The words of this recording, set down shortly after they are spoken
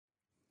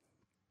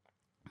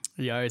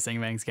Yo,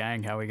 Singmangs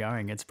gang, how we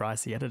going? It's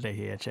Bryce, the editor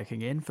here,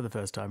 checking in for the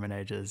first time in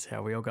ages. How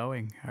are we all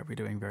going? Hope we're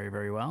doing very,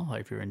 very well.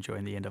 Hope you're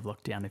enjoying the end of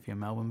lockdown if you're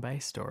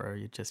Melbourne-based, or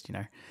you're just,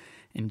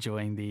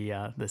 enjoying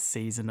the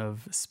season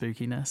of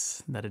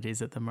spookiness that it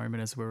is at the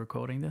moment as we're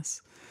recording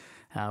this.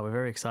 We're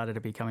very excited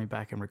to be coming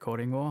back and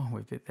recording more.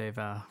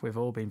 We've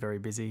all been very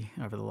busy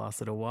over the last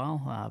little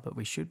while, but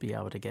we should be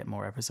able to get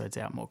more episodes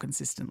out more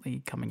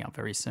consistently coming up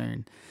very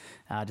soon.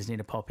 Just need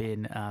to pop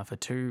in for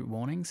two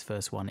warnings.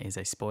 First one is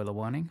a spoiler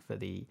warning for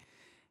the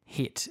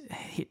hit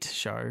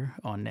show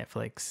on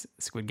Netflix,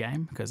 Squid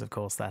Game, because of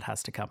course that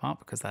has to come up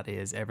because that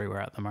is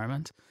everywhere at the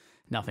moment.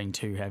 Nothing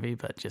too heavy,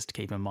 but just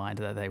keep in mind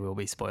that they will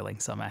be spoiling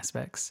some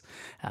aspects.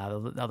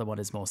 The other one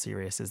is more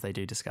serious, as they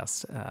do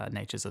discuss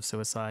natures of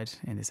suicide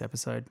in this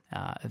episode.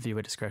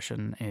 Viewer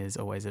discretion is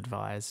always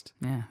advised.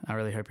 Yeah, I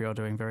really hope you're all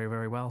doing very,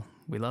 very well.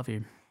 We love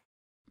you.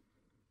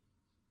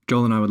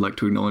 Joel and I would like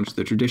to acknowledge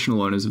the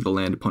traditional owners of the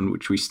land upon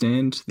which we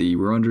stand, the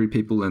Wurundjeri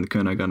people and the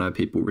Kurnai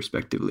people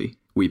respectively.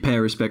 We pay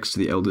our respects to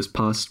the elders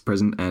past,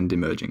 present and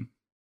emerging.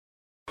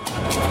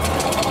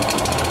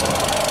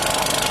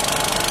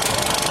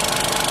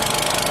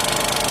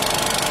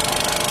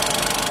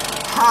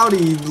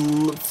 Howdy,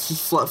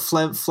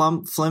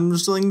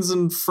 flemslings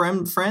and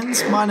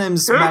friends. My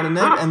name's Matt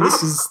Annette, and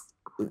this is...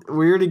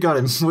 We already got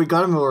him. We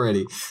got him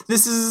already.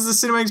 This is the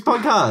Cinemax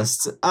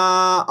podcast.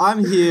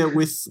 I'm here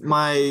with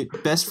my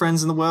best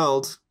friends in the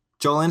world,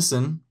 Joel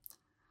Anderson.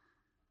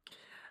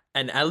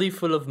 An alley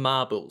full of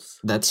marbles.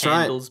 That's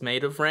right. Candles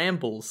made of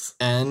rambles.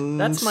 And...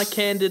 That's my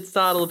candid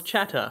style of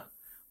chatter.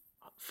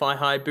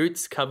 Thigh-high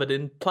boots covered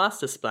in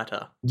plaster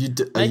splatter.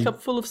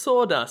 Makeup full of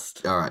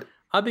sawdust. All right.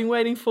 I've been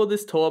waiting for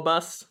this tour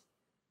bus.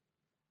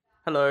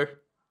 Hello.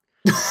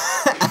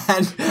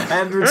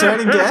 and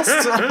returning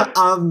guest.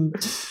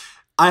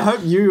 I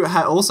hope you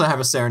also have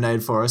a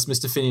serenade for us,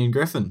 Mr. Finian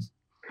Griffin.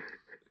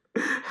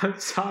 I'm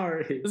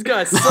sorry. This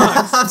guy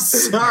sucks. I'm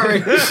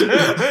sorry.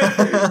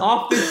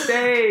 Off the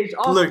stage.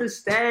 The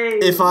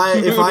stage. If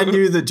I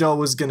knew that Joel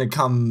was going to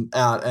come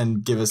out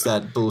and give us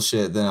that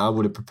bullshit, then I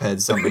would have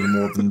prepared something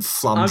more than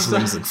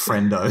flumslings and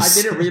friendos. I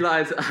didn't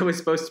realize I was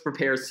supposed to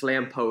prepare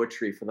slam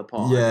poetry for the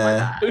pod.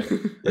 Yeah.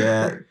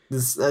 Yeah.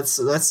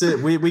 That's it.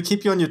 We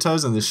keep you on your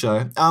toes on this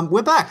show.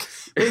 We're back.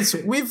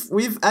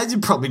 We've as you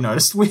probably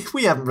noticed,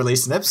 we haven't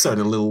released an episode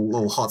in a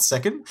little hot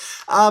second.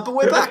 But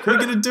we're back. We're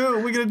gonna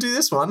do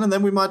this one, and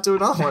then we might do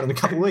another one in a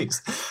couple of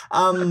weeks. But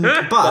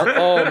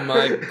oh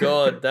my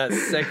god, that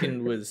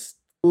second was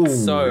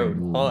so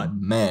hot.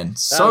 Man,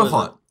 so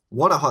hot.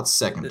 What a hot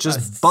second.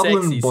 Just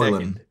bubbling and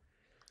boiling.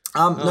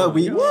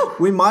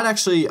 We might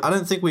actually, I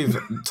don't think we've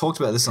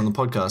talked about this on the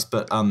podcast,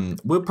 but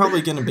we're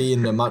probably going to be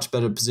in a much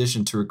better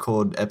position to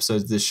record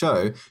episodes of this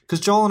show because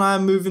Joel and I are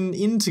moving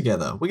in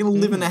together. We're going to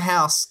live in a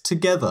house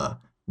together,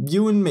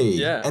 you and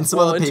me, and some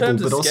other people,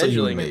 but also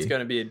you and me. It's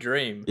going to be a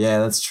dream. Yeah,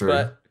 that's true.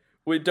 But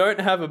we don't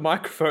have a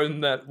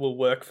microphone that will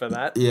work for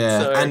that.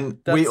 Yeah, so and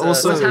we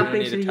also... What's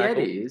happening to the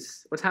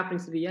Yetis? What's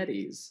happening to the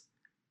Yetis?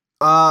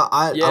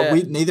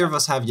 Neither of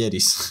us have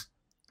Yetis.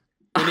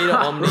 We need an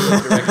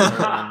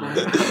omnidirectional.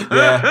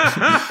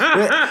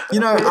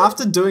 Yeah.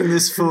 After doing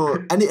this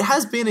and it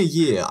has been a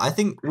year. I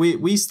think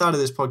we started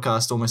this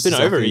podcast almost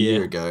exactly a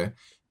year ago.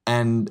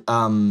 And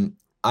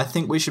I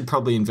think we should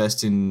probably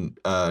invest in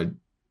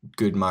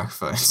good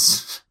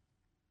microphones.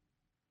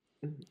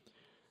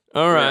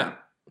 All right. Yeah.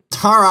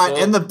 All right,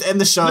 end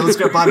the show. Let's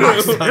go buy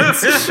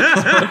microphones.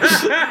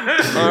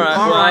 All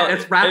right.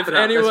 Let's wrap it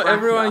up.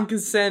 Everyone can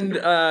send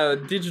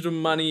digital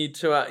money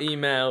to our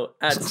email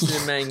at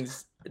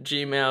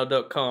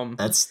cinemangs@gmail.com.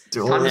 That's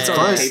all. Close.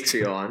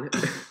 Patreon.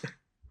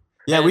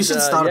 Yeah, we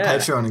should start a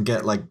Patreon and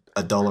get like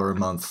 $1 a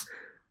month.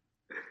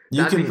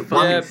 That'd be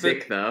fucking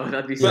sick, though.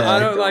 That'd be sick. But I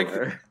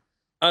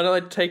don't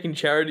like taking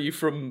charity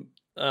from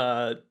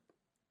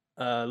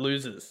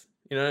losers.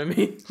 You know what I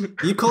mean?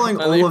 Are you calling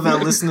all of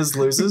our listeners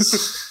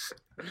losers?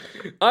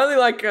 I only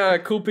like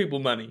cool people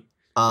money.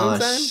 Oh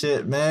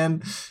shit,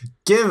 man!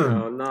 Give him,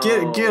 oh, no.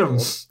 get him.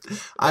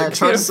 I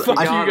tried to say, fuck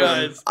you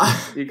guys.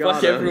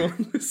 Fuck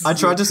everyone. I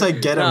tried to say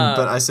get him,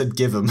 but I said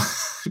give him.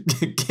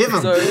 Give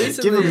him. So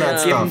give him that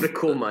give stuff. Him the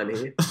cool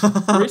money.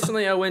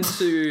 Recently, I went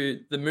to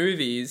the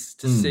movies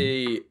to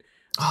see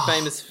a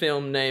famous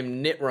film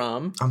named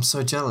Nitram. I'm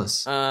so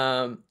jealous.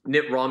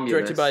 Nitram,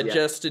 directed by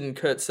Justin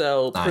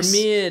Kurzel, Nice.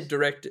 premier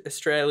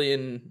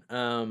Australian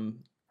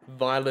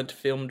violent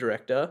film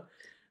director.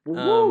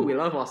 Woo, we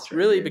love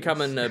Australia. Really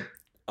becoming a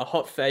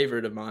hot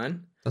favourite of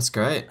mine. That's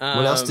great.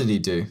 What else did he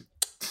do?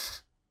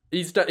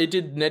 He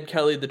did Ned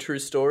Kelly: The True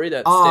Story,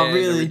 that Stan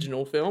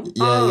original film.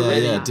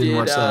 Yeah. Didn't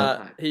watch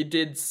that. He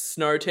did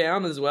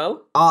Snowtown as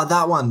well. Oh,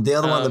 that one. The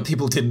other one that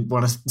people didn't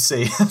want to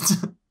see.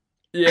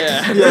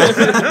 Yeah.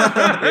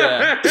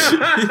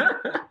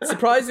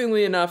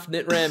 Surprisingly enough,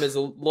 Nitram is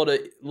a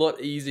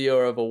lot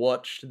easier of a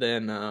watch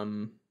than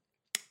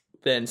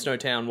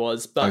Snowtown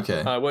was, but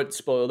I won't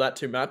spoil that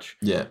too much.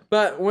 Yeah.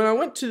 But when I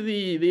went to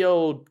the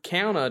old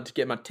counter to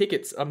get my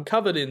tickets, I'm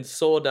covered in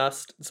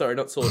sawdust. Sorry,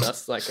 not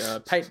sawdust, like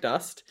paint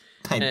dust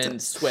and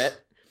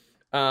sweat.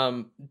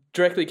 Came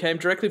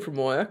directly from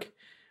work.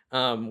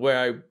 where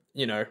I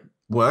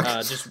work.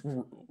 Just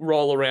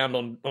roll around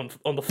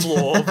on the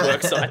floor of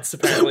work sites,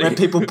 apparently. Where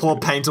people pour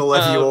paint all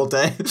over you all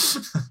day.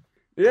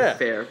 Yeah.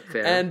 Fair.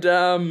 And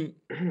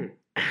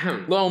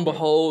lo and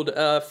behold,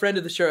 a friend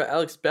of the show,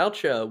 Alex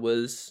Boucher,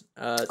 was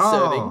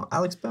serving.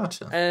 Alex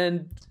Boucher.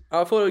 And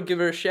I thought I'd give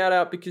her a shout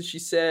out because she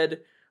said,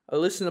 I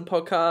listen to the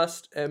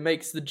podcast and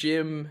makes the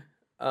gym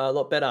a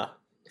lot better.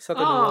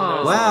 Something along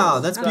those wow,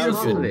 lines. that's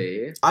beautiful.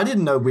 Lovely. I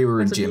didn't know we were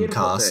That's a a gym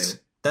beautiful cast. thing.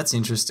 That's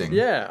interesting.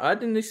 Yeah, I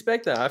didn't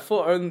expect that. I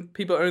thought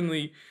people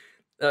only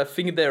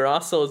fingered their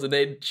assholes and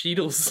ate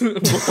Cheetos.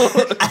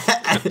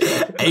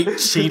 Ate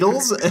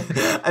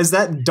Cheetos? Is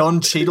that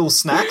Don Cheadle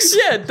snacks?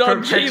 Yeah,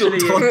 Don Cheadle.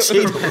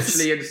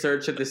 Perpetually in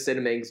search of the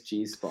Cinemang's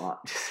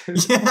G-spot.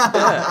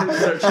 Yeah.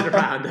 Searching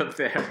around up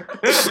there.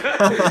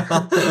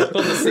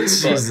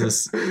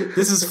 Jesus.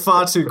 This is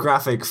far too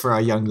graphic for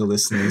our younger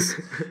listeners.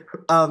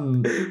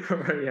 I'm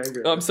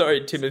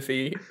sorry,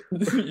 Timothy.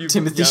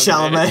 Timothy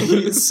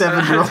Chalamet,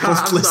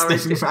 7-year-old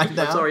listening right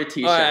now. I'm sorry,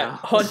 Tisha. All right,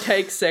 hot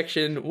take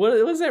section. What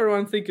does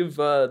everyone think of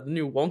the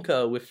new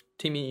Wonka with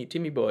Timmy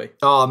Boy?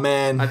 Oh,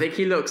 man. I think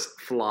he looks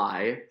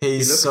fly.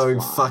 He's so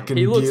fucking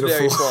He looks beautiful.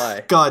 very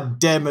fly. God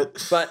damn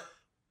it.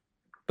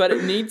 But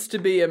it needs to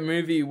be a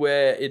movie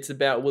where it's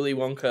about Willy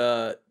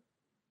Wonka,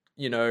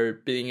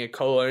 being a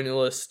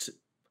colonialist,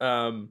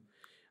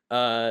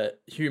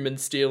 human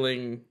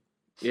stealing.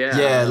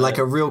 Yeah, like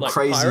a real like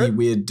crazy pirate?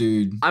 weird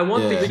dude. I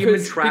want the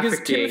human trafficking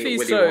because Timothy's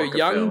Willy so Wonka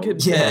young film.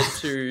 compared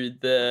to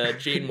the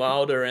Gene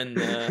Wilder and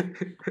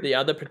the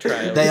other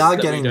portrayals. They are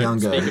that getting we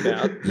don't younger. Speak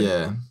about.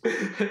 Yeah.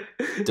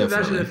 Imagine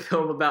Definitely. a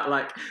film about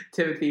like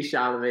Timothy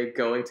Chalamet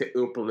going to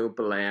Oompa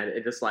Loompa Land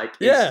and just like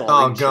Yeah.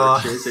 installing Oh,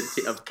 God. churches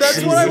of That's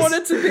candy. what I want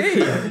it to be.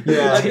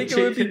 Yeah. I think it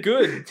would be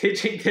good.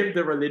 Teaching them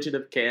the religion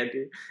of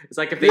candy. It's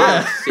like if they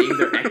Yeah. don't sing,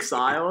 they're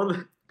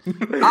exiled.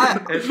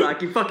 It's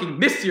like you fucking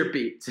missed your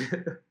beat.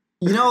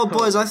 You know what,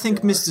 boys? Oh I my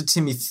think God.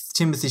 Mr.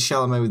 Timothy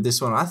Chalamet with this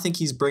one, I think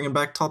he's bringing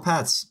back top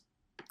hats.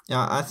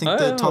 Yeah, I think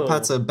the top Oh.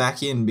 hats are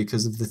back in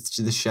because of the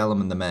Chalamet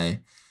and the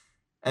May.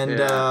 And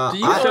Yeah. Do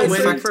you I, guys in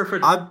think-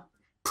 fact, I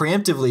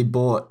preemptively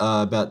bought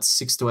about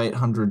 600 to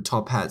 800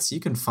 top hats.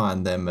 You can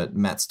find them at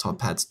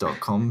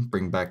mattstophats.com.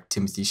 Bring back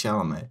Timothy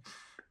Chalamet.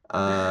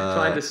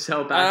 Trying to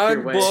sell back I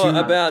your way. bought Two-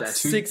 about That's-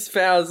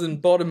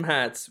 6,000 bottom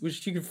hats,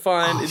 which you can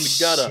find in the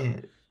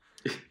gutter.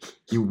 Shit.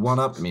 You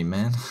one-up me,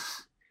 man.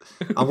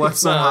 I worked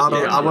so Nah, hard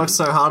on yeah. I worked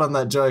so hard on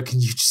that joke,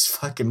 and you just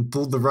fucking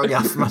pulled the rug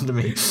out from under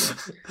me. So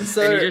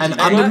And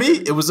Yeah. under me,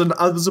 it was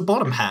a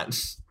bottom hat.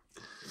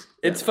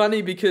 it's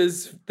funny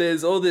because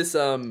there's all this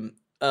Dune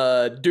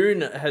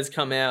has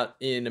come out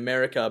in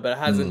America, but it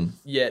hasn't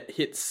yet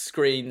hit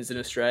screens in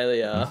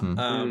Australia.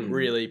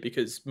 Really,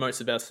 because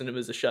most of our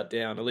cinemas are shut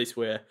down, at least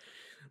where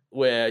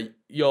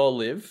y'all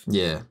live,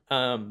 Yeah,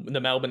 in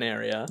the Melbourne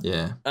area.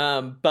 yeah.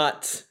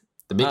 But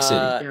The big city.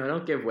 Yeah,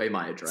 don't give away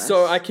my address.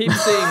 so I keep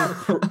seeing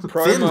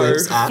Finn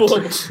lives promo at for.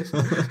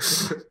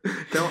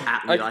 Don't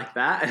at me like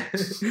that.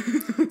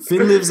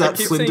 Finn lives I at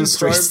keep Flinders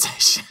Street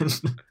seeing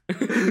Station.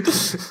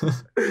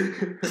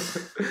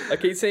 I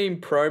keep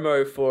seeing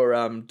promo for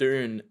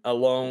Dune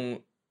along,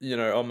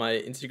 on my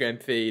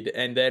Instagram feed,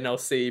 and then I'll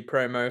see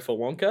promo for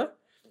Wonka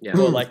Yeah.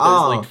 or like those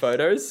Oh, leaked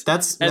photos.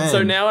 That's And so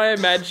man. now I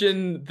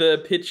imagine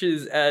the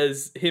pictures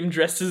as him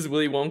dressed as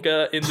Willy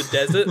Wonka in the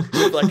desert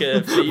with like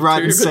a feed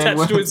Riding tube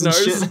attached to his sand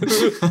nose. worms and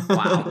shit.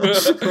 Wow.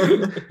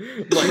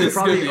 Like this is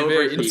going to be a very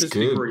overheat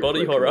interesting super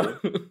body horror.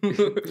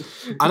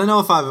 I don't know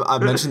if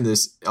I've mentioned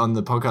this on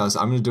the podcast.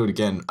 I'm going to do it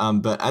again.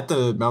 But at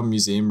the Melbourne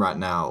Museum right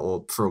now,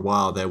 or for a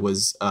while, there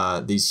was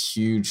these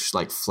huge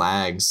like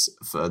flags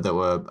that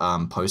were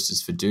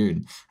posters for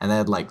Dune, and they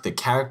had like the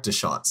character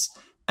shots.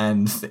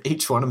 And for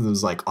each one of them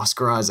was like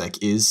Oscar Isaac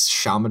is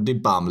Shama de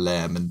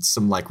Bamlam and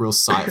some like real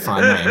sci-fi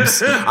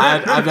names. I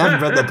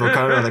haven't read that book. I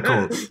don't know what they're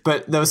called,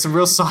 but there was some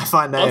real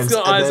sci-fi names.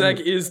 Oscar and Isaac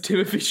then, is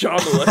Timothy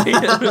Chalamet.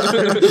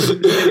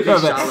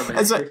 No, but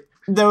it's like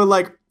they were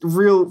like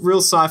real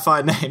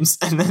sci-fi names,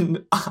 and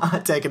then I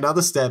take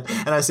another step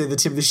and I see the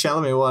Timothy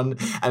Chalamet one,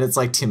 and it's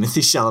like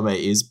Timothy Chalamet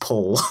is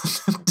Paul.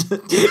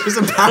 Because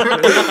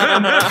apparently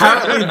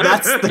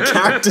that's the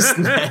character's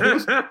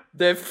name.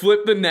 They've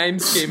flipped the name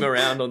scheme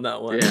around on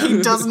that one. Yeah.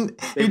 He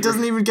doesn't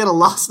even get a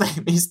last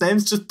name. His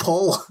name's just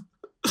Paul.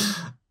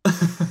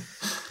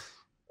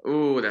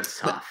 Ooh, that's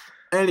tough.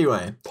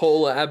 Anyway,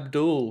 Paula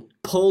Abdul.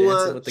 Paula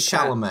Dancing with the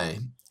Cat.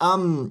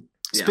 Chalamet.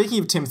 Yeah. Speaking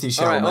of Timothy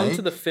All right, Chalamet, on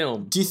to the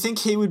film. do you think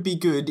he would be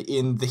good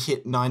in the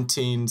hit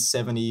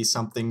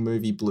 1970-something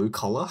movie Blue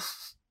Collar?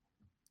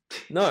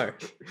 No.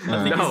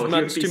 I think No,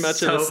 he's he'd be too much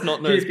so- of a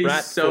snot-nosed he'd be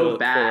brat so for-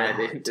 bad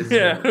for- in this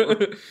Yeah. film.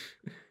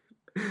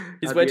 He's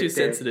That'd way be too a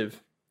sensitive.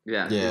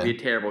 Yeah, Yeah. it'd be a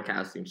terrible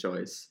casting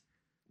choice.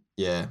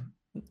 Yeah.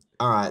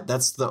 All right,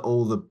 that's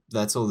all the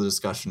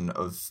discussion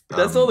of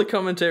That's all the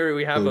commentary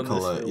we have Blue on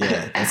Collar. this film.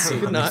 Yeah, that's the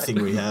Good only night.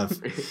 thing we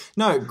have.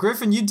 No,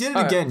 Griffin, you did it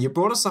All right. again. You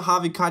brought us a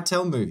Harvey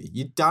Keitel movie.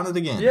 You done it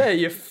again. Yeah,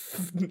 You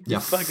fucking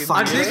fucking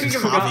I'm thinking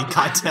of Harvey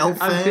Keitel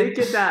fan. I'm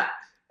thinking that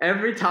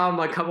every time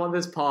I come on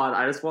this pod,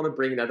 I just want to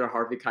bring another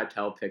Harvey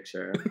Keitel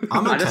picture.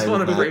 I'm I just okay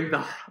want with to that. bring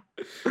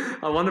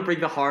I want to bring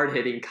the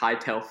hard-hitting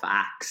Keitel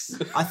facts.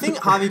 I think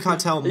Harvey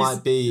Keitel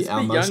might be he's our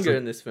a bit most younger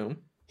in this film.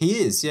 He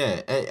is,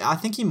 yeah. I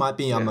think he might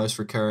be our most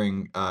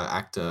recurring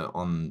actor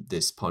on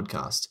this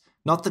podcast.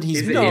 Not that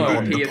he's been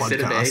on the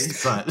podcast,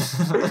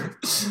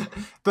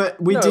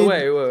 but we did.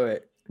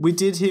 Wait. We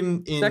did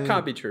him in. That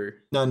can't be true.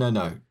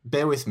 No.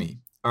 Bear with me.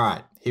 All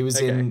right, he was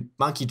in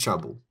Monkey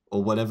Trouble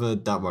or whatever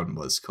that one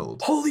was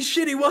called. Holy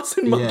shit, he was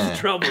in Monkey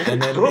Trouble,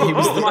 and then he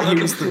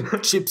was the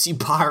gypsy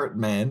pirate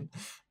man.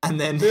 And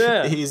then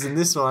he's in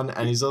this one,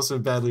 and he's also a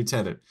Bad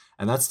Lieutenant,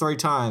 and that's 3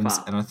 times.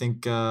 Wow. And I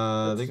think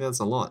that's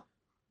a lot.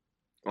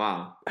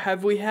 Wow.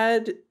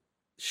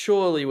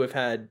 Surely we've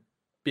had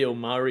Bill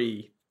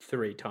Murray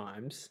 3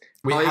 times.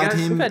 We had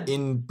him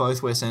in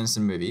both Wes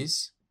Anderson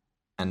movies,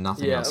 and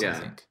nothing else. I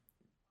think.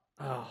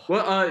 Oh,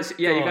 well,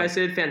 you guys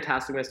did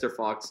Fantastic Mr.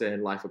 Fox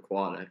and Life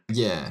Aquatic.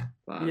 Yeah.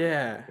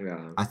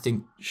 I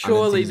think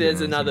surely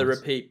there's another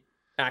repeat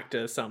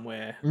actor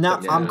somewhere.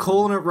 No, I'm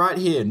calling it right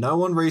here. No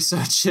one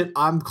research it.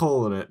 I'm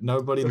calling it.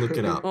 Nobody look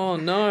it up. Oh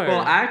no.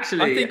 Well,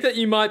 actually, I think that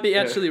you might be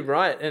actually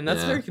right, and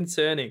that's very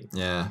concerning.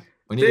 Yeah.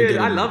 Dude,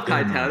 I love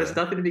Keitel. There's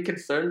nothing to be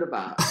concerned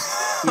about.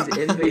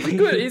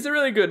 He's a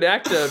really good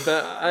actor,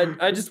 but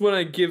I just want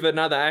to give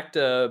another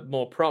actor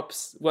more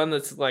props. One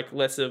that's like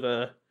less of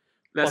an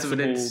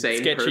insane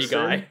sketchy person.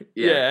 Guy.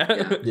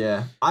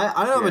 Yeah.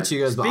 I don't know about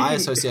you guys, but I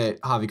associate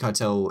Harvey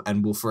Keitel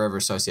and will forever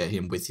associate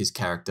him with his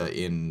character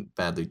in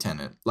Bad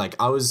Lieutenant. Like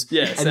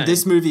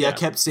this movie, I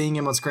kept seeing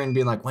him on screen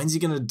being like, when's he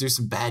going to do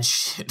some bad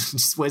shit?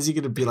 When's he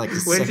going to be like,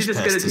 when's he just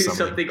going to do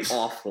something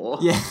awful?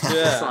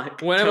 Yeah.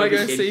 Like, when am I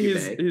going to see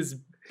his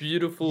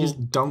beautiful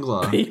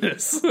dongler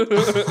penis?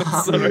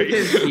 Sorry.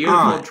 His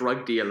beautiful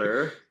drug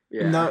dealer.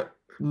 Yeah.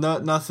 No,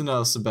 nothing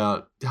else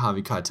about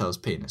Harvey Keitel's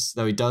penis,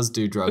 though he does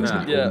do drugs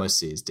and you almost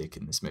see his dick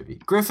in this movie.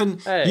 Griffin,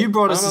 you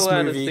brought us this movie.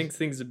 I'm allowed to think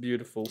things are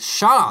beautiful.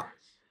 Shut up!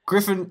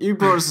 Griffin, you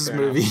brought us this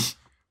movie.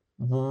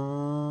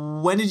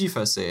 When did you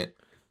first see it?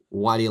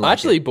 Why do you like it? I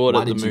actually bought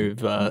it the move.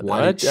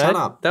 Shut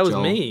up, that was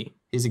Joel. me.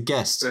 He's a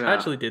guest. I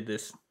actually did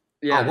this.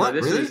 Yeah, what?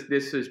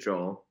 This is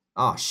Joel.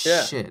 Oh,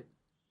 shit.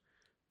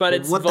 But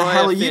it's what the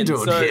hell are you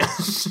doing here?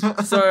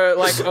 So,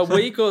 like a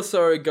week or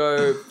so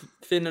ago,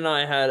 Finn and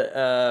I had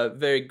a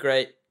very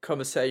great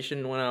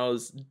conversation when I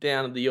was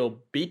down at the old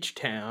beach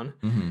town,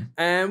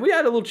 and we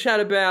had a little chat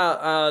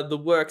about the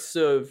works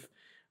of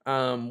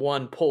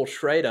one Paul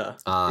Schrader.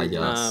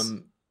 Yes.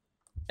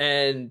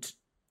 And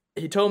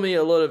he told me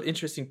a lot of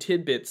interesting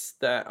tidbits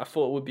that I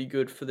thought would be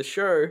good for the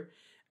show.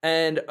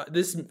 And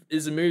this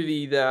is a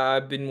movie that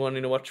I've been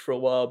wanting to watch for a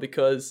while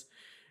because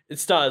it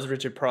stars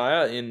Richard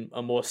Pryor in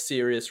a more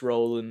serious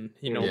role than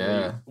he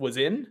normally was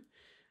in.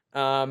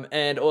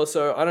 And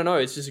also, I don't know,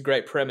 it's just a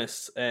great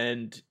premise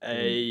and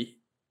I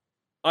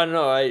don't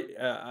know.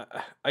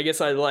 I guess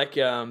I like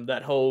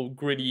that whole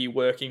gritty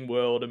working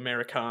world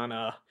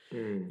Americana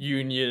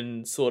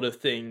union sort of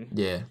thing.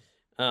 Yeah.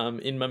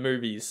 In my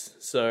movies.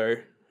 So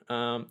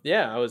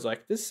I was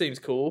like, this seems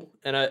cool,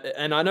 and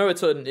I know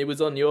it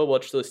was on your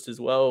watch list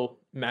as well,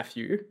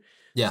 Matthew.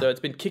 Yeah. So it's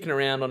been kicking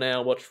around on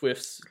our watch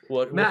whiffs.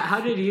 Matt, how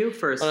did you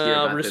first hear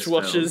about this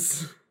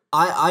wristwatches? film?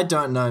 I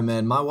don't know,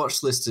 man. My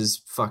watch list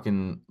is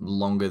fucking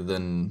longer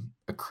than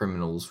a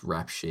criminal's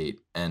rap sheet,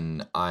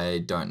 and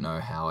I don't know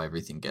how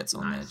everything gets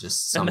on there.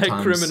 Just sometimes. And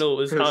that criminal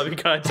is Harvey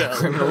Keitel.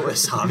 Criminal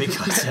is Harvey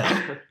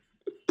Keitel.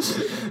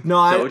 No,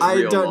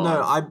 I don't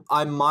know.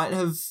 I might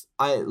have.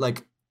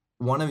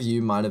 One of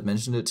you might have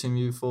mentioned it to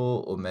me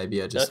before, or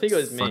maybe I think it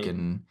was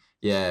fucking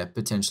me.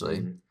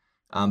 Potentially.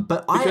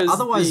 But because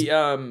otherwise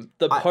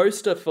the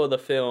poster for the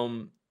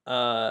film,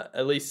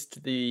 at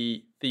least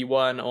the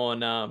one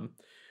on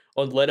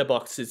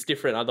Letterboxd, is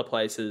different other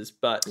places,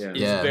 but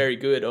is very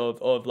good.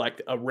 Of like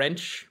a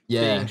wrench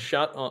being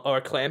shut on, or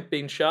a clamp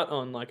being shut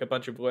on like a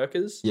bunch of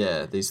workers.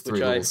 Yeah, these 3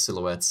 little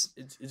silhouettes.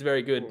 It's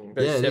very good,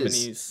 very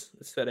 70s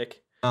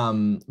aesthetic.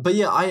 But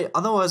yeah,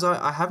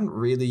 I haven't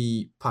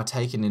really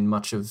partaken in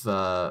much of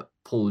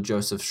Paul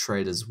Joseph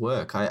Schrader's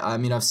work. I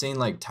mean, I've seen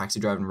like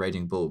Taxi Driver and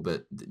Raging Bull,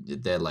 but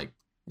they're like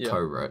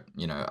co-wrote.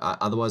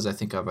 Otherwise, I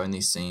think I've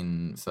only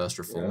seen First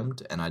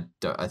Reformed, and I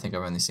think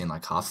I've only seen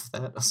like half of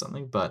that or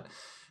something. But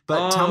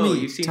tell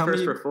me, you've seen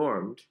First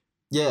Reformed?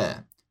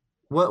 Yeah.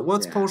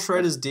 What's Paul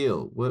Schrader's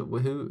deal?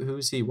 Who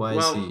is he? Why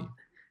is he?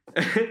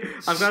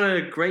 I've got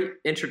a great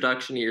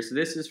introduction here. So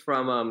this is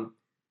from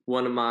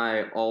one of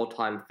my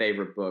all-time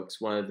favorite books,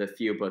 one of the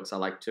few books I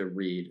like to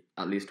read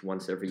at least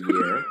once every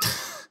year.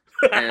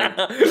 And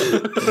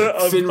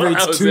Finn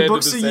reads 2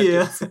 books a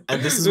year,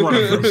 and this is one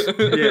of them.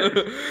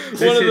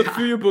 One of the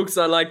few books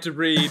I like to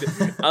read.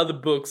 Other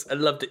books I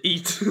love to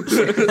eat.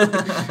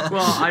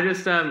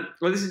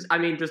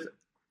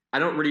 I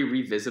don't really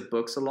revisit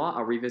books a lot.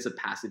 I'll revisit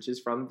passages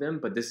from them,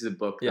 but this is a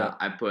book that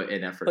I put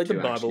in effort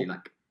to actually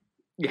like.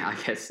 Yeah, I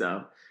guess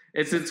so.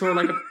 It's sort of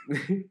like a.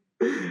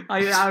 I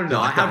don't know.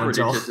 I have a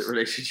religious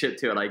relationship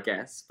to it, I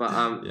guess.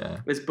 But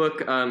this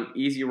book,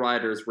 Easy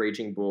Riders,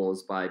 Raging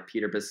Bulls by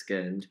Peter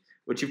Biskind,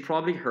 which you've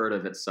probably heard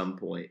of at some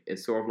point.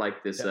 It's sort of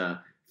like this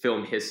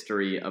film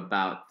history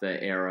about the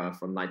era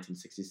from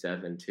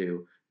 1967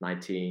 to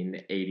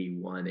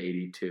 1981,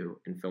 82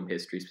 in film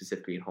history,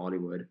 specifically in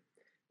Hollywood.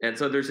 And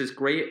so there's this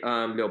great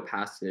little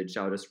passage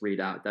I'll just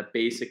read out that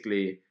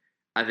basically,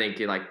 I think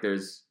like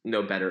there's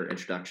no better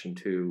introduction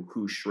to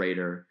who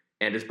Schrader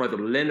and his brother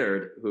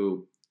Leonard,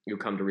 who you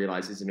come to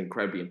realize is an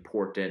incredibly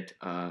important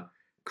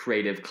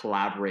creative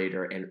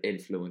collaborator and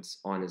influence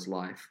on his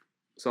life.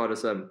 So I'll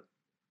just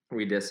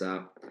read this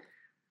out.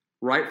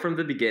 Right from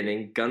the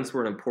beginning, guns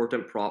were an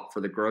important prop for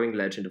the growing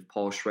legend of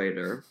Paul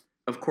Schrader.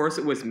 Of course,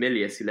 it was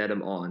Milius who led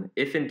him on,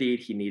 if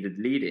indeed he needed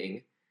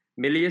leading.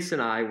 Milius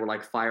and I were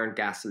like fire and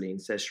gasoline,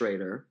 says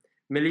Schrader.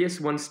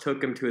 Milius once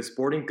took him to a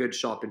sporting goods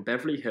shop in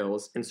Beverly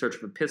Hills in search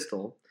of a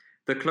pistol.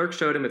 The clerk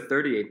showed him a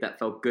 .38 that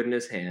felt good in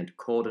his hand,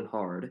 cold and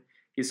hard.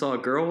 He saw a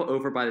girl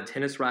over by the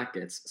tennis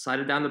rackets,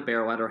 sighted down the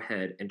barrel at her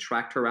head, and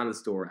tracked her around the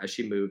store as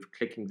she moved,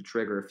 clicking the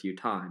trigger a few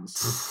times.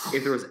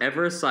 If there was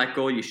ever a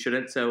cycle you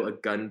shouldn't sell a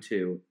gun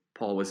to,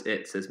 Paul was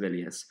it, says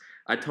Milius.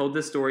 I told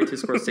this story to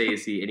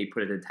Scorsese, and he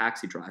put it in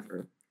Taxi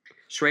Driver.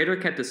 Schrader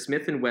kept a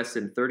Smith &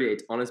 Wesson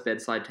 .38 on his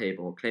bedside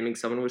table, claiming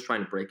someone was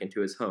trying to break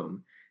into his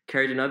home,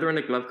 carried another in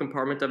the glove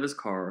compartment of his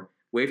car,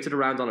 waved it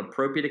around on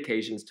appropriate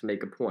occasions to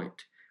make a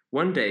point.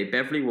 One day,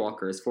 Beverly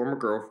Walker, his former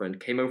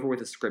girlfriend, came over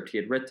with a script he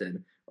had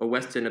written, a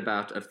Western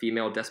about a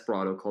female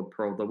desperado called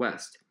Pearl of the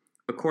West.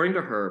 According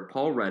to her,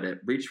 Paul read it,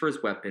 reached for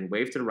his weapon,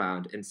 waved it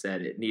around, and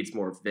said, "It needs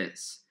more of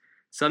this."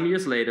 Some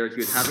years later, he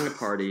was having a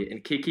party,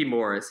 and Kiki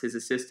Morris, his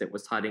assistant,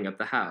 was tidying up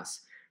the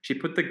house. She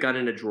put the gun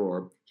in a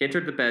drawer. He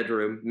entered the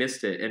bedroom,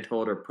 missed it, and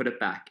told her, "Put it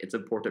back. It's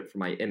important for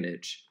my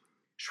image."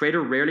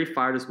 Schrader rarely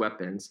fired his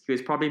weapons. He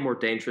was probably more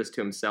dangerous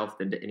to himself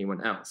than to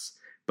anyone else.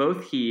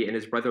 Both he and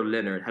his brother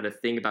Leonard had a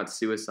thing about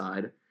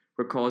suicide,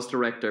 recalls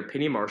director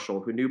Penny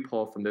Marshall, who knew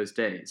Paul from those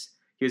days.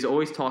 He was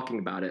always talking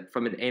about it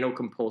from an anal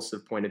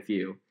compulsive point of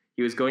view.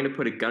 He was going to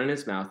put a gun in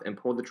his mouth and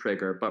pull the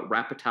trigger, but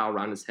wrap a towel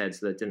around his head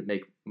so that it didn't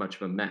make much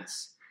of a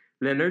mess.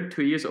 Leonard,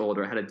 2 years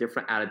older, had a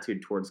different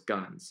attitude towards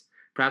guns.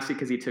 Perhaps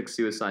because he took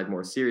suicide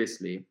more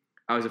seriously.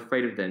 I was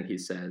afraid of them, he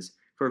says.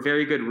 For a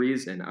very good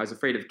reason. I was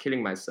afraid of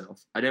killing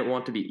myself. I didn't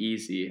want to be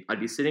easy. I'd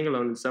be sitting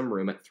alone in some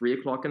room at 3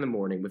 o'clock in the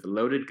morning with a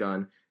loaded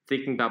gun,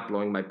 thinking about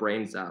blowing my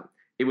brains out.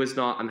 It was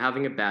not, I'm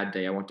having a bad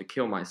day, I want to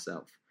kill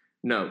myself.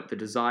 No, the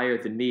desire,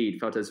 the need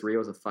felt as real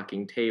as a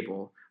fucking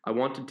table. I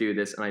want to do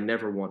this, and I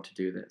never want to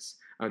do this.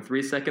 I'm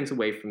 3 seconds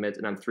away from it,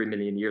 and I'm 3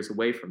 million years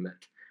away from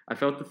it. I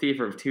felt the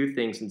fever of two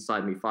things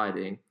inside me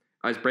fighting.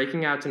 I was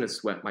breaking out in a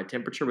sweat. My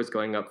temperature was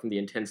going up from the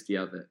intensity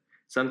of it.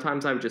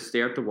 Sometimes I would just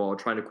stare at the wall,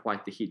 trying to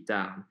quiet the heat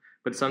down.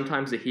 But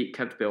sometimes the heat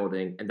kept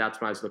building, and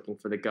that's when I was looking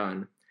for the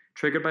gun.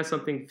 Triggered by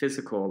something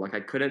physical, like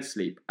I couldn't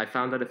sleep, I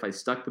found that if I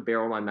stuck the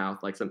barrel in my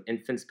mouth like some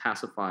infant's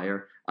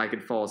pacifier, I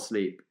could fall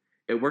asleep.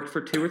 It worked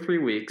for 2 or 3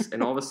 weeks,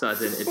 and all of a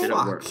sudden, it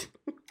didn't work.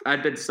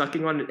 I'd been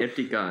sucking on an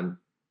empty gun.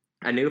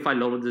 I knew if I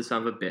loaded the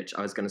son of a bitch,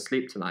 I was going to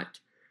sleep tonight.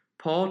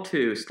 Paul,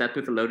 too, slept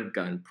with a loaded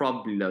gun,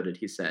 probably loaded,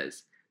 he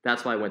says.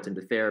 That's why I went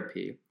into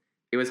therapy.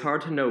 It was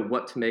hard to know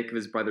what to make of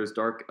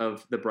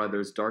the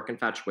brother's dark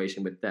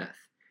infatuation with death.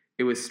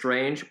 It was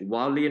strange,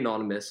 wildly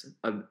anomalous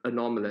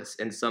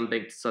in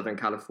sun-baked Southern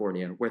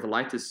California, where the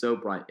light is so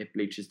bright it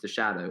bleaches the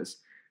shadows.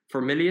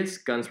 For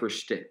Milius, guns were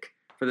shtick.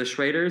 For the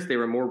Schraders, they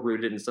were more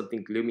rooted in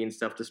something gloomy and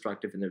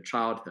self-destructive in their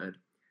childhood.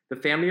 The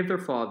family of their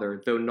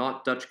father, though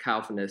not Dutch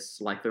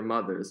Calvinists like their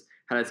mothers,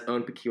 had its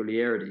own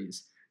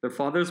peculiarities. Their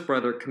father's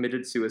brother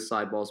committed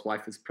suicide while his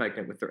wife was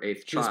pregnant with their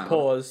 8th child. Just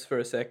pause for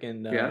a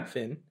second,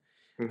 Finn.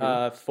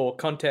 Mm-hmm. For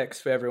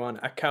context for everyone,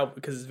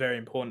 because it's very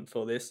important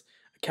for this,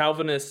 a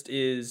Calvinist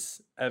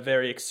is a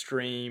very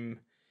extreme,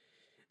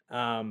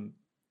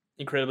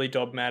 incredibly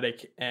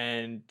dogmatic,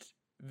 and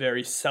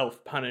very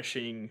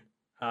self-punishing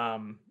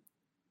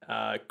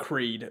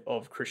creed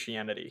of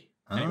Christianity.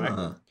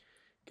 Anyway,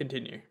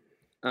 continue.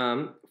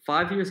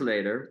 5 years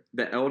later,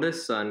 the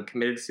eldest son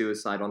committed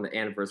suicide on the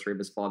anniversary of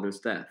his father's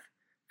death.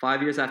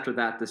 5 years after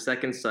that, the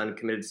second son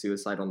committed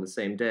suicide on the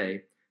same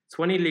day.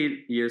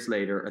 20 years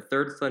later, a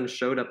third son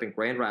showed up in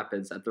Grand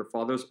Rapids at their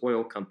father's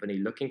oil company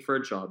looking for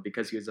a job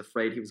because he was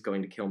afraid he was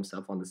going to kill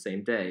himself on the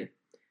same day.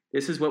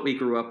 This is what we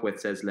grew up with,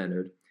 says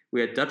Leonard.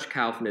 We had Dutch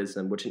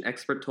Calvinism, which an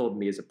expert told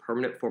me is a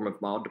permanent form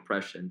of mild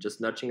depression, just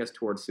nudging us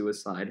towards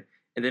suicide.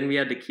 And then we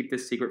had to keep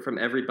this secret from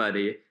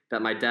everybody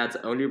that my dad's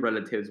only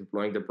relatives were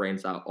blowing their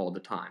brains out all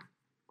the time.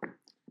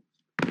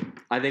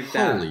 I think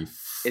that is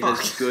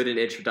as good an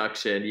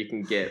introduction you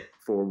can get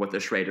for what the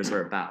Schraders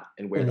are about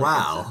and where they're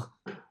Wow.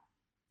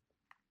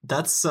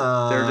 That's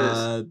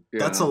a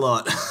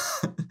lot.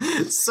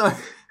 So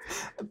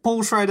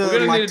Paul Schrader. We're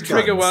gonna need a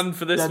trigger one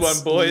for this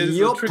one, boys.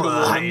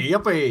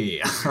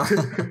 Yuppie.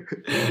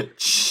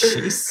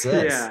 Jesus.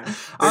 Yeah.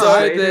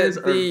 So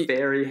the are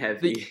very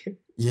heavy.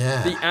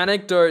 The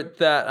anecdote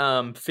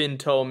that Finn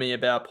told me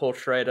about Paul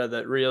Schrader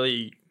that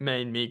really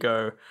made me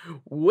go,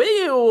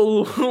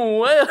 well,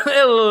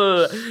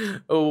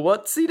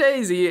 whatsy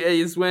daisy,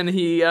 is when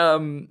he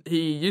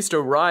used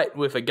to write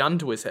with a gun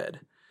to his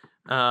head.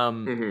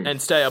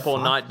 And stay up all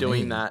night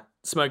doing that,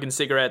 smoking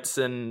cigarettes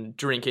and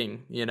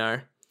drinking, you know?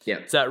 Yeah.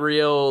 It's that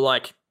real,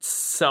 like,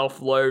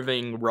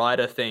 self-loathing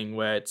writer thing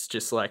where it's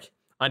just like,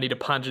 I need to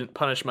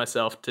punish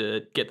myself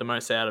to get the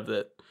most out of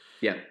it.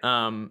 Yeah.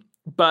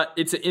 But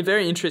it's a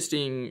very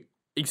interesting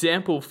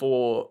example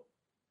for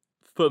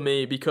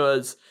me,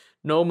 because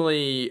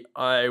normally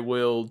I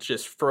will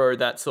just throw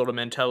that sort of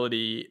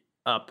mentality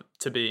up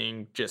to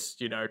being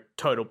just,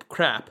 total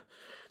crap.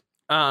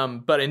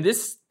 But in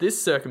this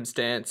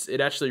circumstance, it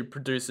actually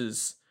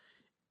produces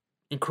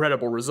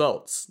incredible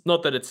results.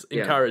 Not that it's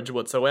encouraged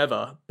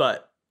whatsoever,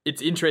 but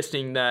it's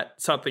interesting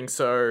that something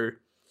so,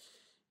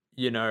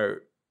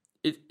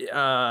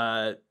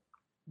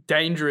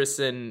 dangerous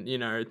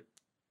and,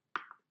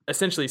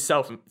 essentially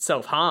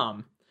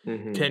self-harm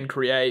can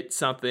create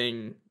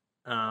something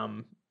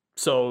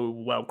so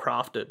well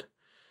crafted.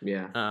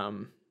 Yeah.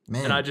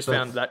 Man, and I just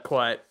found that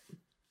quite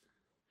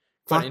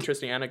an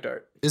interesting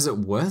anecdote. Is it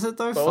worth it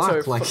though?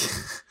 But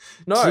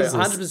no,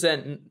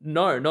 100%.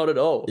 No, not at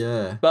all.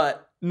 Yeah.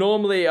 But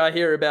normally I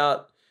hear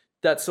about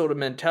that sort of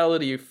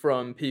mentality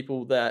from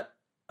people that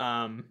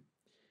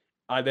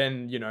I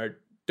then,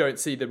 don't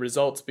see the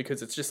results,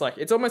 because it's just like,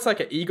 it's almost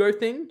like an ego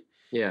thing.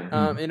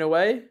 Yeah. In a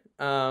way.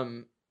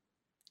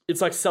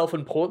 It's like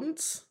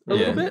self-importance a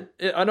little bit.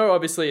 I know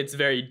obviously it's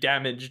very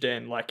damaged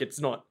and like it's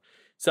not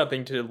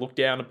something to look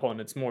down upon.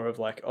 It's more of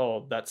like,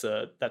 oh, that's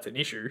an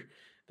issue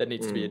that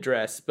needs to be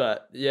addressed.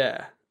 But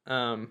yeah.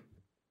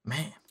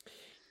 Man.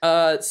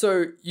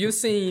 So you've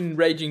seen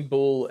Raging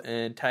Bull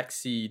and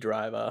Taxi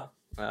Driver,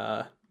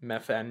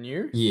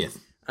 Mafanu. Yeah.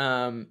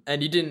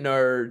 And you didn't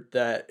know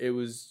that it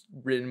was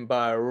written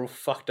by a real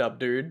fucked up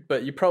dude,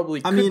 but you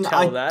probably could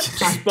tell that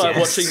just by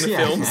watching the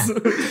films.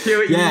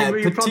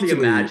 You probably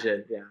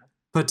imagine,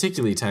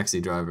 particularly Taxi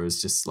Driver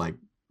is just like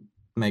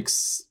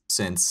makes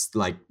sense.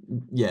 Like,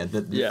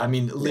 I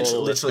mean,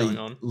 literally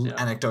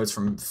anecdotes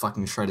from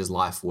fucking Shredder's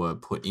life were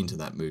put into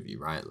that movie,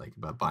 right? Like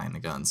about buying the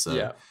gun.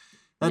 So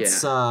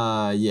that's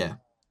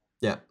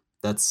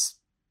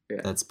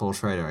that's Paul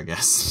Schrader, I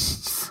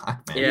guess.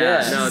 Fuck,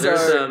 man.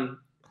 There's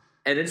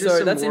and it's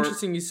just that's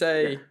interesting you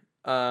say.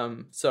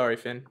 Sorry,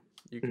 Finn,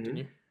 you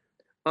continue.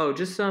 Oh,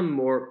 just some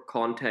more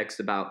context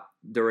about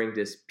during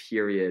this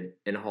period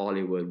in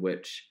Hollywood,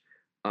 which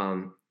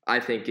I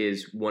think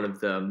is one of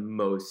the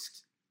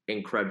most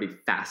incredibly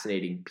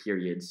fascinating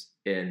periods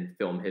in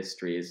film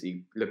history. As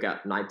you look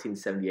at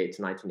 1978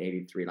 to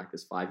 1983, like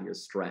this 5-year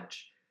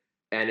stretch,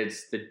 and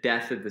it's the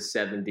death of the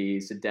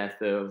 70s, the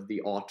death of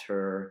the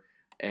auteur,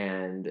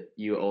 and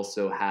you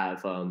also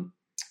have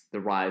the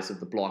rise of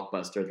the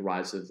blockbuster, the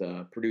rise of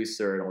the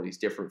producer, and all these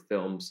different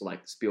films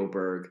like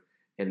Spielberg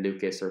and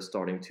Lucas are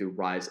starting to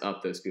rise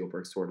up. Though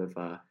Spielberg sort of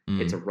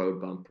hits a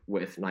road bump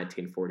with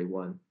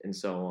 1941 and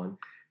so on.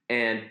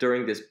 And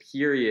during this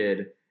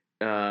period,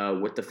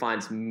 what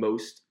defines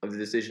most of the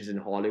decisions in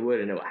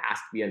Hollywood, and it has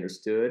to be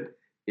understood,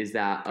 is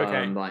that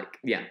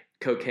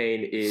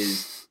cocaine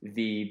is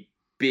the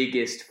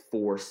biggest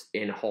force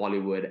in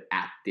Hollywood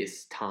at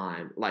this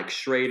time. Like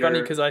Schrader.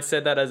 Funny because I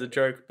said that as a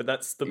joke, but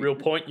that's the real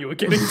point you were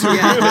getting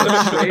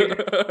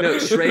to.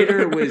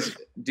 Schrader was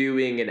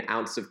doing an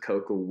ounce of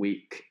coke a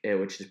week,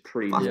 which is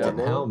pretty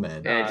normal. Hell,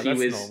 man. And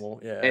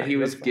he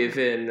was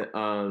given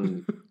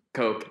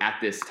coke at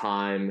this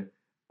time.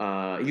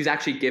 He was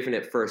actually given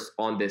it first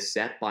on this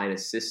set by an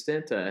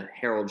assistant,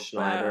 Harold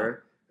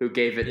Schneider, who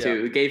gave it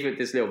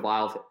this little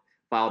vial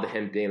to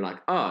him, being like,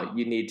 "Oh,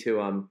 you need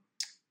to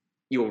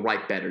you'll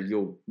write better.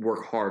 You'll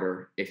work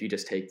harder if you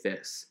just take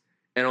this."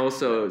 And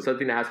also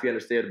something that has to be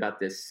understood about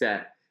this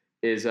set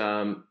is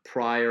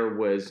Pryor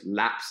was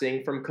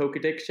lapsing from coke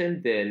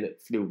addiction, then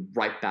flew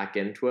right back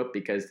into it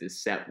because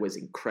this set was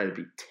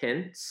incredibly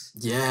tense.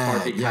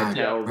 Harvey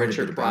Keitel,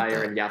 Richard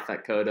Pryor, and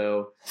Yaphet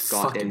Kotto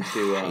got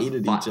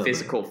into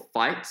physical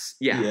fights.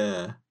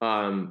 Really?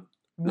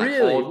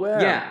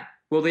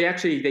 Well,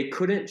 they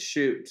couldn't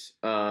shoot.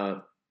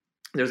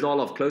 There's not a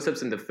lot of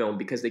close-ups in the film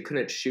because they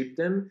couldn't shoot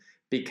them.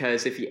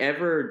 Because if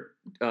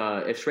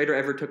Schrader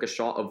ever took a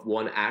shot of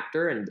one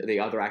actor and the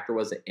other actor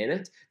wasn't in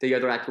it, the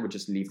other actor would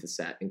just leave the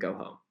set and go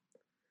home.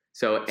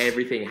 So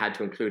everything had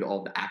to include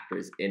all the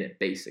actors in it,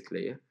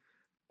 basically.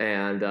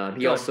 And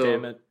he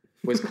also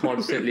was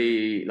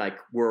constantly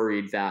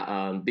worried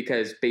that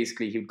because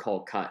basically he would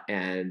call cut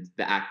and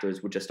the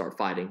actors would just start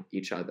fighting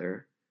each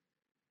other.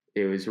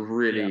 It was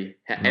really,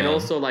 and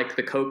also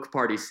the coke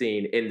party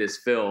scene in this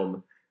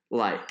film,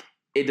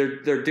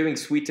 they're doing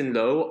Sweet and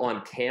Low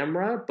on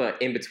camera,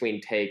 but in between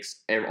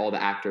takes, all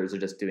the actors are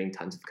just doing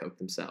tons of coke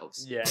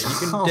themselves. Yeah,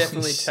 you can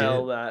definitely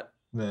tell that.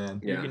 Man,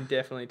 you can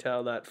definitely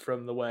tell that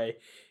from the way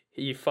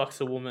he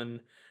fucks a woman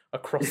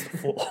across the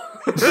floor.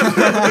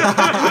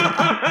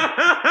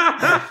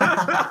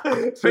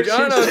 Which I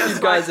don't know if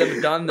you guys ever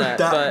done that,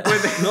 but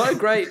not a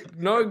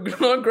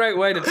great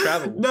way to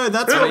travel. No,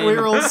 that's what we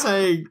were all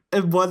saying.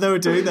 And while they were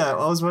doing that,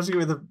 I was watching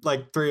it with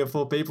 3 or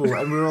 4 people,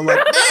 and we were all like,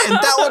 "Man,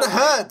 that would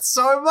hurt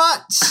so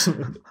much."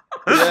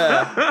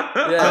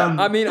 Yeah.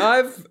 I mean,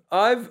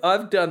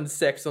 I've done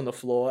sex on the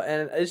floor,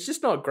 and it's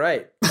just not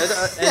great.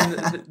 And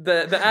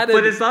the added,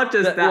 but it's not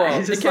just that. Well,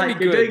 it's just like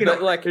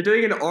you're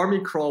doing an army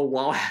crawl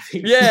while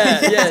having.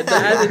 Yeah. The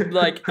added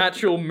like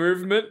actual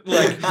movement,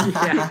 like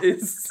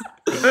it's.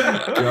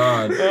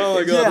 God. Oh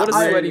my God! What a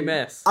sweaty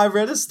mess. I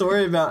read a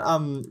story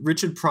about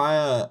Richard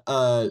Pryor.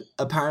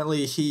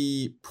 Apparently,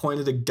 he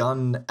pointed a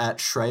gun at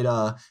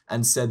Schrader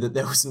and said that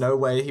there was no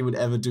way he would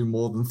ever do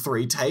more than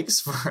 3 takes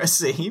for a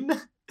scene.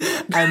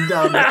 And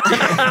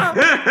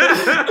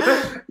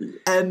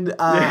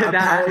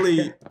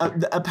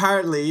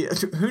apparently,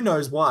 who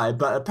knows why,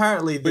 but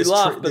apparently this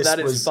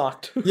is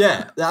fucked.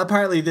 Yeah,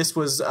 apparently this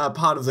was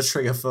part of the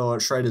trigger for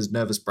Schrader's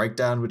nervous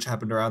breakdown, which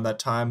happened around that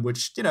time.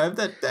 Which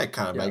that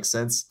kind of makes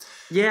sense.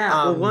 Yeah,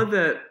 well, one of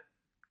the.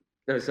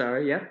 Oh,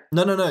 sorry. Yeah.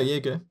 No. Yeah,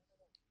 go.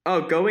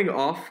 Oh, going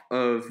off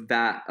of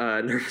that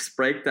nervous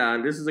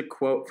breakdown, this is a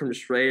quote from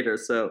Schrader.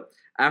 So.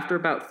 After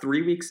about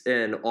 3 weeks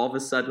in, all of a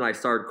sudden I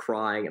started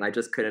crying and I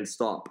just couldn't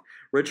stop.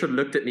 Richard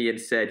looked at me and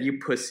said, "You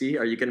pussy,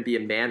 are you going to be a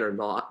man or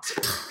not?"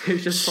 It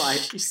was just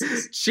like,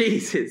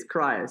 Jesus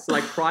Christ.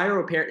 Like Pryor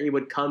apparently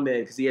would come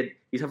in because he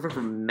suffered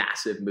from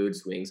massive mood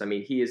swings. I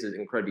mean, he has an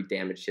incredibly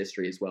damaged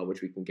history as well,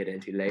 which we can get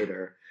into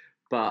later.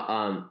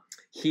 But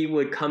he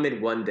would come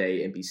in one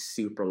day and be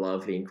super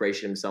lovely and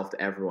gracious himself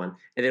to everyone.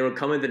 And then would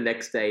come in the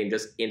next day and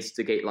just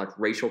instigate like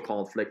racial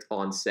conflict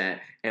on set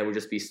and would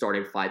just be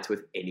starting fights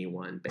with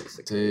anyone,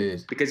 basically.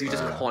 Dude, because he was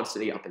just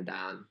constantly up and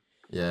down.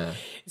 Yeah.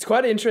 It's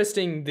quite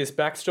interesting, this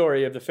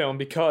backstory of the film,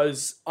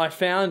 because I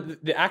found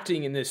the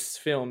acting in this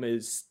film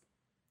is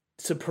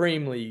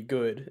supremely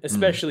good,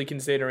 especially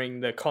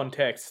considering the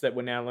context that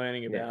we're now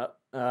learning about.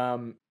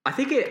 I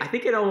think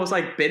it almost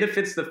like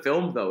benefits the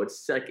film though.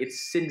 It's like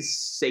it's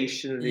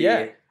sensationally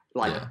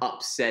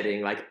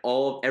upsetting. Like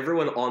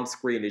everyone on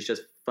screen is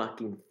just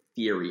fucking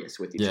furious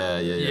with each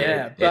other.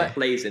 Yeah.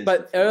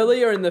 But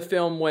earlier in the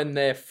film, when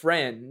they're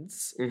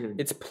friends,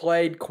 it's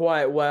played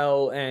quite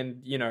well,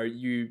 and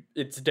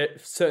it's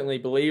certainly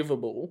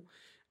believable,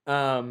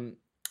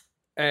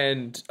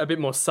 and a bit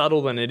more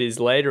subtle than it is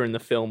later in the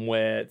film,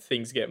 where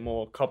things get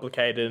more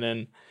complicated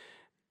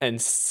and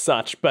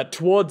such. But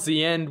towards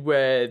the end,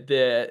 where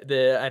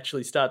there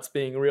actually starts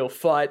being real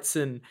fights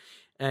and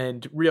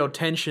real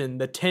tension,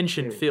 the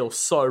tension feels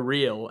so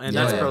real, and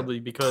that's probably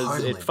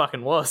because it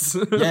fucking was.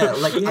 I'm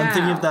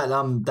thinking of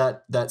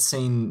that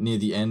scene near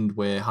the end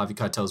where Harvey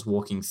Keitel's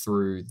walking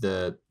through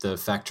the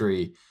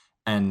factory,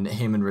 and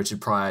him and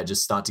Richard Pryor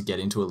just start to get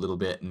into a little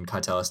bit, and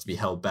Keitel has to be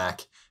held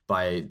back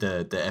by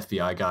the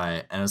FBI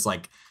guy, and it's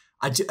like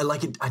I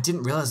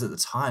didn't realize at the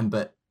time,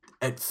 but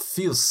it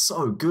feels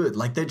so good.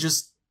 Like they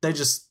just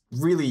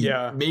really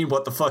mean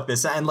what the fuck they're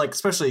saying. Like,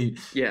 especially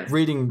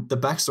reading the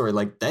backstory,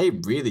 like they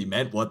really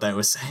meant what they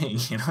were saying,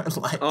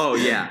 like. Oh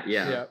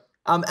yeah.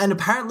 And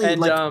apparently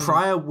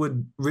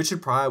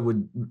Richard Pryor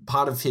would,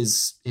 part of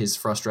his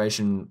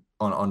frustration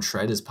on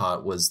Schrader's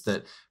part was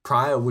that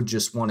Pryor would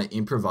just want to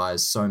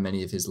improvise so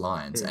many of his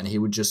lines, and he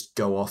would just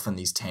go off on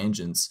these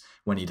tangents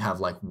when he'd have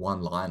like one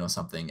line or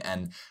something.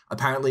 And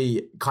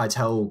apparently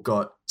Keitel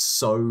got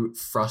so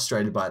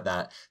frustrated by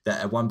that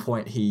at one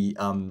point he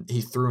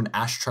threw an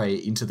ashtray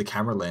into the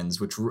camera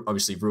lens, which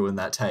obviously ruined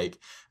that take.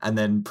 And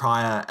then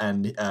Pryor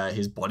and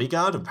his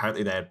bodyguard,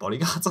 apparently they had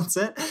bodyguards on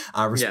set,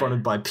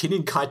 responded by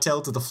pinning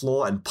Keitel to the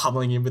floor and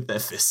pummeling him with their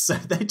fists. So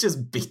they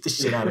just beat the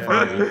shit out of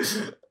Harvey.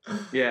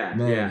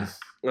 Yeah.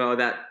 Well,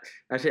 that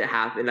shit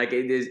happened. Like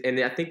it is, and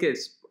I think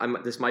this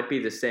might be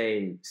the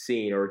same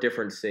scene or a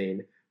different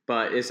scene,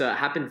 but it's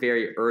happened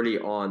very early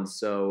on.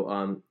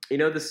 So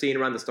the scene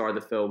around the start of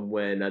the film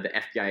when the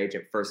FBI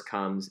agent first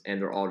comes and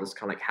they're all just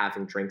kind of like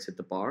having drinks at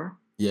the bar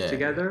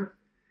together.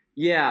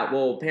 Yeah.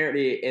 Well,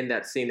 apparently in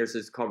that scene there's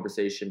this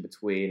conversation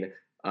between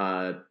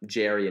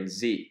Jerry and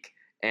Zeke.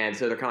 And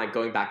so they're kind of like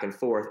going back and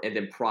forth, and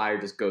then Pryor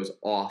just goes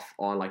off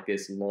on like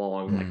this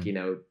long,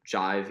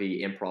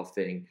 jivey improv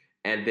thing.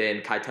 And then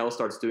Keitel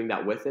starts doing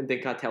that with him. Then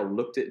Keitel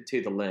looked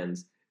into the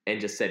lens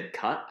and just said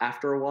cut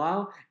after a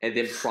while. And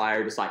then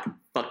Pryor just like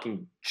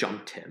fucking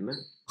jumped him.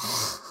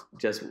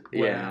 Just,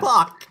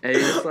 Fuck. And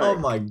he's just like, oh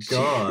my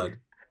God.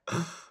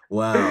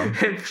 Wow.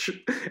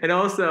 And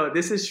also,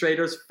 this is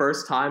Schrader's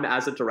first time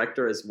as a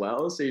director as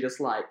well. So you're just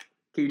like,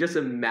 can you just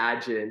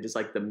imagine just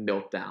like the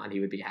meltdown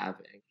he would be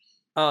having?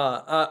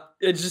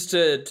 It's just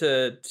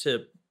to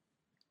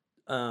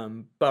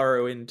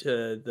burrow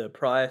into the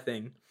Pryor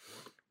thing.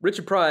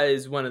 Richard Pryor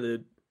is one of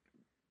the,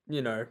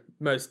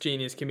 most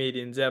genius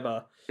comedians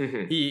ever.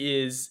 Mm-hmm.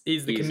 He's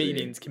the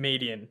comedian's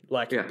comedian.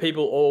 Like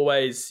people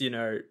always,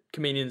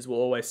 comedians will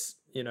always,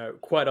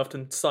 quite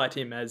often cite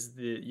him as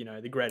the,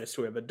 the greatest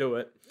to ever do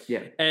it.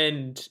 Yeah.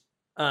 And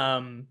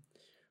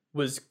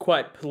was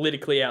quite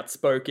politically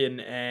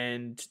outspoken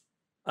and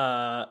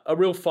a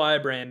real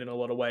firebrand in a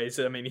lot of ways.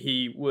 I mean,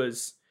 he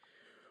was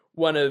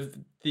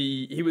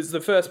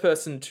the first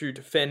person to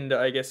defend,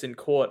 I guess, in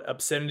court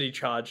obscenity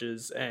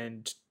charges,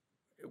 and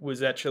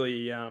was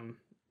actually a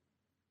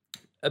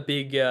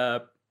big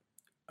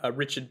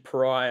Richard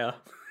Pryor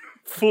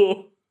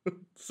for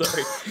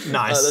Sorry.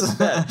 Nice.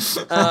 That's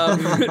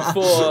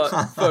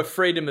bad. For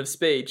freedom of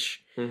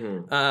speech.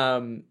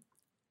 Mm-hmm.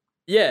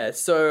 Yeah,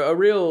 so a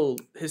real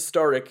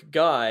historic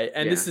guy,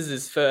 and this is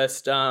his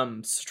first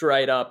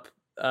straight up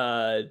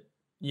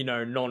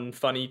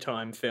non-funny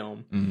time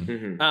film.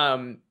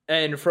 Mm-hmm.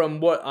 And from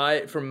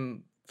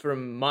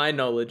my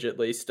knowledge at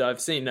least,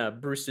 I've seen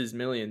Brewster's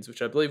Millions,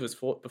 which I believe was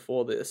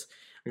before this.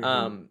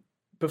 Mm-hmm.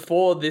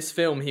 Before this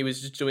film, he was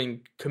just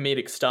doing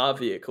comedic star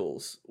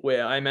vehicles,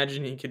 where I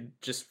imagine he could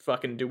just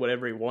fucking do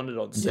whatever he wanted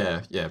on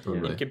set. Yeah,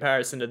 probably. In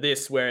comparison to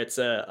this, where it's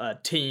a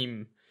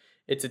team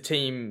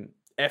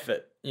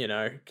effort,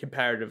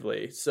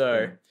 comparatively.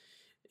 So,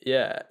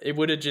 it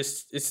would have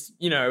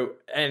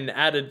and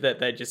added that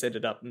they just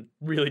ended up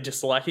really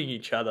disliking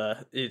each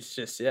other. It's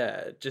just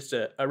a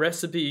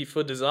recipe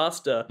for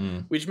disaster,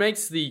 which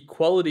makes the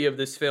quality of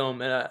this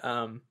film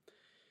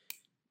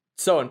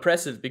so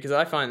impressive, because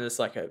I find this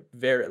like a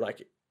very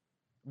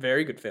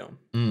good film.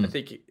 I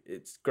think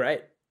it's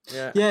great.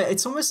 Yeah,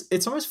 it's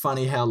almost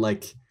funny how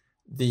like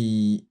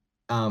the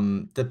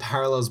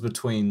parallels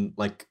between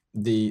like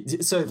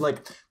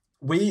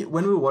when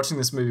we were watching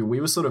this movie, we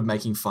were sort of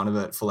making fun of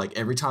it for like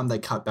every time they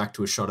cut back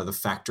to a shot of the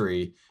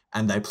factory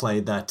and they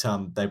played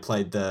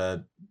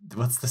the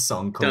what's the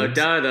song called?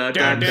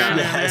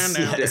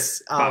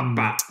 Yes.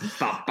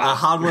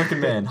 Hardworking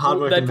Man.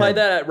 They played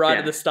that right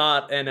at the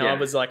start, and I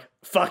was like,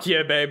 "Fuck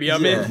yeah, baby,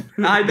 I'm in."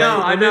 I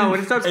know. When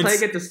it starts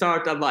playing at the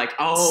start, I'm like,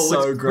 "Oh,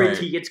 so it's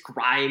gritty, it's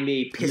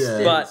grimy,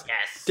 pistons." But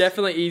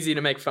definitely easy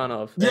to make fun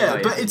of.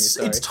 Yeah, but it's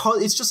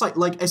just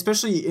like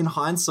especially in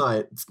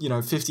hindsight,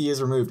 50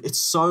 years removed, it's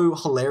so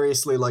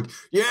hilariously like,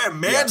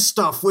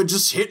 stuff. We're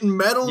just hitting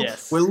metal.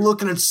 Yes. We're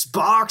looking at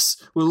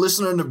sparks. We're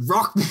listening to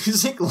rock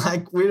music.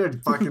 Like we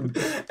don't fucking.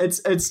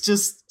 It's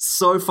just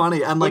so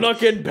funny, and like we're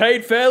not getting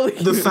paid fairly.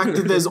 The fact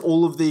that there's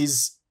all of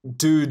these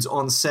dudes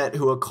on set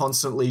who are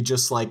constantly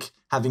just like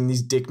having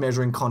these dick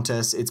measuring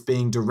contests. It's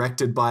being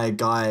directed by a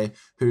guy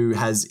who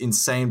has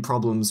insane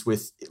problems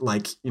with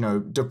like,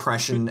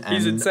 depression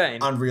and insane.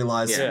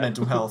 Unrealized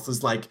mental health.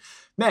 Is like,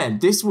 man,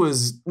 this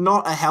was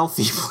not a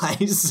healthy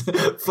place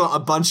for a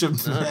bunch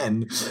of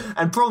men,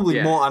 and probably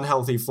more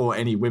unhealthy for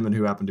any women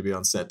who happen to be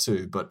on set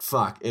too. But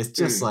fuck, it's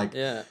just like,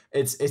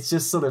 it's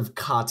just sort of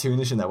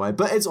cartoonish in that way.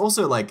 But it's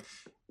also like,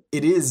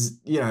 it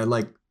is,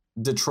 like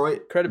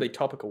Detroit. Incredibly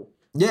topical.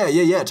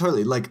 Yeah,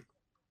 totally. Like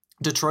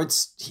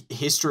Detroit's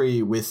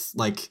history with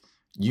like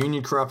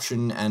union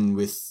corruption and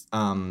with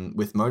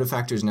motor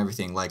factories and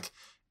everything, like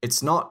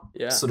it's not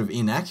sort of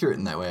inaccurate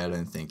in that way, I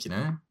don't think,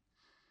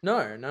 No,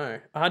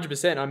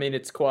 100%. I mean,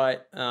 it's quite,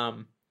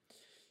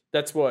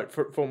 that's what,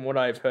 from what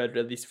I've heard,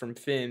 at least from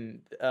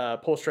Finn,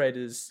 Paul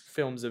Schrader's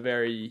films are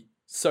very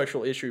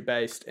social issue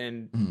based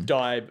and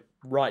dive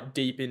right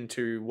deep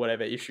into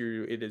whatever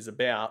issue it is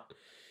about.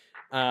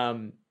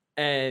 And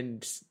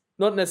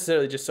not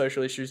necessarily just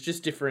social issues,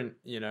 just different,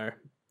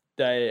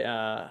 they,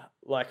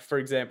 like, for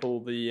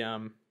example,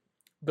 the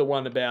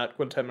one about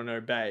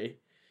Guantanamo Bay.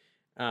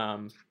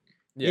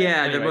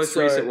 The most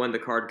recent one, The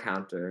Card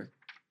Counter,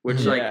 which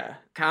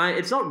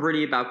it's not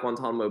really about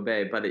Guantanamo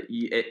Bay, but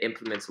it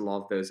implements a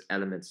lot of those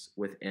elements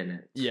within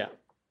it. Yeah.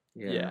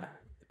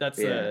 That's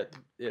it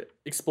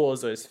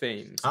explores those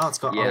themes. Oh, it's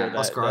got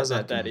Oscar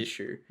Isaac, that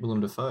issue. Willem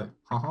Dafoe.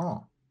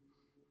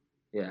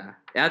 Yeah,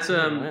 that's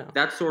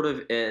that's sort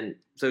of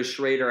so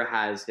Schrader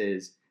has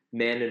his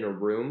Man in a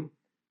Room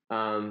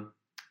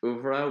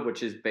oeuvre,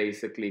 which is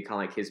basically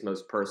kind of like his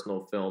most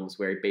personal films,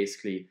 where he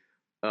basically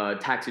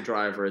Taxi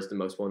Driver is the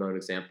most well-known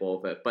example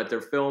of it, but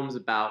they're films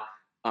about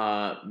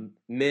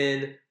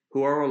men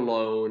who are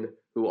alone,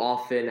 who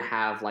often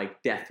have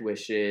like death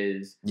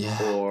wishes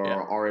or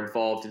are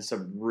involved in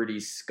some really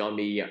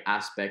scummy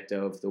aspect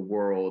of the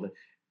world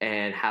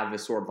and have a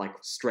sort of like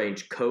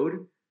strange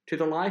code to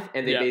their life,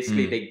 and they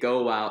basically they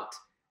go out,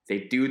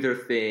 they do their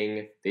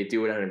thing, they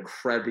do it at an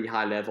incredibly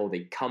high level,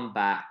 they come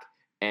back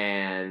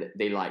and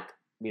they like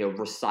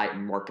recite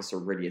Marcus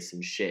Aurelius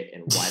and shit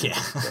and why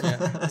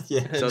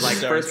so like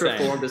First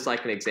Reformed is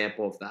like an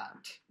example of that.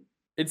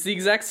 It's the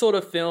exact sort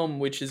of film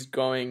which is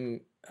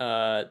going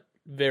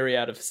very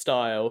out of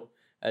style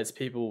as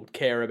people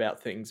care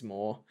about things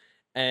more,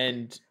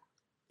 and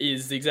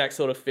is the exact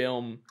sort of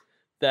film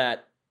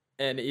that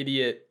an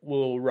idiot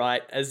will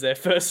write as their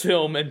first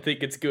film and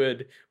think it's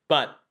good,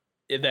 but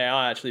they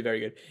are actually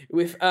very good.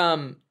 With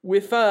it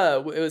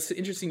was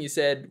interesting you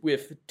said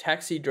with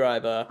Taxi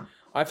Driver,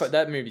 I thought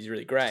that movie's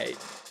really great,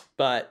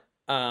 but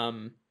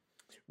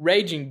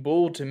Raging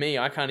Bull, to me,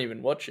 I can't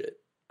even watch it.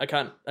 I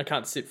can't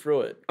sit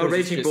through it. Oh,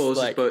 Raging Bull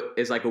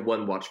is like a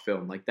one watch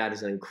film. Like that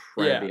is an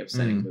incredibly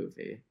upsetting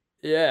movie.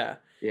 Yeah.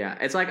 Yeah.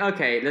 It's like,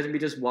 okay, let me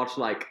just watch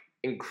like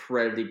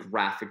incredibly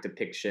graphic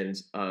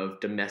depictions of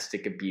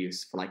domestic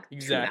abuse for like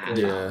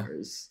 2.5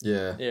 hours.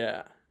 Yeah.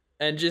 Yeah.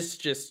 And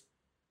just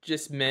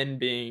men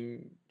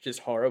being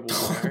just horrible.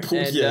 Sorry.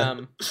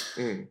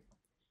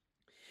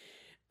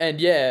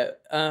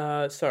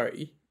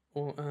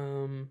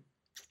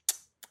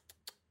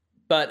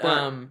 But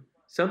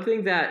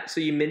something that,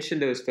 so you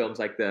mentioned those films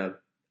like I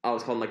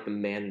was calling like the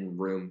Man in the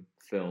Room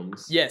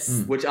films.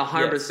 Yes. Which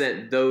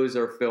 100%, those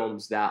are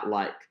films that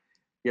like,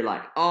 you're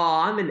like, oh,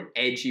 I'm an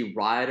edgy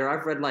writer.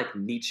 I've read like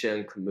Nietzsche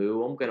and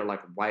Camus. I'm gonna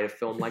like write a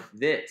film like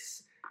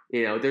this.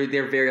 You know,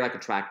 they're very like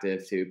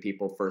attractive to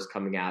people first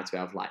coming out who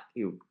have like,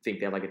 who think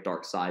they have like a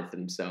dark side to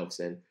themselves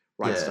and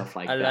write stuff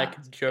like that. I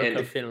like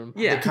Joker film.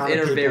 Yeah, the kind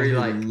and of are people very who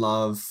like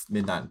love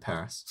Midnight in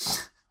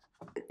Paris.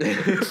 No,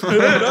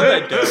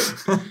 I don't.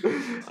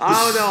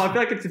 I don't know. I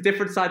feel like it's a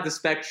different side of the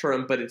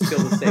spectrum, but it's still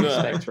the same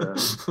spectrum.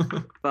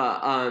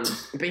 But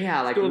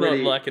yeah, like still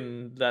really not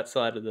liking that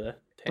side of the town.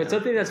 But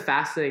something that's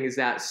fascinating is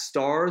that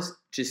stars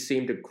just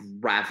seem to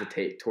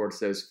gravitate towards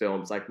those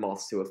films like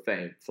moths to a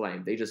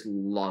flame. They just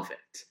love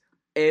it.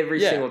 Every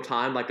single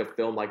time, like a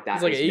film like that,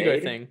 it's like is an ego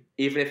made, thing.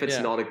 even if it's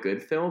not a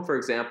good film. For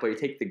example, you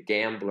take The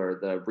Gambler,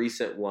 the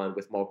recent one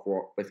with Mark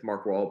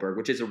Wahlberg,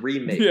 which is a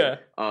remake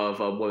of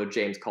one with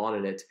James Caan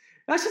in it.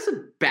 That's just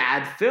a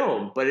bad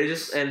film, but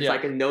it's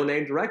like a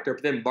no-name director.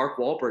 But then Mark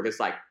Wahlberg is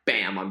like,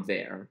 bam, I'm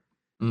there.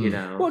 You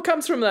know? Well, it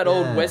comes from that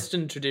old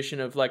Western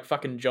tradition of like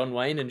fucking John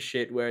Wayne and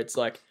shit, where it's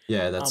like,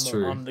 that's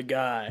true. I'm the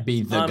guy.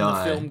 Be the I'm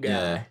guy. the film guy.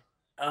 Yeah.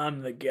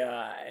 I'm the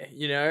guy.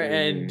 You know,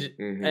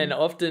 and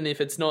often if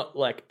it's not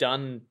like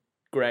done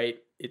great,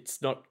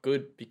 it's not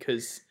good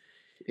because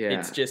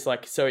it's just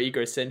like so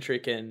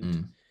egocentric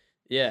and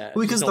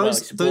because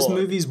those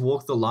movies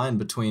walk the line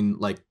between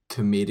like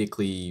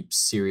comedically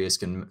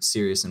serious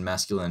and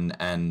masculine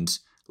and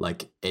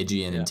like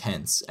edgy and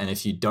intense. And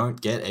if you don't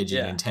get edgy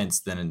and intense,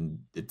 then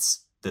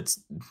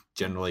that's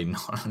generally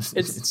not.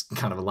 It's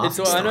kind of a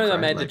laughing stock. I know right? I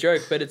made the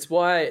joke, but it's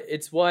why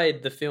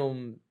the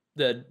film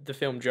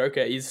Joker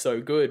is so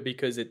good,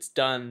 because it's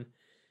done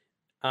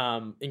in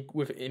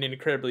an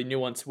incredibly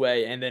nuanced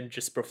way and then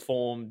just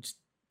performed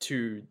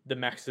to the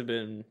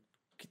maximum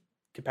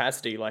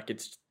capacity. Like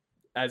it's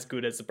as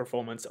good as the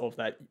performance of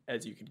that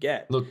as you could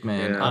get. Look,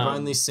 man, I've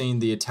only seen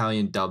the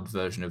Italian dubbed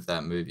version of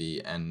that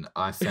movie, and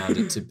I found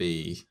it to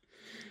be,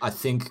 I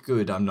think,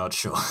 good. I'm not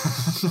sure.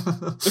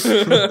 Look,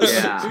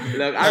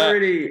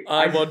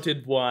 I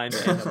wanted wine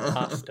and a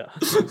pasta.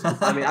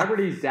 I mean, I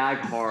really zag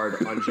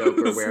hard on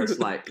Joker, where it's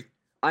like,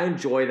 I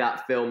enjoy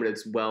that film and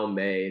it's well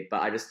made,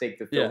 but I just think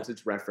the films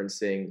it's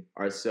referencing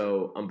are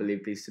so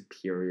unbelievably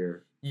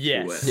superior.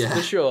 Yes,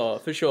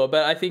 for sure.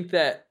 But I think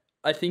that,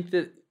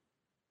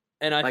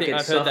 and I like think it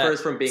I've heard that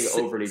suffers from being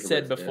overly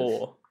said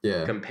before.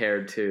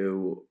 Compared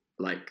to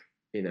like,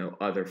 you know,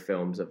 other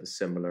films of a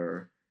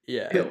similar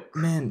ilk.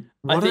 Man,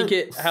 I think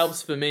it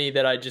helps for me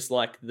that I just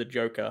like the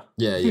Joker.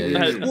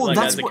 Well,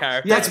 as a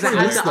character. That's what it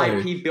has the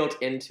IP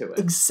built into it.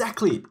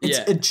 Exactly. It's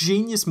a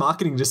genius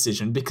marketing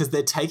decision, because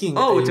they're taking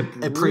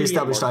a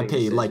pre-established IP.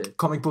 Decision. Like,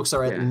 comic books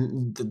are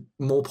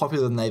more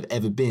popular than they've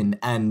ever been,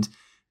 and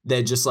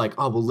they're just like,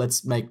 oh, well,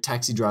 let's make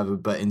Taxi Driver,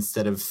 but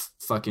instead of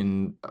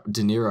fucking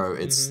De Niro,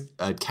 it's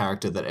a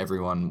character that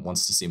everyone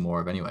wants to see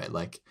more of anyway.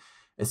 Like,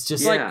 it's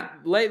just like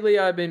lately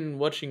I've been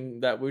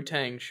watching that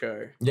Wu-Tang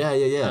show.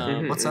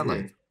 What's that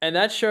like? And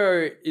that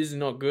show is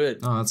not good.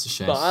 Oh, that's a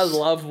shame. But I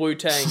love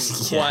Wu-Tang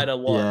quite a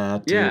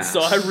lot. Yeah.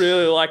 So I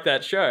really like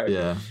that show.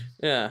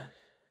 Yeah,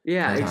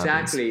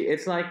 exactly.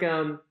 It's like,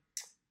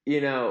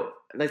 you know,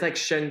 like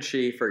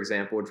Shang-Chi, for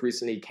example, which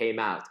recently came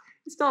out.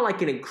 It's not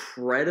like an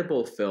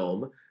incredible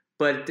film,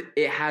 but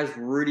it has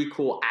really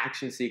cool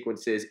action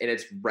sequences, and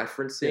it's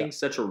referencing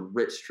such a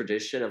rich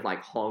tradition of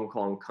like Hong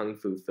Kong kung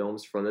fu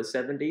films from the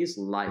 70s,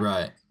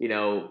 like you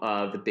know,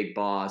 The Big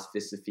Boss,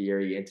 Fist of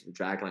Fury, Enter the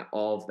Dragon, like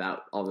all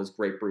those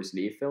great Bruce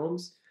Lee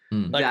films.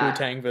 Like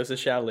Wu-Tang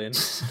versus Shaolin.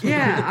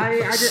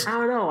 I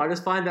don't know. I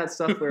just find that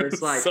stuff where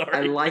it's like,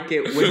 I like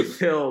it when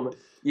film,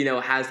 you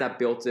know, has that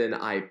built-in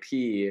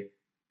IP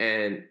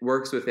and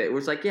works with it.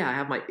 Which like, I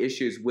have my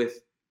issues with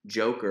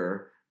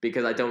Joker,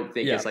 because I don't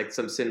think it's like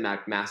some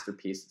cinematic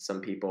masterpiece that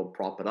some people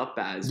prop it up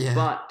as.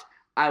 But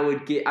I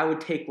would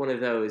take one of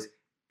those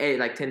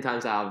like 10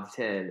 times out of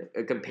 10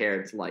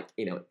 compared to like,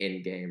 you know,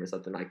 Endgame or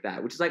something like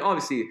that, which is like,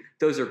 obviously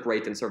those are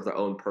great and serve their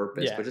own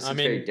purpose, but just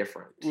very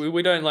different.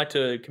 We don't like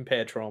to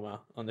compare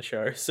trauma on the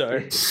show,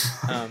 so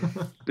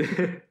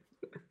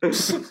I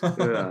still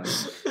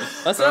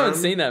haven't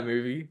seen that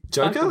movie.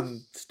 Joker?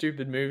 Fucking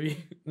stupid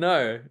movie.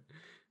 No.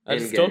 I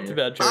just talked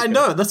about Joker. I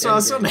know, that's what I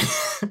was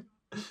saying.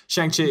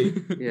 Shang-Chi.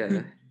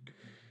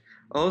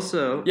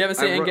 Also, you haven't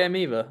seen Endgame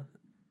either?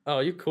 Oh,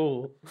 you're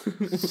cool.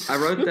 I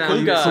wrote down...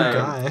 Cool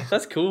guy.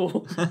 That's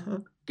cool.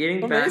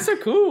 Getting back... Man, you're so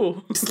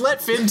cool. Just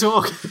let Finn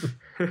talk.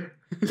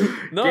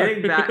 No.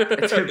 Getting back to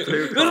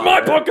Blue This is my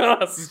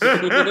podcast!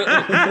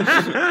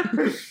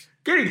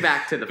 Getting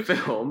back to the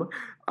film.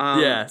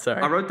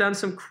 Sorry. I wrote down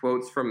some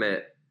quotes from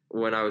it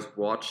when I was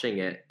watching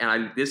it,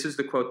 and this is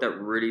the quote that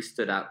really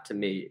stood out to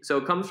me. So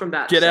it comes from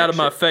that Get out of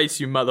my face,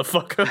 you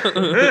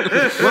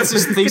motherfucker. What's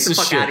his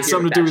thesis shit?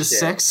 Something to do with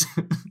sex?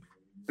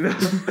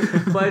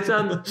 But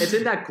it's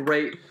in that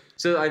great...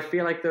 So I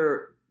feel like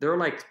there are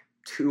like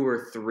 2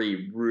 or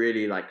 3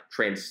 really like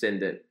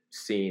transcendent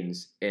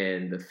scenes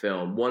in the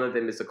film. One of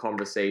them is a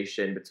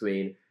conversation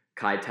between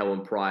Keitel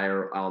and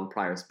Pryor on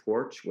Pryor's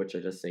porch, which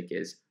I just think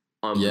is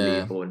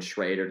unbelievable, and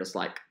Schrader just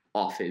like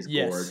off his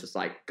board, just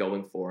like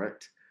going for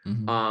it.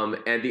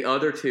 And the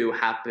other two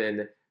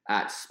happen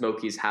at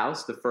Smokey's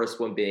house. The first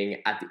one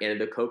being at the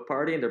end of the Coke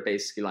party, and they're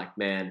basically like,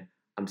 "Man,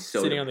 I'm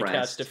so sitting depressed. on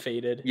the couch,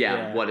 defeated.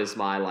 Yeah, what is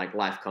my like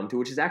life come to?"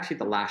 Which is actually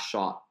the last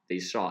shot they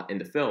shot in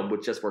the film,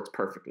 which just works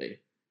perfectly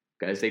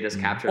because they just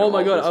captured. Oh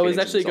my god! I was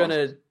actually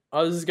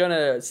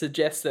gonna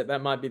suggest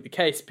that might be the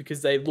case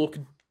because they look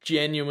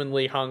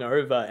genuinely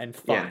hungover and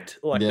fucked.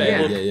 Yeah. Like they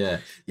look,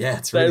 yeah.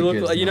 It's really they look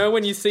good, like, you know,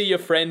 when you see your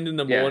friend in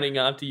the morning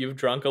after you've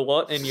drunk a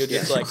lot, and you're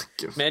just like,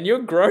 man, you're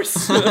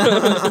gross.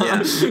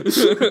 Don't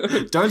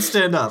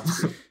stand up.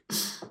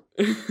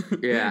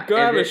 Yeah, go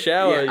have a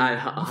shower.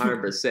 Yeah,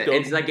 100%.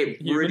 It's like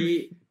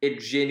it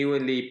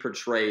genuinely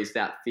portrays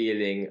that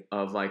feeling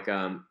of like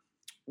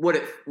what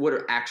it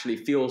actually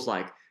feels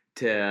like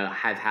to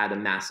have had a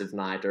massive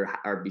night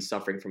or be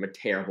suffering from a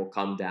terrible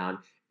come down,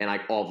 and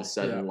like all of a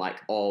sudden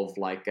like all of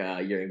like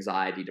your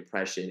anxiety,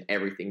 depression,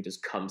 everything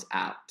just comes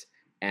out,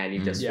 and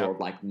you just sort of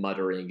like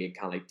muttering and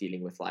kind of like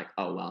dealing with like,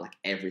 oh wow, like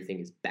everything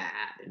is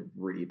bad and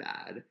really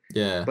bad.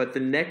 Yeah. But the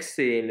next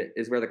scene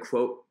is where the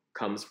quote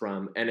comes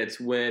from, and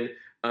it's when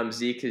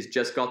Zeke has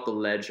just got the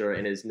ledger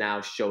and is now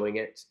showing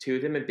it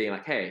to them and being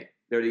like, hey,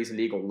 there are these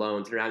illegal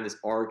loans. They're having this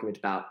argument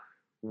about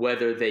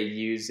whether they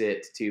use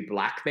it to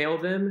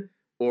blackmail them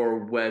or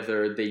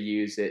whether they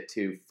use it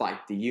to fight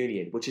the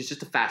union, which is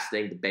just a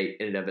fascinating debate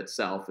in and of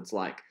itself. It's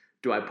like,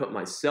 do I put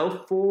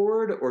myself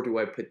forward or do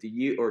I put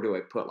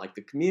like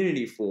the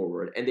community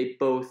forward? And they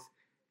both,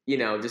 you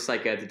know, just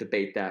like the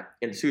debate that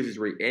ensues is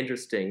really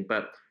interesting.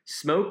 But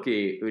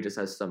Smokey, who just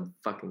has some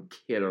fucking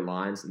killer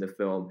lines in the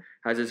film,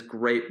 has this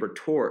great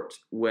retort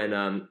when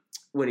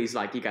he's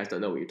like, you guys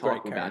don't know what you're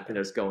talking about, and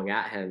they're just going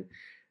at him.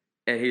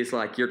 And he's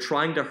like, you're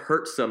trying to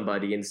hurt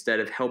somebody instead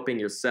of helping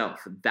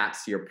yourself.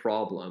 That's your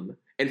problem.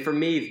 And for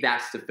me,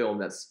 that's the film.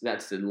 That's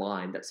the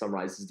line that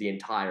summarizes the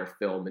entire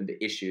film and the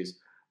issues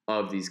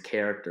of these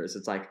characters.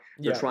 It's like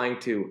they're trying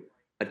to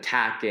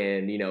attack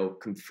and, you know,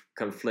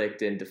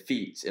 conflict and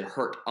defeat and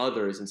hurt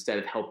others instead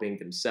of helping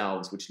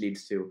themselves, which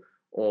leads to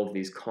all of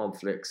these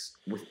conflicts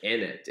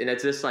within it. And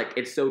it's just like,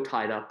 it's so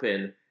tied up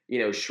in, you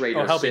know,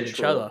 Schrader's helping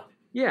each other.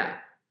 Yeah.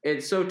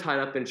 It's so tied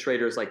up in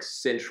Schrader's like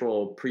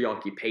central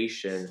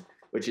preoccupation,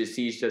 which is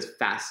he's just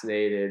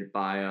fascinated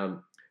by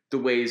the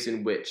ways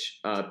in which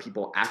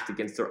people act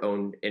against their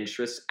own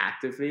interests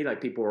actively. Like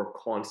people are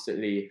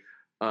constantly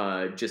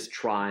just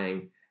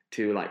trying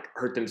to like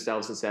hurt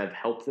themselves instead of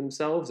help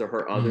themselves, or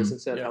hurt others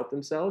instead of help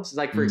themselves. It's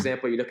like, for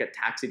example, you look at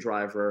Taxi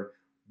Driver.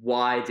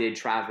 Why did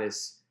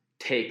Travis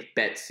take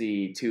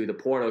Betsy to the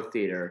porno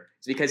theater?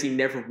 It's because he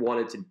never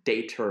wanted to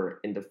date her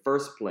in the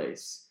first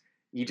place.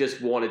 He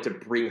just wanted to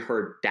bring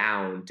her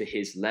down to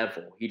his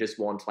level. He just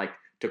wanted like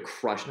to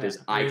crush this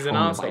icon. He's an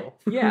asshole.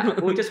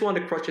 Well, he just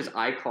wanted to crush his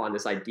icon,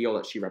 this ideal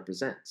that she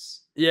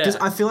represents. Yeah. Because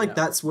I feel like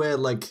that's where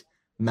like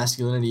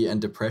masculinity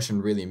and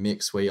depression really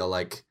mix, where you're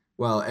like,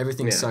 well,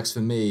 everything sucks for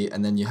me,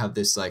 and then you have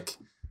this like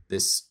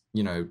this,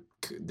 you know,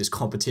 this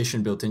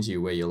competition built into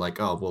you where you're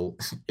like, oh well,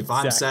 if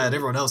I'm sad,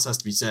 everyone else has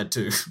to be sad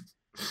too.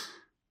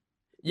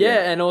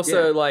 And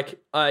also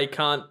like I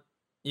can't,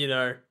 you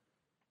know,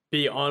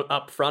 be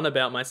upfront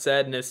about my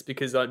sadness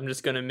because I'm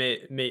just gonna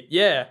meet.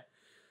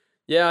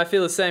 I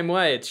feel the same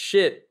way. It's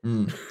shit.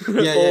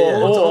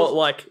 Or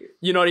like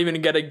you're not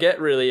even gonna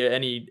get really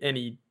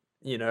any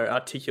you know,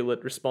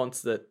 articulate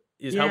response that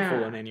is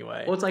helpful in any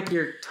way. Well, it's like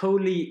you're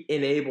totally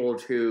unable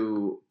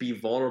to be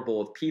vulnerable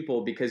with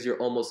people because you're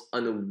almost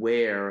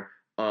unaware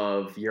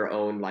of your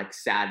own like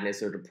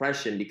sadness or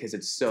depression because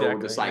it's so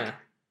just like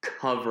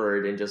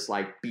covered and just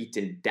like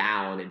beaten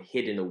down and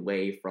hidden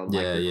away from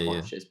like your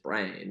conscious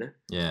brain.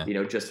 Yeah. You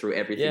know, just through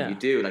everything you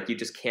do. Like you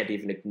just can't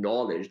even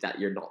acknowledge that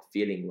you're not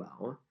feeling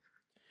well.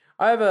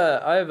 I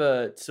have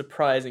a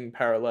surprising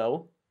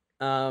parallel.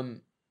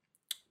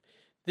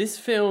 This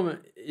film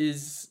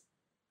is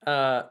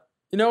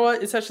you know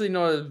what? It's actually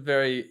not a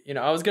very, you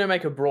know, I was going to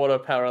make a broader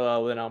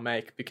parallel than I'll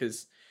make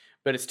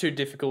but it's too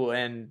difficult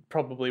and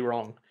probably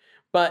wrong.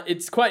 But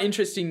it's quite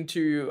interesting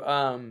to,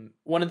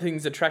 one of the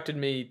things that attracted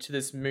me to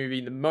this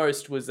movie the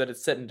most was that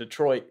it's set in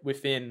Detroit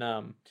within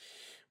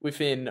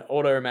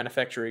auto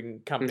manufacturing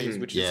companies,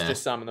 which is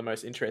just some of the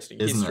most interesting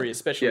history,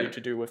 especially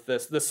to do with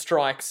the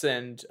strikes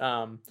and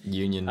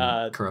union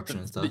corruption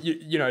and stuff.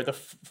 You know, the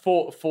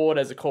Ford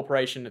as a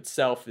corporation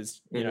itself is,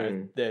 you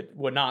know, that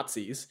were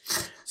Nazis.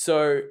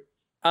 So,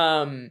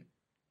 it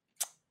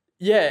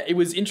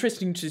was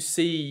interesting to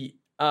see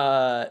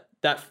that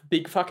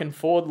big fucking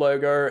Ford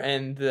logo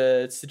and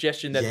the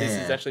suggestion that this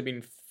has actually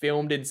been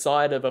filmed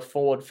inside of a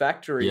Ford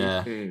factory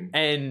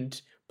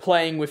and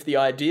playing with the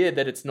idea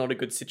that it's not a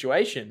good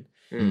situation.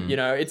 You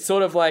know, it's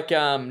sort of like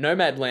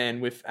Nomadland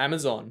with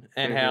Amazon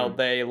and how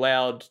they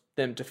allowed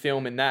them to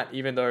film in that,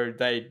 even though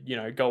they, you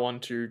know, go on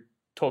to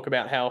talk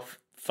about how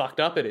fucked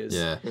up it is.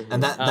 Yeah.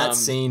 And that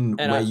scene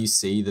where you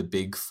see the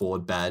big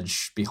Ford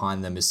badge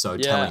behind them is so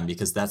telling,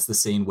 because that's the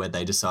scene where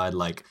they decide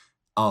like,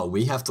 oh,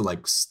 we have to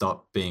like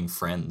stop being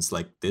friends.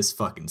 Like this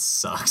fucking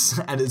sucks.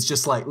 And it's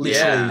just like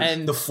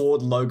literally the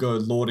Ford logo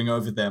lording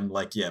over them.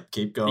 Like,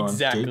 keep going,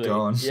 keep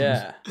going.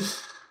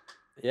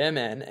 Yeah,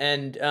 man.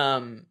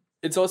 And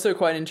it's also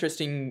quite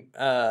interesting.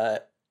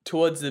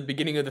 Towards the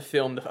beginning of the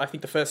film, I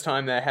think the first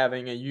time they're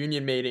having a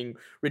union meeting,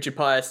 Richard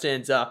Pryor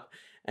stands up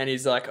and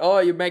he's like, "Oh,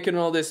 you're making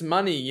all this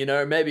money, you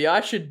know, maybe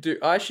I should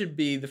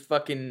be the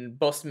fucking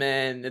boss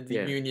man of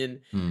the union.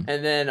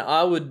 And then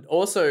I would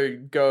also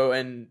go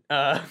and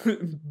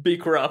be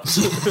corrupt."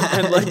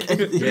 And like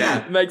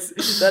makes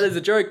that as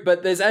a joke.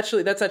 But that's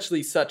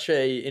actually such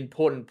a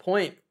important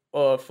point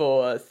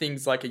for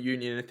things like a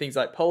union and things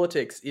like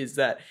politics, is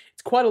that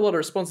it's quite a lot of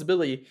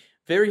responsibility,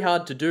 very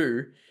hard to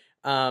do.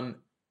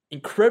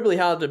 Incredibly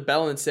hard to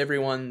balance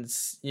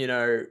everyone's, you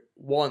know,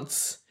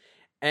 wants,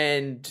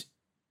 and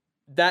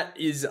that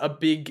is a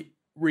big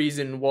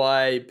reason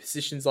why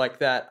positions like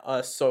that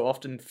are so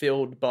often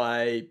filled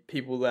by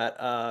people that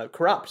are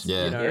corrupt.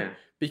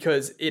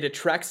 Because it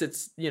attracts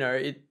it's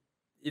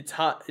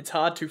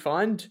hard to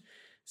find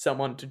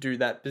someone to do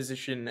that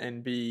position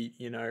and be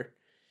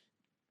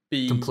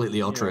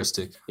completely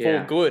altruistic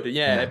for good.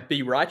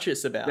 Be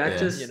righteous about that.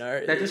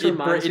 That just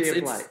reminds me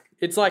of like.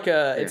 It's like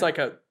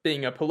a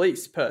being a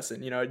police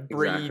person, you know. It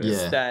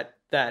breeds that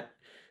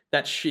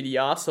shitty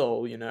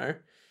arsehole, you know.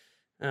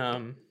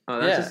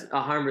 Just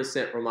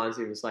 100% reminds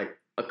me of just like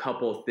a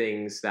couple of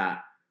things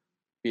that,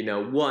 you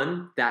know,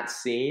 one, that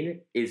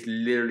scene is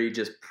literally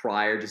just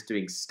Pryor just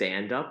doing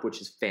stand up, which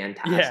is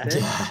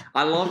fantastic.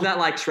 I love that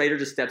like Schrader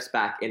just steps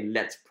back and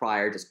lets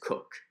Pryor just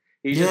cook.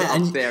 He's just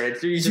up there and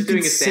he's just doing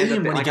a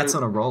stand-up when he gets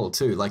on a roll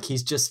too. Like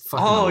he's just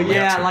fucking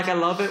electric. Like I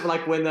love it.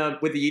 Like when the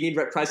union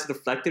rep tries to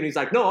deflect him, he's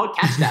like, "No, I'll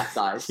catch that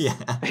size."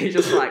 He's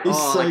just like,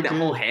 that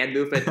whole hand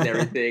movement and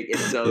everything is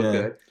so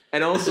good.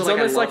 And also, it's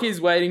almost like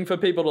he's waiting for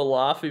people to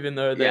laugh, even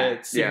though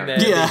they're sitting there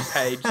being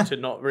paid to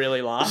not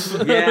really laugh.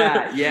 Or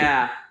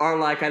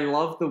like, I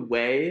love the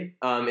way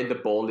in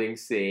the bowling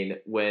scene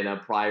when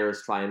Pryor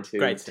is trying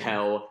to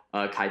tell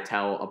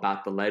Keitel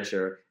about the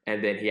ledger,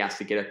 and then he has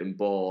to get up and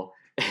bowl.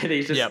 And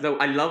he's just,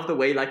 I love the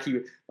way like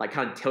he like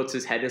kind of tilts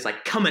his head and is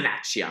like, "Coming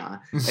at ya,"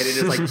 and it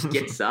just like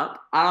gets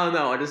up. I don't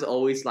know. I just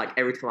always like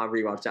every time I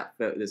rewatch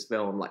this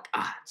film, I'm like,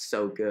 it's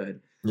so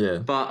good. Yeah.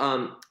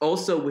 But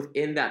also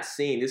within that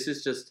scene, this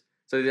is just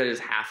something that I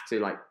just have to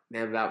like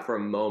have about for a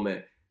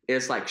moment.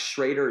 It's like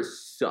Schrader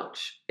is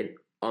such an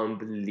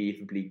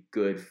unbelievably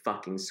good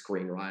fucking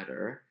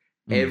screenwriter.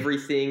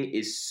 Everything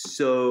is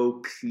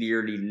so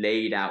clearly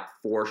laid out,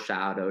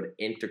 foreshadowed,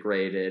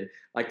 integrated.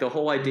 Like the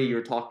whole idea you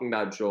were talking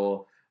about,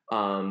 Joel,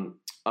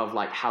 of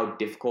like how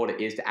difficult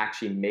it is to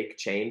actually make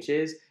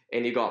changes.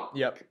 And you got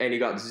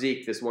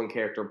Zeke, this one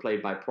character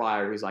played by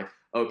Pryor, who's like,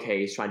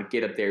 okay, he's trying to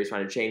get up there, he's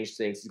trying to change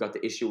things, he's got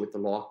the issue with the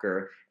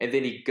locker, and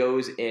then he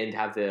goes in to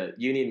have the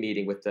union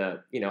meeting with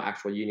the, you know,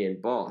 actual union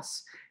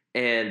boss.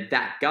 And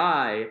that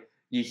guy,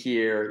 you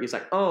hear, he's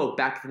like, oh,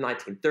 back in the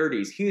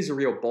 1930s, he was a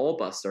real ball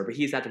buster, but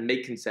he's had to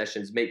make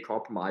concessions, make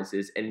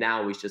compromises, and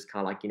now he's just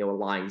kind of like, you know, a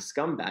lying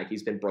scumbag.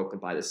 He's been broken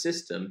by the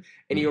system.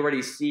 And you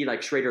already see,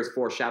 like, Schrader's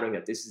foreshadowing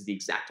that this is the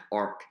exact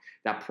arc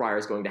that Pryor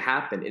is going to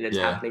happen. And it's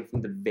happening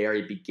from the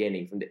very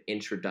beginning, from the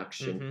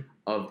introduction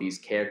of these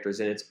characters.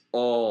 And it's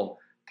all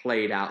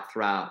played out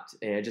throughout.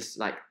 And it just,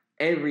 like,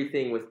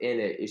 everything within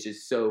it is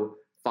just so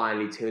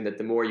finely tuned that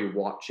the more you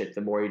watch it,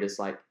 the more you just,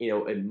 like, you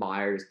know,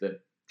 admires the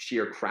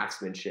sheer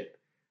craftsmanship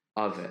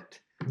of it.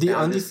 The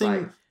only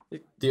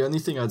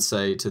thing I'd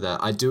say to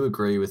that, I do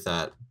agree with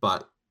that,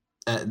 but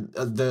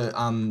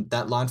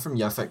that line from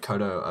Yaphet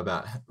Kotto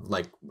about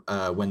like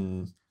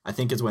when I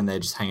think it's when they're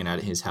just hanging out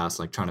at his house,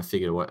 like trying to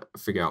figure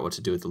out what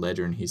to do with the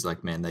ledger, and he's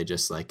like, man, they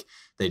just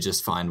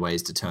find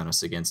ways to turn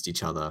us against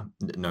each other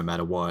no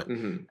matter what.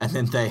 And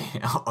then they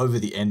over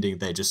the ending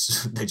they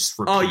just repeat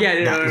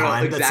that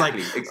line.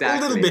 Exactly, that's like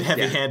a little bit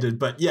heavy-handed,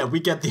 but yeah, we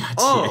get the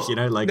idea, you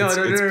know, like no,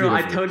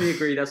 I totally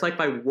agree. That's like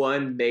my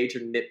one major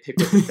nitpick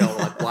with the film.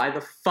 Like, why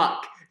the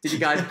fuck did you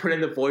guys put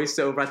in the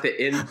voiceover at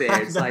the end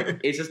there? It's like,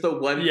 it's just the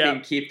one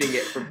thing keeping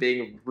it from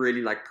being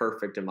really like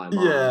perfect in my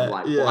mind.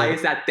 Why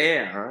is that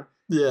there?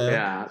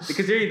 Yeah,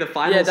 because really the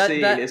final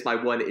scene is my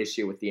one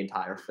issue with the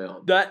entire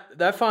film.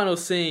 That final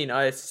scene,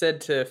 I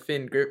said to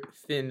Finn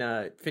Griffin,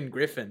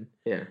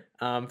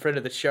 friend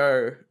of the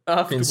show,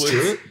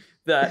 afterwards,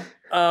 that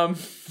I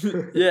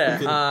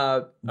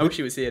wish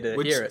he was here to hear it.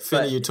 Which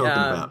Finn are you talking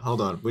about?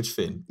 Hold on, which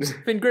Finn?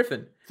 Finn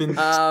Griffin.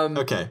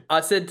 Okay.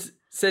 I said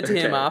to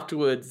him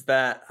afterwards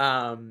that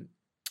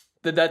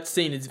that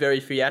scene is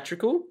very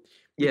theatrical.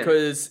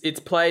 Because it's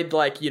played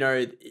like, you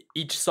know,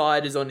 each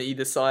side is on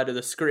either side of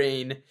the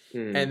screen,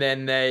 and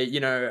then they, you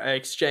know, are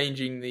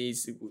exchanging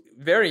these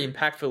very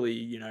impactfully,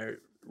 you know,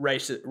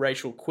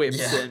 racial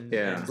quips and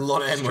a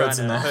lot of N-words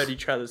trying to hurt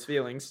each other's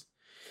feelings.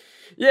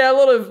 Yeah, a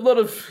lot of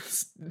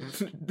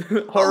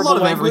horrible a lot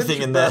of language,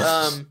 everything in there.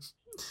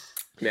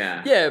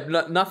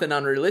 Nothing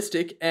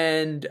unrealistic,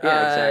 and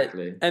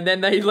exactly. And then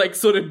they like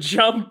sort of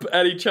jump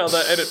at each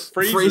other, and it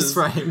freezes. Freeze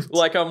frames.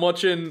 Like I'm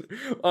watching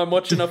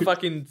a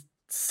fucking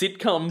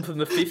sitcom from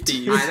the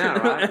 50s. I know,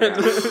 right?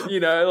 And, you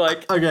know,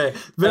 like okay,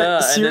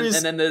 but and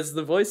then there's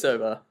the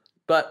voiceover.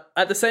 But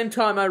at the same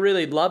time, I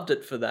really loved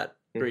it for that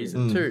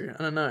reason too.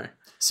 I don't know.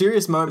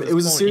 serious moment. It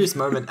was a serious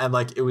moment, and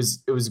like it was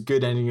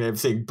good ending and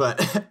everything.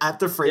 But at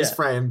the freeze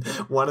frame,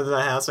 one of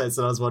the housemates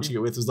that I was watching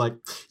it with was like,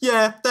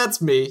 "Yeah,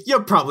 that's me.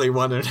 You're probably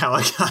wondering how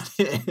I got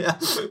here."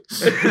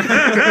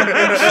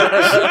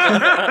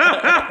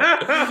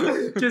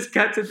 Just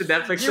cut to the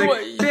Netflix.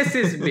 Like, this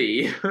is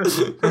me.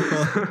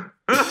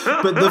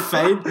 But the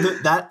fade,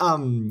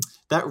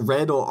 that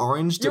red or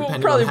orange, depending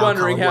on how You're probably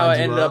wondering how I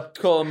ended up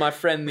calling my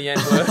friend the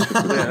N-word.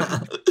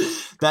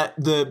 That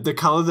the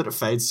color that it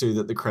fades to,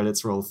 that the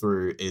credits roll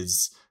through,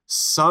 is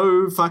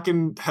so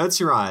fucking hurts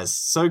your eyes.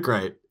 So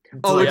great.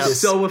 It's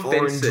so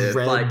offensive.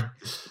 Like,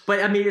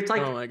 but I mean, it's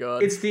like, oh my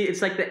God.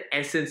 It's like the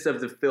essence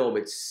of the film.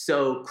 It's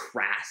so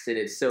crass and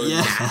it's so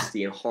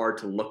nasty and hard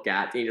to look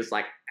at. And you're just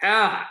like,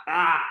 Yeah.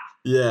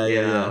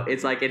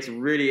 It's like, it's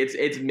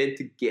meant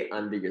to get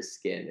under your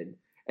skin.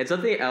 And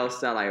something else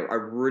that I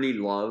really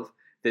love,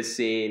 the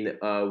scene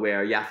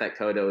where Yaphet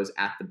Kotto is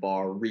at the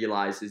bar,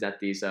 realizes that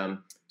these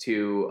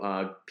two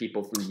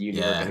people from the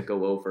union are going to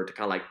go over to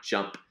kind of like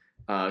jump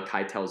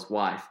Keitel's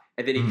wife.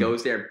 And then he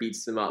goes there and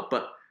beats them up.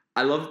 But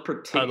I love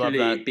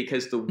particularly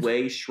because the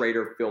way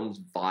Schrader films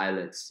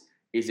violence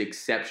is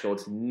exceptional.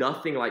 It's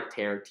nothing like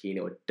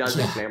Tarantino. It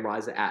doesn't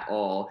glamorize it at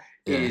all.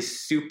 Yeah. It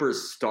is super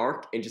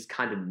stark and just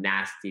kind of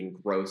nasty and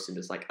gross and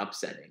just like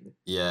upsetting.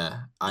 Yeah.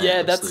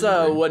 That's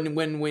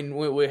when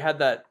we had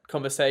that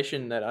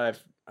conversation that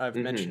I've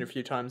mentioned a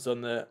few times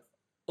on the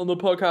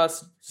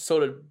podcast,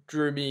 sort of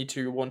drew me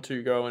to want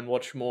to go and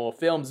watch more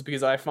films,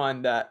 because I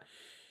find that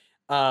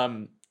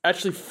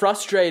actually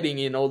frustrating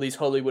in all these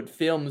Hollywood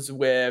films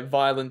where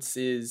violence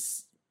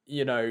is,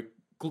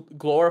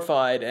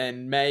 glorified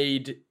and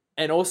made,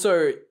 and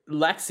also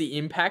lacks the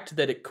impact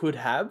that it could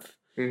have,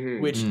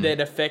 which then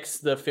affects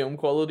the film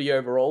quality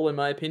overall, in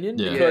my opinion.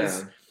 Yeah.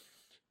 Because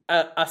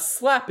a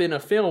slap in a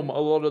film a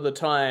lot of the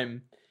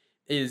time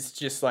is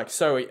just like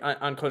so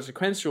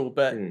inconsequential,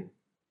 but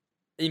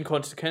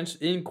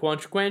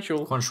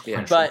inconsequential.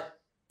 But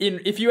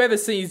if you ever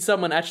see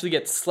someone actually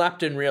get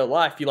slapped in real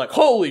life, you're like,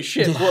 holy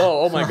shit,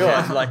 whoa, oh my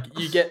God. Like,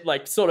 you get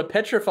like sort of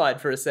petrified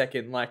for a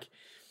second. Like,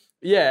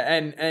 yeah,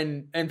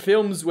 and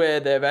films where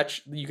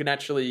you can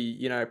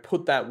actually,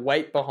 put that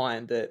weight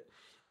behind it,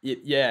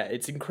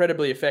 it's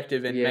incredibly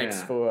effective and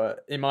makes for,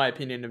 in my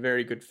opinion, a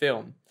very good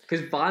film.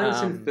 Because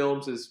violence in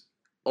films is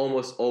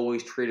almost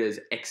always treated as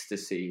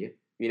ecstasy.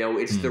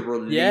 It's the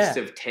release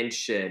of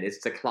tension.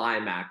 It's the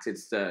climax.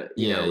 It's the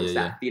it's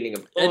that feeling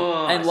of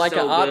and like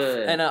so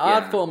an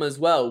art form as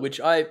well, which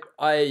I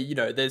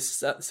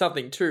there's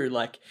something too,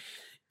 like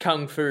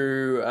kung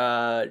fu,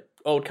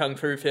 old kung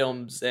fu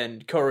films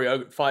and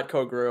fight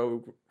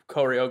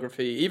choreography,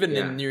 even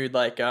in new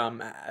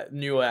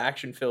newer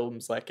action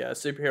films like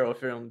superhero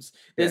films.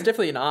 There's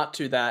definitely an art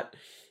to that,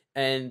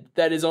 and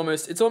that is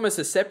almost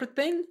a separate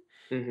thing.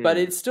 But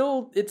it's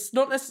not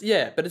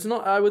necessarily, but it's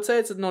not, I would say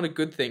it's not a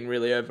good thing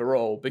really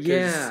overall,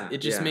 because it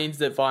just means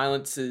that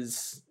violence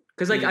is...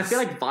 Because I feel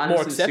like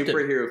violence in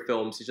superhero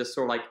films is just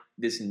sort of like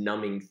this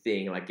numbing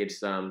thing. Like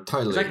it's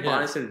totally. It's like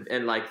violence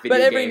and like video games.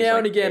 But every now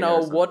and again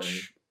I'll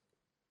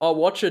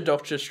watch a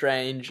Doctor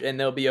Strange and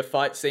there'll be a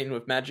fight scene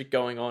with magic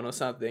going on or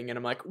something, and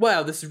I'm like,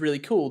 wow, this is really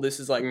cool. This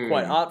is like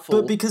quite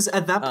artful. But because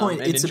at that point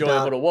it's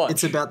enjoyable to watch.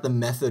 It's about the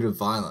method of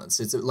violence.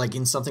 It's like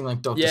in something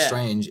like Doctor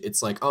Strange,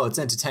 it's like, oh, it's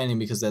entertaining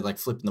because they're like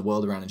flipping the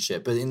world around and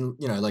shit. But in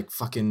like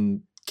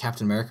fucking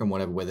Captain America and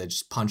whatever, where they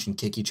just punch and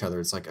kick each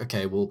other, it's like,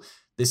 okay, well,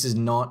 this is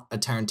not a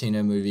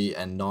Tarantino movie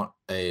and not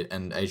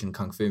an Asian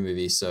kung fu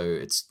movie, so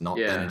it's not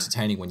that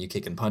entertaining when you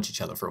kick and punch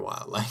each other for a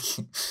while. Like,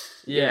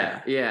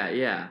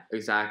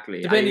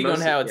 exactly. Depending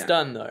on how it's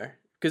done, though,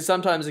 because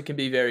sometimes it can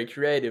be very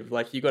creative.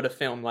 Like, you got a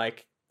film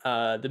like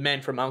The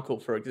Man from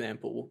U.N.C.L.E., for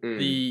example.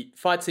 The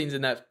fight scenes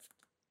in that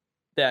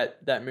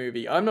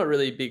movie, I'm not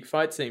really a big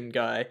fight scene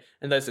guy,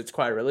 unless it's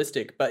quite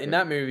realistic. But in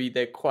that movie,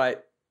 they're quite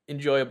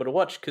enjoyable to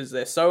watch because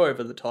they're so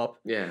over the top.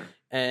 Yeah,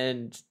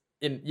 and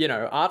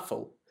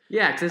artful.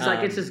 Yeah, because it's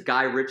like it's just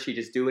Guy Ritchie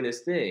just doing his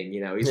thing,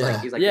 He's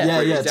like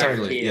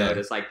totally,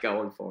 just like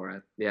going for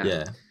it.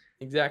 Yeah,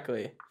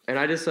 exactly. And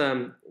I just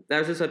that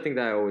was just something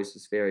that I always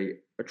was very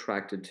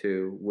attracted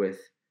to with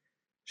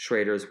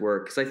Schrader's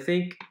work, because I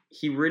think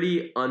he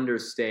really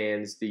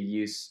understands the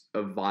use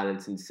of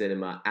violence in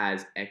cinema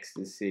as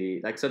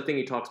ecstasy, like something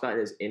he talks about in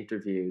his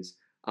interviews.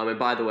 And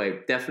by the way,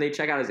 definitely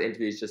check out his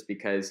interviews, just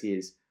because he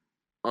is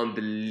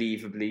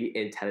unbelievably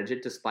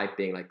intelligent despite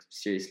being like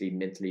seriously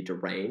mentally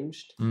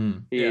deranged.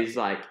 He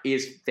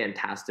has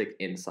fantastic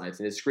insights,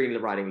 and his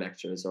screenwriting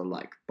lectures are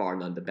like bar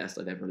none the best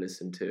I've ever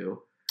listened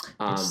to.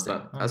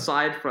 But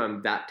aside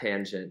from that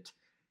tangent,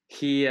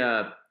 he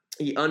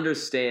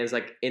understands,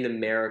 like in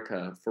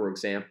America, for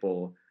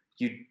example,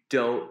 you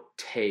don't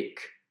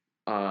take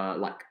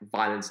like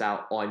violence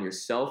out on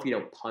yourself. You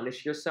don't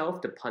punish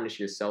yourself. To punish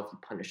yourself, you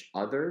punish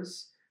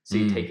others. So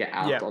you take it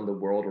out on the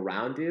world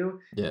around you.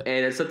 Yeah.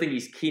 And it's something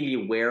he's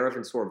keenly aware of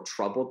and sort of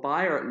troubled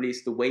by, or at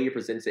least the way he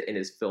presents it in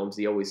his films,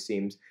 he always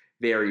seems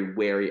very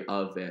wary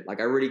of it. Like,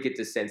 I really get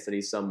the sense that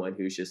he's someone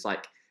who's just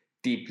like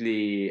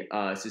deeply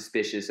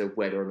suspicious of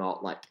whether or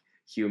not like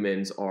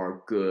humans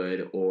are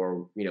good,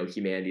 or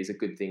humanity is a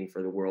good thing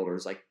for the world, or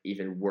is like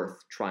even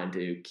worth trying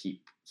to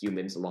keep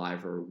humans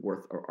alive, or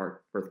aren't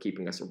worth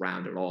keeping us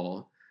around at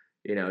all.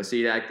 So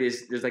like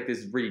there's like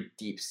this really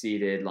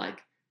deep-seated like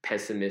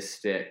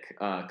pessimistic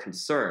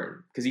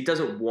concern, because he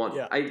doesn't want.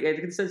 Yeah. I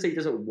can sense that he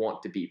doesn't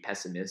want to be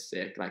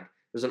pessimistic. Like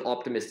there's an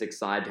optimistic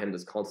side to him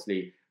that's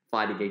constantly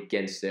fighting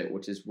against it,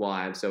 which is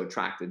why I'm so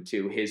attracted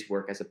to his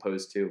work as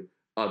opposed to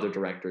other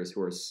directors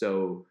who are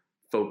so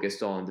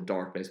focused on the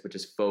darkness, but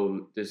just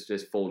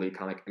fully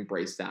kind of like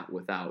embrace that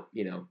without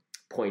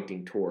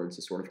pointing towards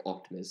a sort of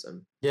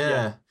optimism.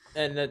 Yeah.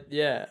 And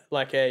that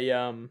like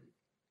a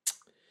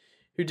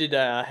who did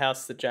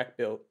House that Jack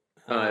built?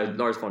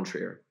 Lars von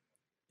Trier.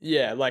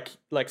 Yeah, like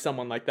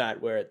someone like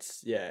that, where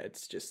it's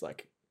just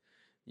like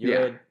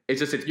you're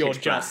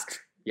just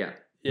yeah.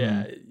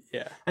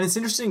 And it's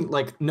interesting,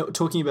 like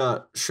talking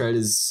about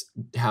Schroeder's,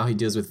 how he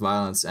deals with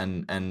violence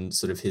and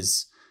sort of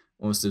his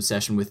almost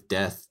obsession with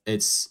death.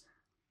 It's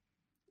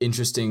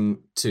interesting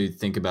to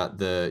think about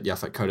the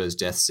Yaphet Kotto's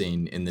death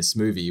scene in this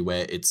movie,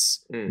 where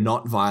it's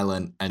not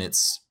violent and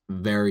it's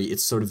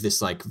sort of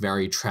this like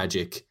very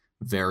tragic,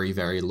 very,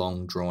 very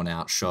long drawn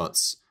out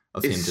shots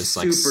of him just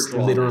like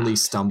literally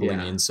stumbling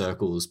in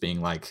circles,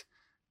 being like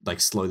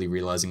slowly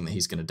realizing that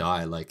he's going to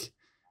die. Like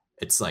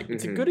it's like,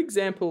 it's a good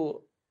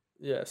example.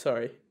 Yeah.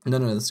 Sorry. No,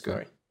 that's good.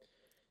 Sorry.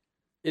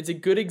 It's a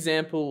good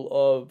example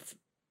of,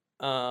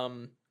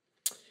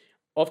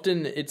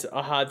 often it's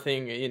a hard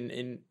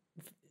thing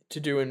to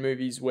do in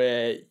movies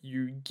where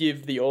you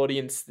give the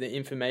audience the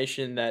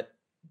information that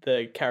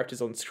the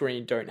characters on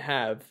screen don't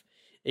have.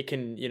 It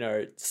can,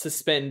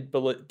 suspend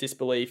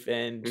disbelief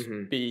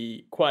and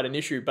be quite an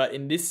issue. But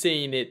in this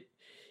scene, it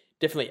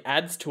definitely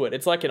adds to it.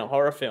 It's like in a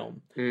horror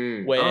film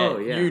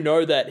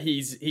where that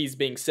he's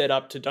being set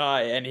up to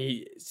die, and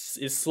he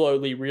is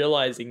slowly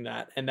realizing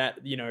that, and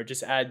that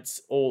just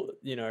adds all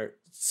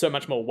so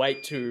much more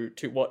weight to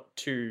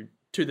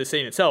the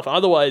scene itself.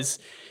 Otherwise,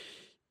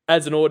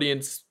 as an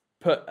audience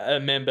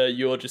member,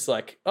 you're just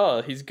like,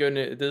 oh,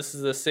 this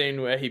is a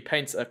scene where he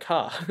paints a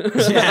car.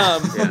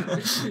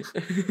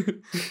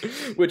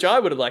 Which I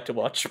would have liked to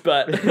watch,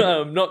 but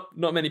not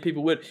many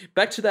people would.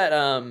 Back to that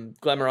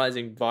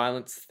glamorizing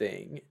violence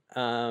thing.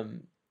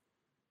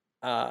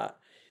 That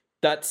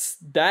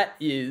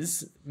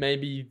is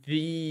maybe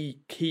the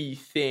key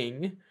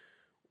thing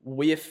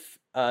with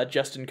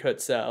Justin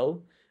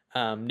Kurzel,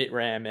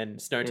 Knit-Ram and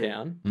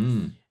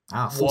Snowtown.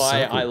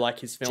 Why I like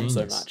his film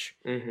so much.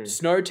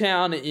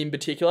 Snowtown in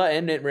particular,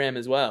 and Knit-Ram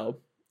as well,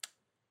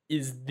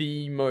 is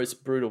the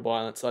most brutal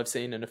violence I've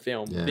seen in a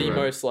film.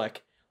 Most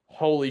like,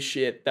 holy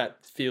shit,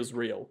 that feels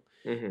real.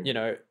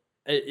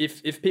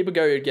 If people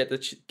go get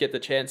the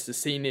chance to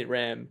see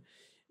Knit-Ram,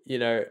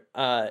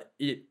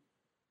 it,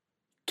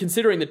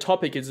 considering the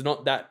topic is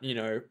not that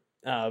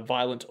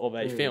violent of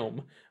a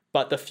film,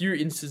 but the few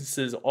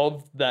instances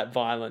of that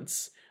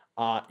violence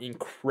are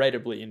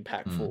incredibly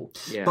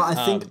impactful. But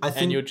I think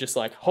and you're just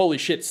like, holy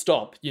shit,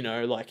 stop,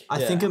 I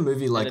think a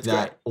movie like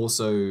that great.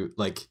 Also,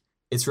 like,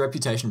 its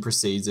reputation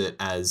precedes it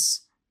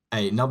as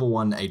number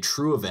one, a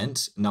true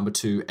event, number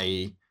two,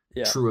 a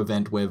true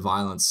event where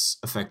violence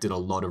affected a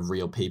lot of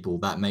real people.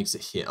 That makes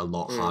it hit a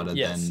lot harder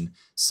than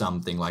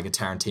something like a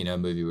Tarantino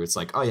movie where it's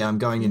like, oh yeah, I'm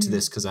going into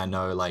this because I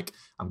know like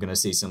I'm gonna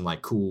see some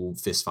like cool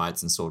fist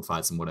fights and sword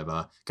fights and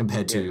whatever,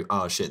 compared to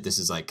oh shit, this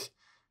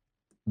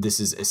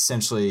is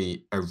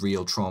essentially a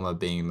real trauma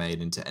being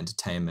made into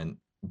entertainment,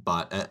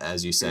 but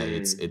as you say,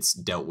 it's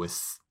dealt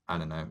with. I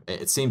don't know.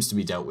 It seems to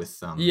be dealt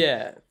with.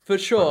 For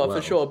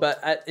sure.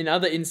 But in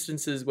other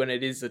instances, when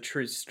it is a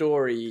true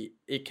story,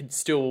 it can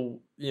still,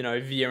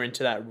 veer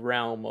into that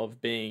realm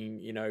of being,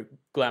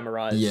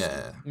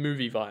 glamorized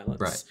movie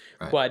violence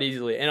quite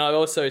easily. And I've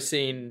also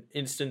seen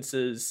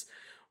instances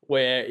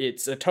where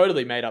it's a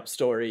totally made up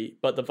story,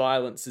 but the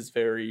violence is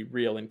very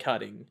real and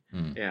cutting.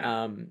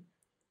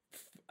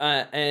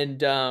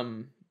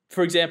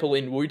 For example,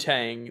 in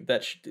Wu-Tang,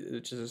 which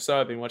is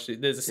so I've been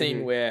watching, there's a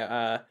scene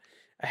where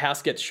a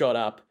house gets shot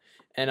up,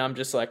 and I'm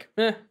just like,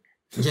 eh.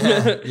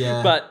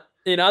 But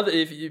in other,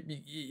 if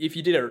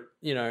you did it,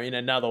 in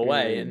another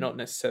way, and not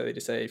necessarily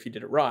to say if you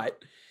did it right,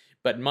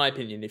 but in my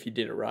opinion, if you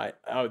did it right,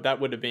 that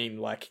would have been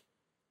like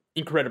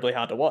incredibly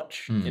hard to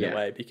watch in a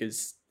way,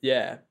 because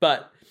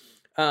But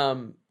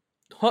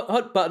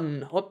hot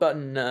button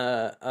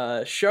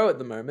show at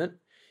the moment.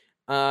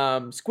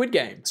 Squid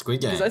Game.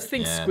 Because I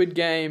think Squid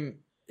Game,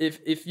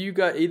 if you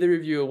got either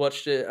of you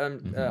watched it,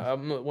 I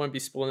won't be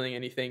spoiling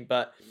anything,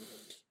 but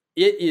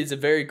it is a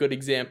very good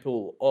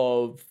example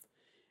of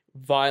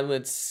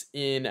violence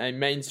in a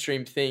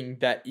mainstream thing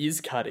that is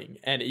cutting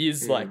and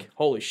is like,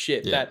 holy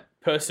shit, that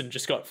person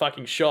just got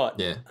fucking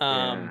shot.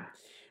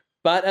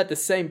 But at the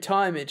same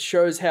time, it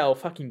shows how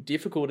fucking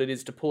difficult it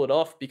is to pull it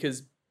off,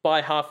 because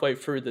by halfway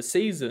through the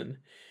season,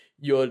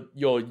 you're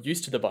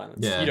used to the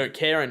violence. You don't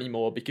care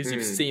anymore because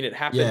you've seen it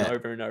happen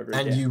over and over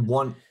again. And you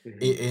want,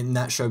 in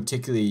that show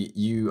particularly,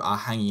 you are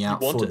hanging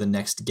out for the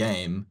next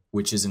game,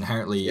 which is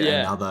inherently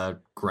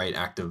another great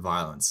act of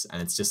violence,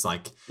 and it's just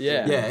like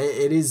yeah,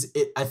 it is.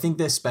 I think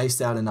they're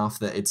spaced out enough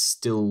that it's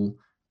still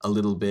a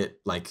little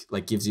bit like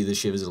gives you the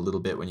shivers a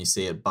little bit when you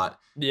see it, but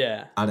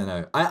yeah, I don't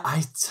know.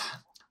 I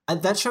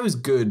that show is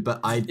good,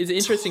 but it's an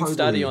interesting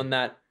study on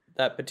that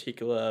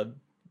particular,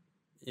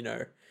 you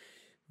know,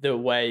 the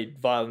way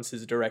violence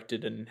is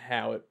directed and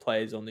how it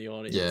plays on the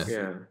audience.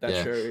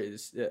 That show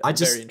is a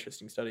very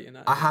interesting study in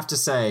that. I have to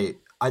say,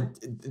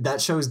 that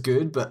show is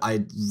good, but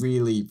I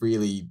really,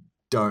 really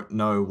don't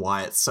know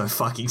why it's so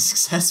fucking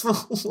successful.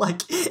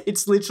 Like,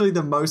 it's literally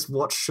the most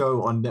watched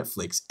show on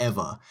Netflix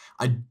ever.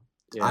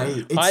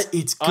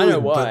 It's good, I know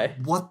why.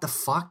 But what the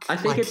fuck? I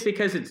think it's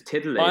because it's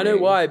titillating. I know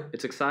why.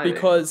 It's exciting.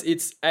 Because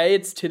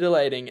it's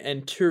titillating,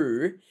 and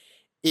two,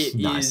 it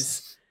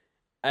is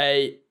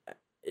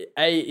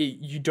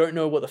you don't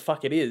know what the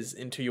fuck it is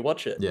until you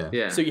watch it.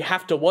 Yeah. So you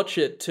have to watch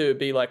it to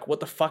be like, what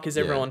the fuck is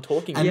everyone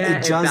talking about? Yeah,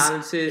 it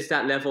balances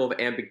that level of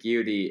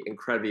ambiguity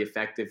incredibly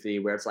effectively,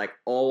 where it's like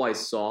all I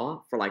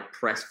saw for like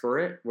press for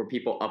it were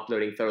people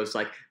uploading photos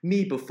like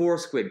me before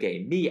Squid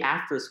Game, me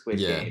after Squid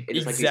Game.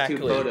 It's like these two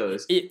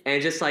photos. It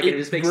just makes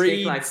you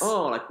think like,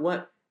 oh, like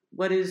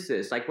what is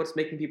this? Like, what's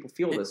making people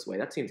feel this way?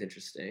 That seems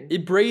interesting.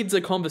 It breeds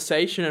a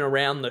conversation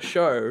around the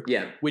show,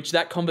 which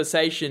that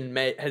conversation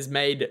has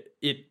made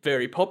it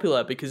very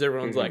popular because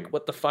everyone's like,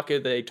 what the fuck are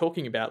they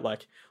talking about?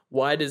 Like,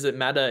 why does it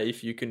matter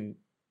if you can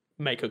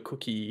make a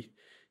cookie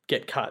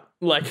get cut?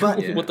 Like,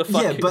 what the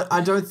fuck? Yeah, but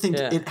I don't think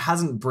it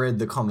hasn't bred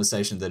the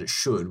conversation that it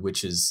should,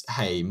 which is,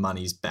 hey,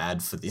 money's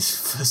bad for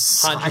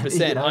this.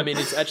 100%. You know? I mean,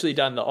 it's actually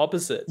done the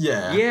opposite.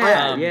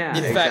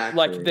 In fact,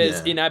 like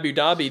there's in Abu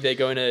Dhabi, they're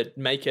going to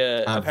make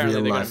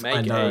apparently they're going to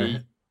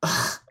make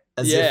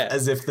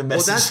as if the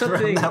message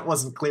around that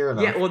wasn't clear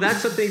enough. Yeah, well,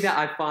 that's something that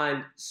I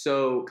find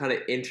so kind of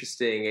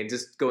interesting, and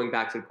just going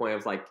back to the point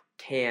of like,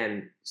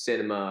 can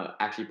cinema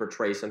actually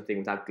portray something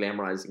without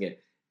glamorizing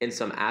it in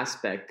some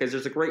aspect? Because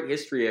there's a great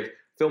history of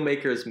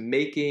filmmakers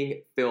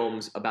making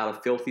films about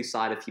a filthy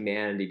side of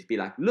humanity to be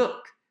like,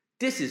 look,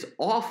 this is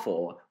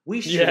awful.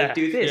 We shouldn't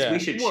do this. We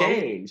should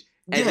change.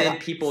 And then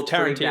people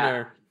turn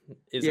that.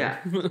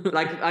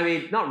 Like, I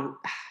mean, not.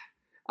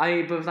 I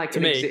mean, but like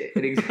an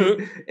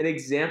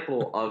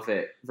example of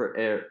it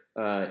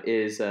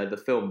is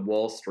the film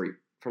Wall Street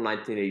from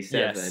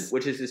 1987,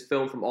 which is this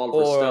film from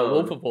Oliver Stone.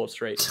 Wolf of Wall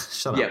Street.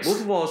 Shut up.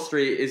 Wolf of Wall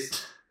Street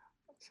is.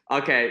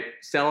 Okay,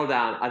 settle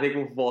down. I think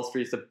Wolf of Wall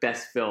Street is the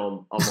best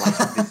film of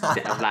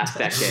like of last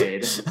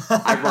decade.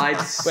 I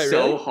ride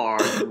so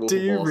hard. Do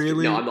you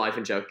really? No, I'm not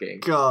even joking.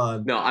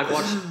 God. No, I've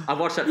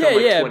watched that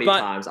film like 20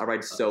 times. I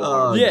ride so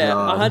hard. Yeah,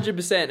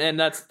 100%, and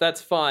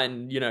that's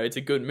fine. You know, it's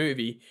a good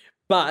movie,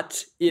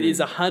 but it is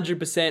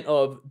 100%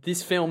 of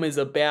this film is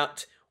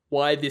about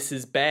why this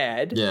is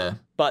bad. Yeah.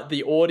 But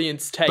the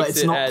audience takes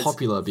it not as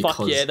popular because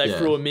fuck yeah, they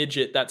threw a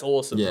midget. That's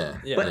awesome.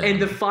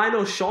 And the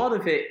final shot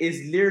of it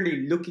is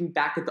literally looking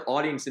back at the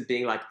audience and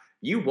being like,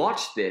 "You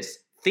watched this.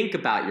 Think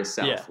about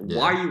yourself.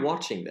 Why are you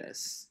watching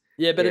this?"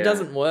 Yeah, but it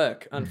doesn't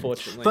work,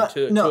 unfortunately,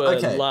 to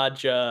a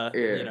larger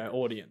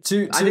audience.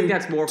 I think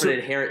that's more of an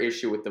inherent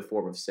issue with the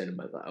form of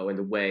cinema, though, and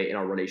the way in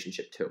our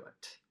relationship to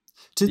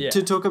it.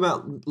 To talk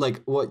about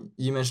like what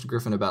you mentioned,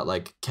 Griffin, about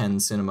like, can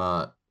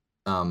cinema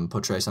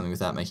portray something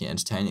without making it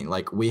entertaining?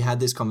 Like, we had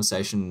this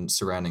conversation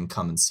surrounding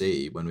Come and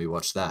See when we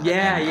watched that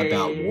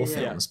about war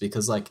films,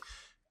 because like,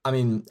 I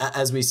mean,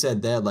 as we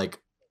said there, like,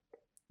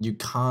 you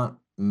can't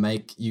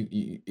make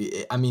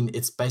I mean,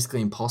 it's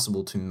basically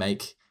impossible to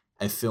make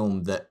a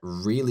film that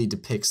really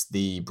depicts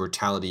the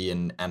brutality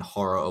and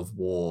horror of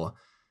war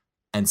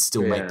and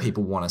still make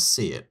people want to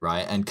see it,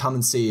 right? And Come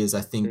and See is,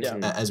 I think,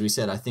 as we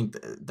said, I think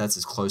that's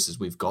as close as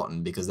we've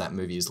gotten, because that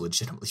movie is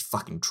legitimately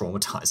fucking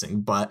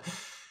traumatizing. But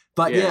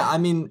I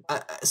mean,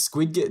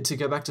 to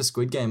go back to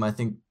Squid Game, I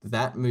think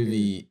that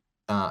movie,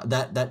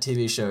 that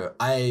TV show,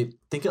 I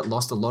think it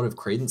lost a lot of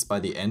credence by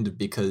the end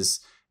because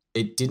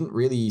it didn't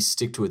really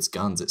stick to its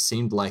guns. It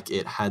seemed like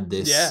it had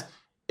this.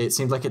 It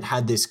seemed like it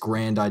had this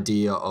grand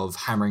idea of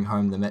hammering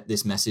home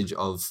this message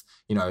of,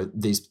 you know,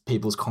 these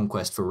people's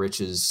conquest for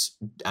riches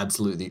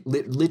absolutely,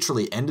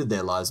 literally ended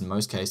their lives in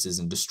most cases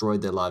and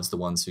destroyed their lives, the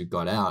ones who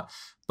got out.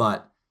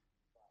 But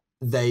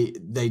they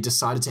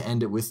decided to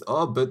end it with,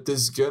 but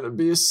there's gonna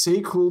be a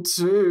sequel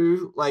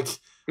too. Like,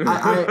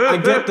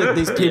 I get that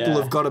these people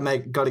have got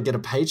to get a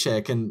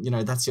paycheck, and you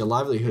know that's your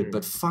livelihood.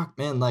 But fuck,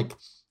 man, like,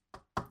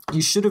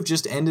 you should have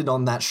just ended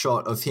on that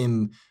shot of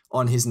him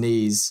on his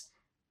knees,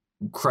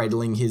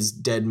 cradling his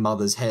dead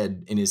mother's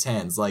head in his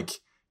hands. Like,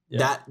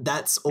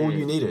 that's all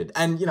you needed.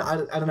 And you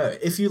know, I don't know,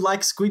 if you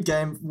like Squid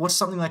Game, watch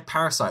something like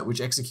Parasite, which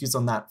executes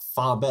on that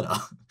far better.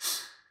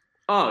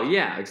 Oh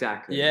yeah,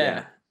 exactly.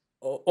 Yeah.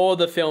 Or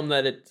the film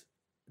that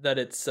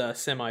it's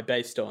semi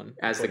based on,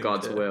 As the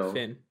God's Will.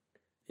 Finn.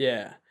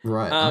 Yeah.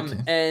 Right. Okay.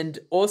 And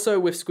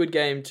also with Squid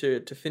Game, to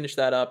finish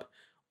that up,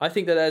 I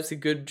think that's a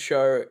good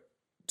show,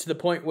 to the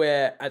point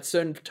where at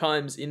certain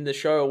times in the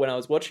show when I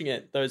was watching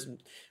it, those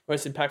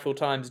most impactful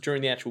times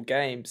during the actual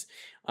games,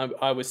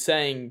 I was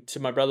saying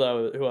to my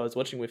brother who I was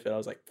watching with it, I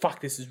was like,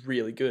 fuck, this is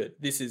really good.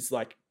 This is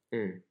like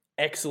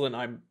excellent.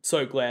 I'm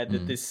so glad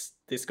that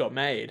this got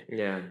made.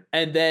 Yeah.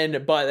 And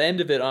then by the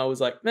end of it, I was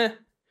like, meh.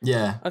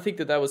 Yeah. I think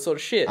that was sort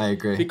of shit. I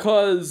agree.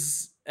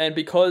 Because a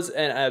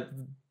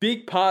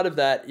big part of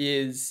that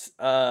is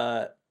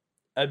a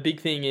big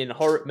thing in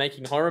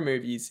making horror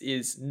movies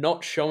is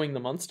not showing the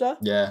monster.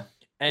 Yeah.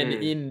 And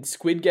in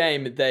Squid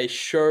Game, they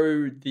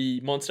show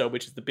the monster,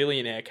 which is the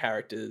billionaire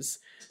characters,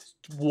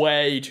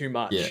 way too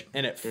much,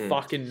 and it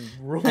fucking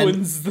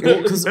ruins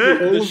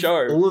the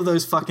show. All of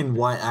those fucking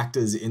white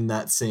actors in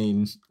that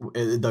scene,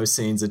 those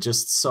scenes are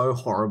just so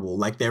horrible.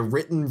 Like, they're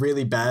written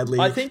really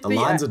badly. I think the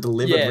lines are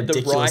delivered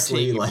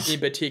ridiculously. The writing in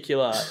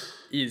particular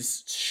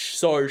is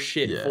so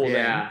shit for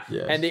them.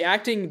 Yeah. And the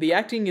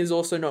acting is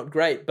also not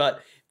great,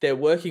 but they're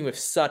working with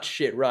such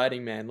shit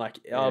writing, man. Like,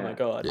 oh my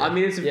God. I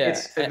mean, it's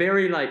a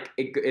very, like,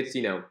 it's,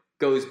 you know,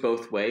 goes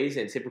both ways,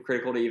 and it's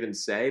hypocritical to even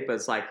say, but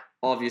it's like,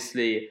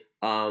 obviously,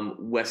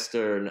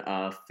 Western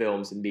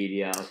films and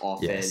media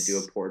often do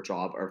a poor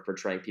job of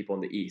portraying people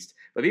in the East.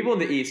 But people in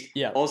the East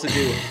also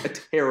do a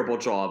terrible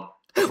job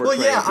of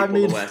portraying people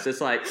in the West. It's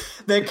like,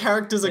 their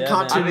characters are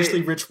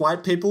cartoonishly rich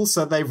white people,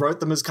 so they wrote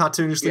them as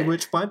cartoonishly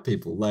rich white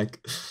people.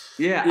 Like,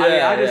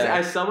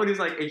 as someone who's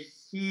like a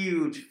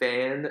huge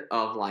fan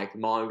of like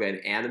manga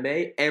and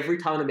anime, every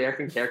time an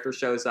American character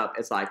shows up,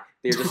 it's like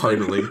they're just like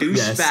a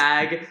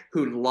douchebag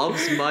who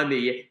loves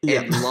money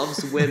and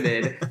loves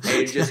women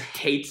and just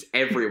hates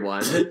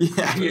everyone. And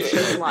you're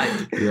just like,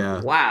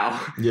 wow,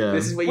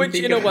 this is what you think.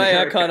 Which in a way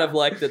I kind of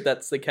like that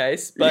that's the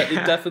case, but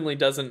it definitely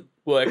doesn't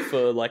work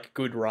for like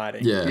good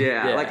writing.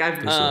 Like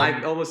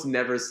I've almost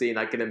never seen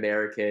like an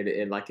American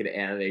in like an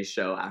anime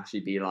show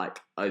actually be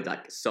like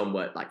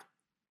somewhat like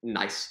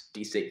nice,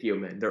 decent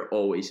human. They're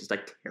always just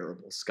like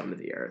terrible scum of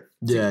the earth.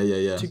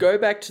 Yeah. To go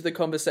back to the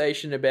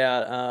conversation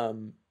about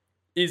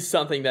is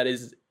something that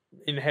is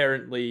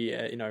inherently,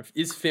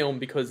 is film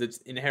because it's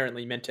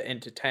inherently meant to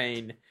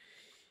entertain,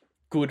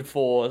 good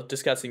for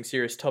discussing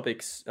serious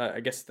topics. I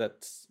guess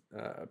that's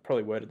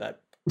probably worded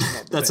that.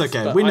 That's best,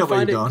 okay. We know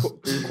where you're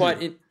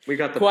going. We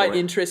got the quite point.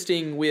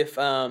 Interesting with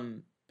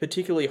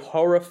particularly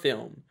horror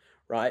film,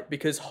 right?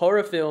 Because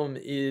horror film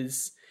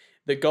is...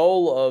 The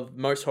goal of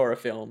most horror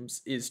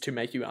films is to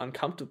make you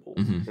uncomfortable,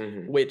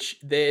 which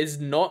there's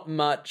not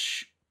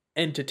much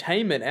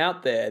entertainment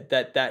out there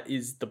that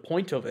is the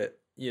point of it,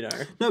 you know?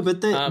 No, but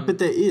there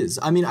is.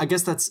 I mean, I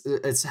guess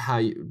it's how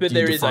you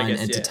define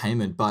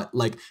entertainment. But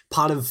like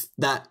part of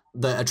that,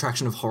 the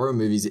attraction of horror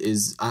movies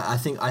is, I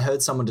think I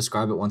heard someone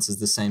describe it once as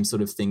the same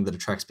sort of thing that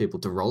attracts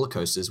people to roller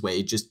coasters, where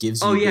it just gives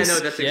you that's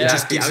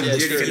exactly. I was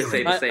literally going to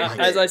say the same thing.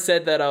 As I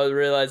said that, I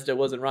realized it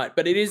wasn't right.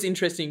 But it is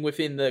interesting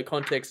within the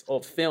context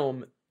of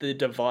film, the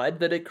divide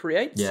that it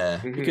creates.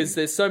 Yeah. Because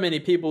there's so many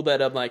people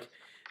that are like,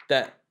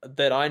 that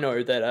I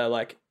know that are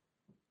like,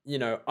 you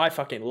know, I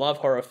fucking love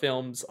horror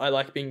films. I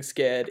like being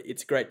scared.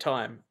 It's a great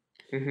time.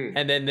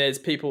 And then there's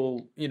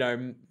people, you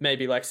know,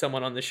 maybe like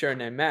someone on the show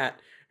named Matt,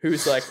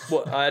 who's like,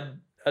 well,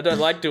 I don't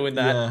like doing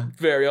that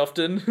very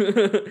often,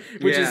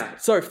 which is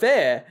so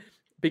fair,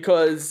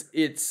 because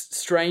it's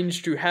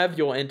strange to have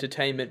your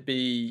entertainment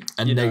be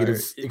a negative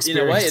experience. In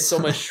a way, it's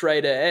almost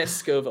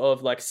Schrader-esque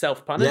of like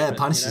self-punishment. Yeah,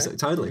 punishes it.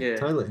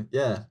 Totally.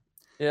 Yeah.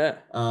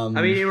 I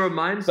mean, it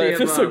reminds me of... But it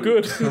feels so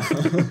good.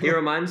 It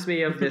reminds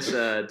me of this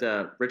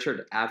the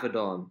Richard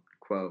Avedon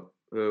quote,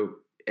 who...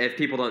 If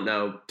people don't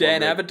know... Dan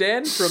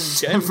Avidan from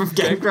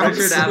Game Grumps.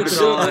 Richard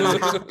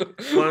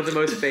Avedon, one of the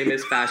most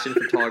famous fashion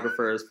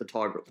photographers,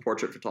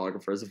 portrait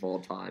photographers of all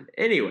time.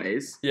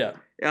 Anyways,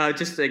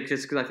 just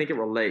because I think it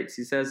relates.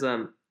 He says,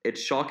 it's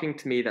shocking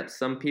to me that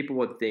some people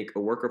would think a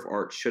work of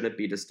art shouldn't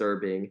be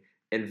disturbing,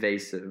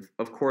 invasive.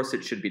 Of course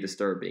it should be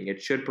disturbing.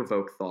 It should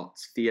provoke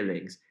thoughts,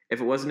 feelings. If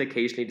it wasn't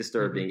occasionally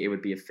disturbing, it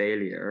would be a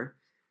failure.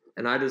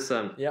 And I just...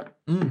 And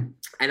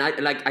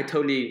I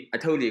totally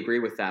agree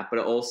with that, but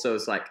it also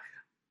is like...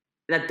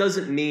 That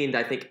doesn't mean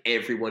that I think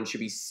everyone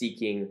should be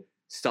seeking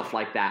stuff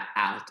like that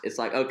out. It's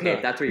like, okay,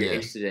 if that's what you're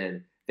interested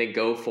in, then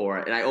go for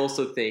it. And I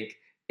also think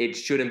it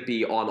shouldn't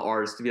be on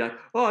artists to be like,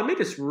 oh, I made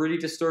this really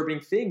disturbing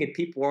thing and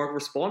people aren't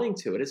responding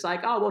to it. It's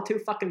like, oh, well, too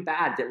fucking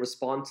bad. Didn't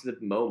respond to the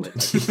moment.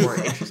 Like, people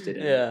weren't interested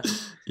in it.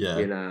 Yeah.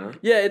 You know?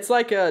 Yeah, it's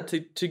like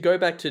to go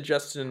back to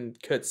Justin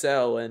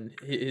Kurzel and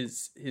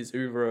his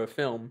oeuvre of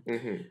film.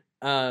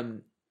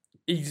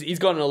 He's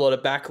gotten a lot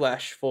of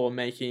backlash for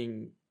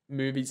making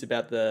movies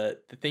about the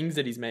things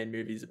that he's made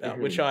movies about,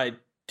 which I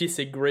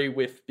disagree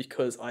with,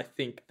 because I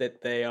think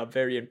that they are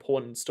very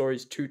important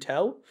stories to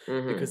tell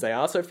because they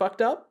are so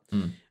fucked up.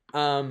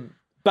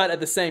 But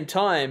at the same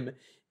time,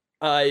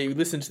 I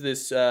listened to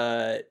this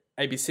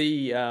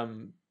ABC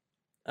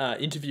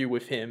interview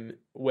with him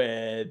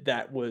where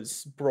that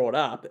was brought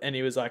up, and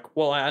he was like,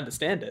 well, I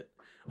understand it.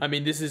 I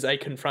mean, this is a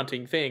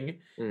confronting thing.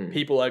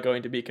 People are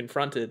going to be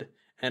confronted,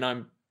 and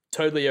I'm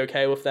totally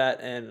okay with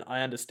that, and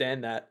I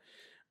understand that.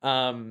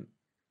 And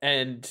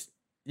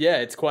yeah,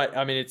 it's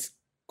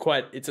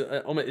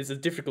a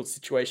difficult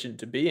situation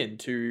to be in,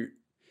 to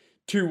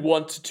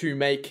want to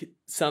make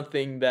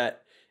something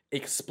that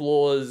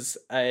explores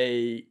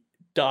a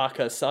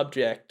darker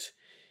subject,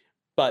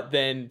 but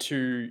then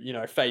to, you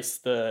know, face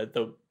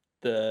the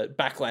the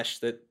backlash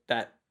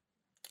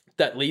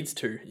that leads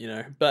to, you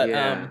know. But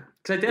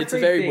it's a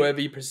very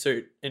worthy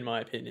pursuit, in my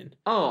opinion.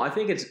 Oh, I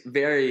think it's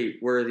very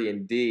worthy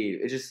indeed.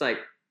 It's just like,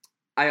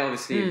 I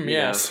obviously,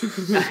 yes.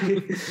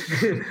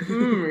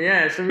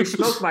 Yes, let me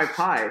smoke my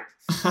pipe.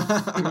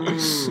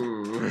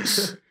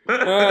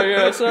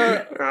 Yeah,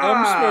 so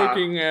I'm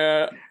smoking.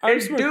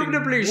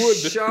 Indubitably wood.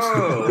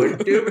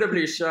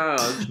 Indubitably so.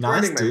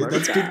 Nice, dude.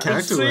 That's good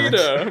character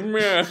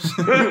work.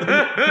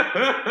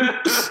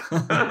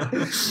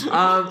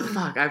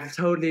 Fuck, I've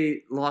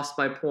totally lost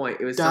my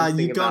point. It was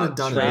something about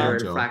Schrader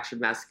and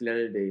fractured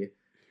masculinity.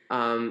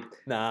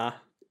 Nah.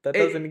 That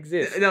doesn't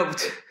exist. No,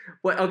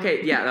 what?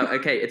 Okay, yeah, no,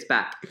 okay, it's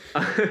back.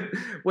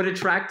 What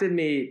attracted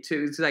me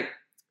to it's like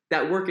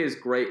that work is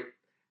great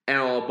and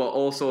all, but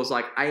also it's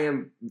like I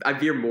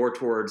veer more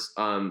towards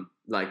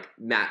like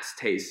Matt's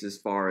taste as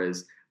far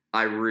as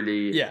I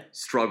really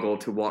struggle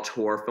to watch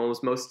horror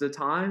films most of the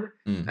time,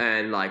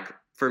 and like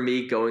for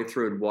me going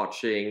through and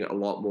watching a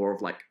lot more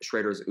of like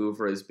Schrader's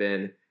oeuvre has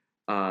been.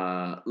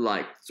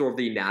 Like sort of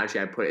the analogy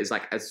I put is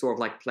like it's sort of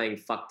like playing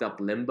fucked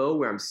up limbo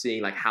where I'm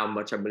seeing like how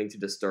much I'm willing to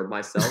disturb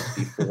myself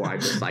before I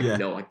just like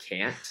no I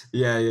can't.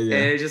 Yeah. And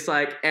it's just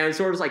like and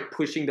sort of like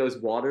pushing those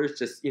waters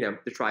just to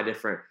try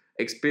different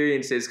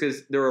experiences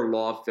because there are a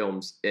lot of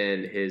films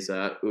in his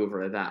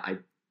oeuvre that I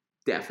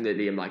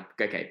definitely am like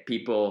okay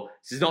people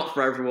this is not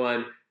for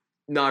everyone,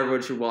 not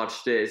everyone should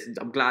watch this.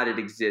 I'm glad it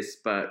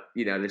exists, but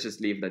let's just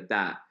leave it at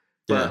that.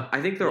 But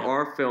I think there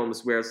are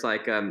films where it's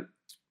like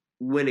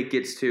when it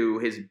gets to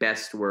his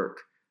best work,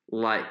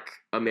 like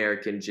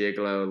American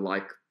Gigolo,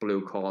 like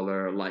Blue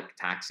Collar, like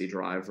Taxi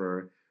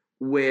Driver,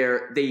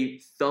 where they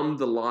thumb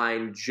the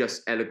line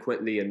just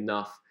eloquently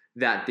enough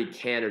that they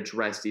can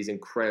address these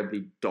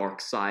incredibly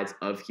dark sides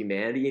of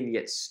humanity and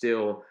yet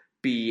still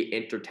be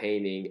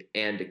entertaining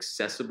and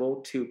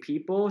accessible to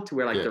people to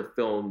where they're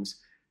films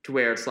to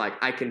where it's like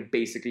I can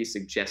basically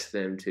suggest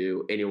them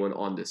to anyone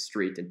on the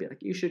street and be like,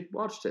 you should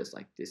watch this.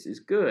 Like, this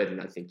is good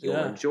and I think you'll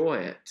enjoy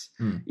it,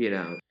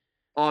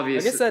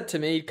 Obviously, I guess that to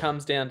me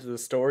comes down to the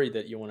story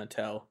that you want to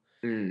tell.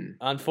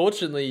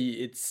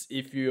 Unfortunately, it's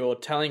if you're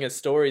telling a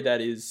story that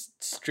is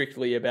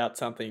strictly about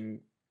something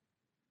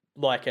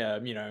like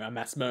a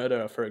mass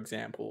murder, for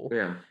example.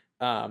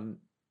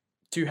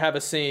 To have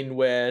a scene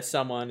where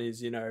someone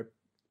is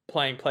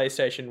playing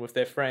PlayStation with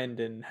their friend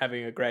and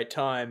having a great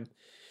time,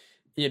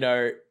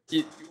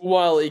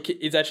 while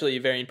it's actually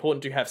very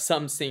important to have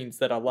some scenes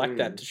that are like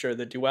that to show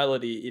the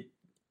duality,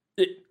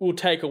 it will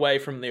take away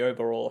from the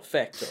overall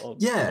effect of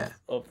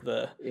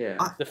the film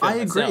I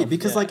agree itself,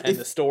 because and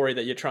the story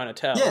that you're trying to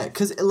tell. Yeah,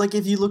 because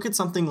if you look at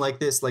something like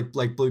this, like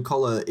Blue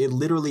Collar, it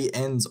literally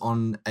ends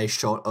on a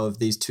shot of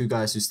these two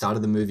guys who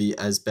started the movie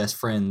as best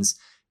friends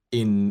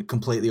in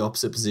completely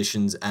opposite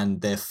positions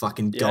and they're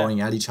fucking going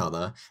at each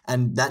other,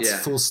 and that's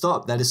full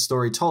stop. That is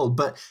story told.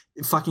 But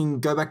fucking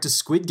go back to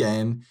Squid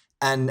Game.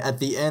 And at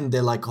the end,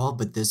 they're like, oh,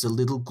 but there's a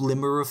little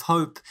glimmer of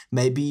hope.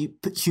 Maybe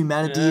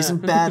humanity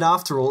isn't bad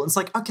after all. And it's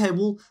like, okay,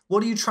 well,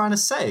 what are you trying to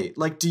say?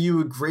 Like, do you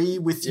agree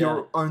with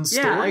your own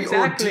story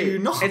or do you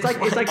not? It's like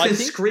the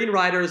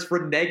screenwriters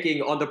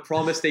reneging on the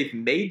promise they've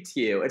made to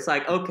you. It's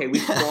like, okay, we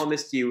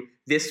promised you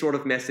this sort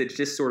of message,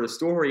 this sort of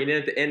story. And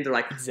then at the end, they're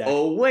like,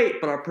 oh, wait,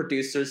 but our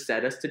producers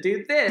said us to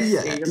do this.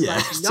 Yeah, and you're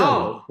like,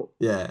 no.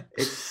 Yeah.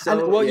 It's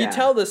so, you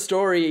tell the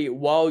story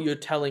while you're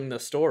telling the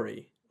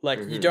story.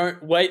 Like, you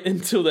don't wait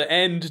until the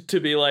end to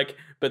be like,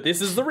 but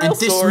this is the real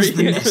story. And this was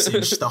the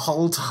message the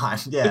whole time.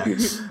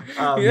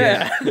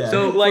 Yeah.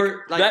 So,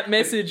 that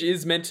message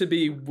is meant to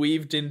be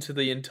weaved into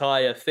the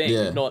entire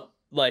thing, not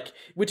like,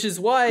 which is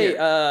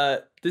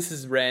why, this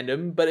is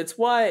random, but it's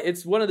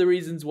one of the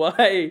reasons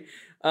why,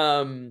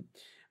 M.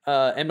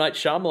 Night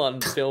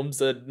Shyamalan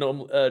films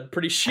are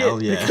pretty shit.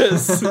 Hell yeah.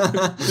 because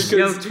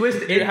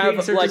twist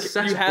endings are just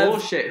such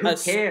bullshit. Who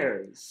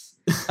cares?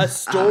 A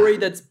story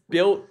that's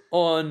built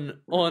on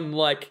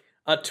like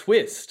a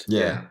twist,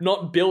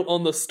 not built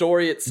on the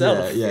story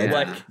itself.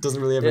 Like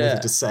doesn't really have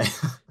anything to say.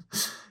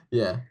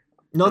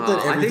 Not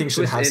that everything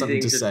should have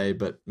something to say,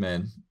 but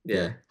man,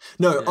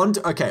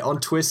 on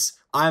twists,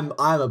 I'm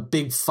a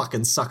big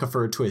fucking sucker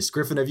for a twist.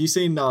 Griffin, have you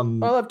seen I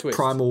love twists.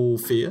 Primal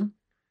Fear?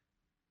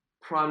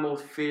 Primal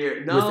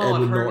Fear. No,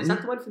 I've heard. Is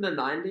that the one from the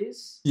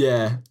 90s?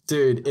 Yeah,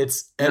 dude.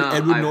 It's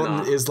Edward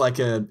Norton is like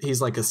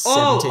he's like a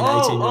 17,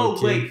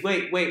 18-year-old kid.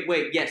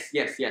 Wait. Yes.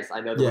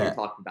 I know the one you're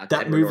talking about.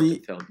 That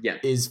movie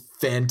is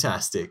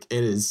fantastic.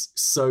 It is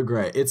so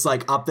great. It's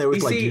like up there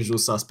with Usual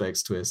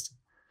Suspects twist.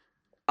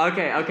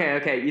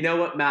 Okay. You know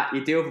what, Matt?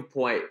 You do have a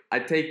point. I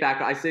take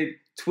back. I say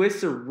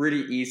twists are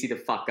really easy to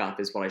fuck up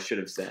is what I should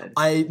have said.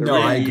 I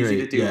agree.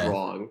 Easy to do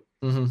wrong.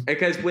 Mm-hmm.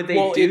 Because when they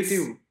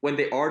when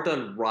they are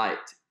done right,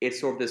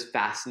 it's sort of this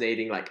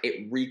fascinating, like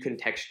it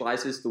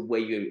recontextualizes the way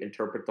you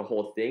interpret the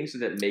whole thing, so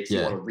that it makes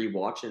you want to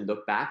rewatch and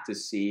look back to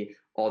see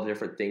all the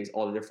different things,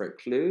 all the different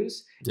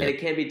clues. And it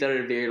can be done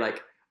in a very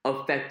like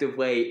effective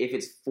way if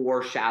it's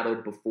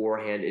foreshadowed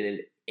beforehand in an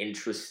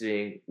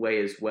interesting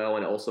way as well,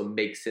 and it also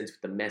makes sense with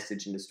the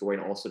message in the story,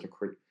 and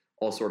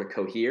all sort of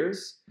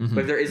coheres,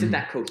 but there isn't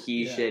that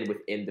cohesion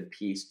within the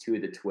piece to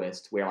the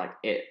twist where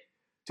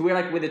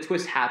when the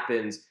twist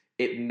happens,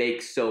 it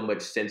makes so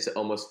much sense. It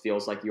almost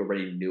feels like you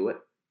already knew it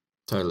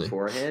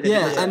beforehand. If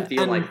it doesn't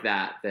feel like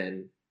that,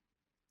 then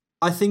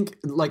I think,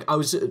 like, I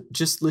was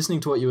just listening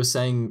to what you were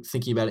saying,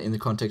 thinking about it in the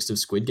context of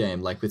Squid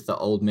Game, like with the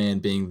old man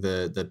being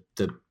the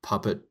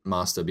puppet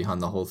master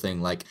behind the whole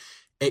thing. Like,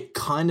 it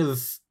kind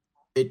of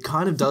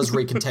does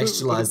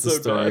recontextualize the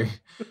story.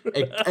 But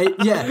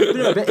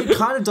it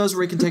kind of does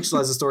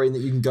recontextualize the story in that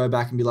you can go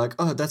back and be like,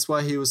 oh, that's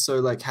why he was so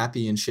like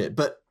happy and shit.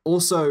 But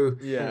also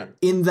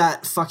in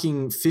that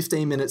fucking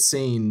 15-minute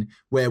scene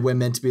where we're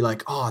meant to be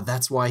like, oh,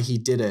 that's why he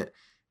did it.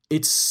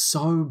 It's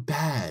so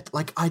bad.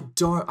 Like, I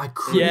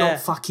could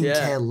not fucking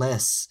care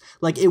less.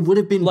 Like, it would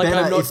have been like,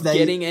 better I'm not if they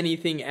getting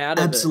anything out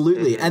of it.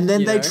 Absolutely. And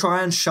then they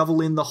try and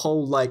shovel in the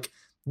whole, like,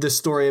 the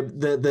story,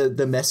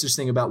 the message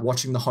thing about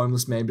watching the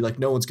homeless man be like,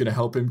 no one's going to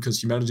help him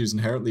because humanity is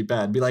inherently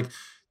bad. Be like,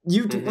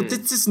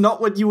 this is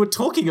not what you were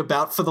talking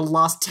about for the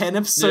last 10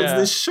 episodes of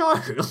this show.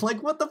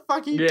 Like, what the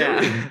fuck are you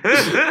doing?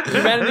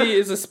 Humanity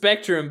is a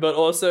spectrum, but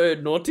also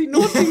naughty.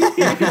 Totally.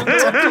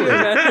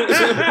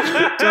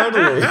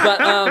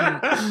 But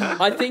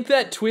I think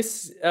that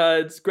twists,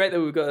 it's great that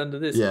we've got under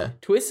this. Yeah.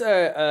 Twists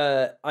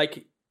are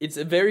like, it's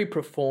a very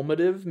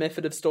performative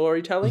method of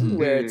storytelling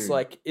where it's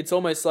like, it's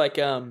almost like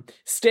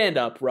stand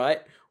up,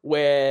 right?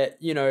 Where,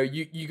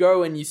 you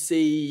go and you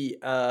see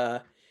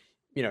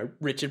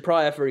Richard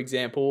Pryor, for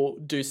example,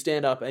 do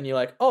stand up and you're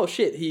like, oh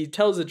shit, he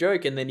tells a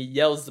joke and then he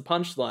yells the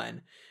punchline.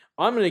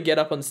 I'm going to get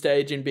up on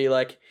stage and be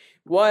like,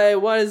 why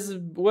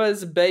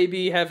does a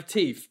baby have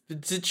teeth?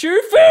 To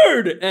chew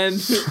food! And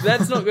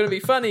that's not going to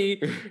be funny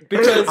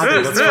because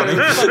there's no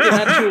fucking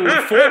actual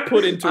thought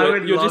put into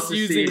it. You're just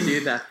using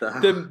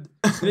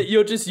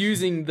you're just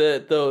using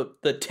the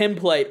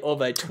template of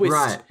a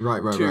twist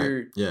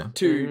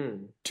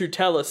to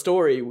tell a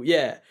story.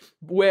 Yeah.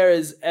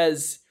 Whereas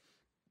as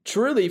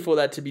truly for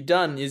that to be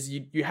done is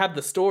you have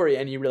the story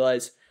and you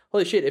realize,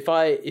 holy shit, if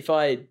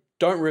I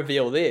don't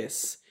reveal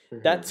this,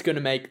 that's going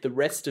to make the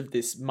rest of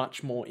this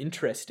much more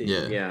interesting.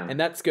 Yeah. And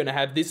that's going to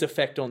have this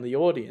effect on the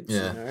audience.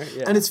 Yeah. You know?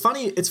 Yeah. And it's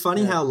funny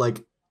how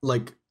like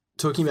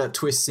talking about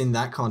twists in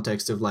that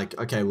context of like,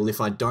 okay, well,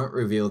 if I don't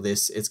reveal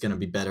this, it's going to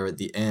be better at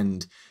the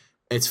end.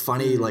 It's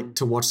funny like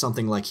to watch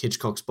something like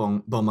Hitchcock's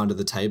Bomb Under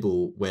the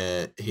Table,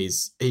 where he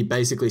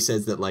basically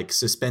says that like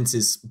suspense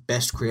is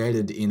best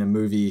created in a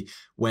movie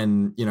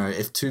when,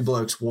 if two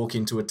blokes walk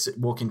into a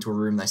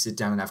room, they sit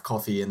down and have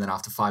coffee, and then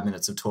after 5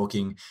 minutes of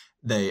talking,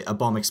 a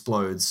bomb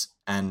explodes,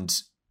 and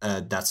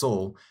that's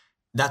all.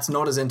 That's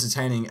not as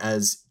entertaining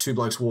as two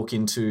blokes walk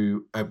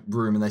into a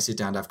room and they sit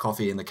down to have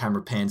coffee, and the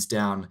camera pans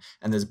down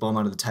and there's a bomb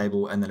under the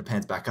table, and then it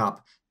pans back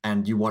up,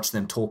 and you watch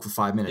them talk for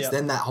 5 minutes.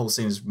 Then that whole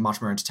scene is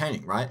much more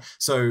entertaining, right?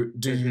 So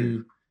do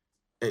you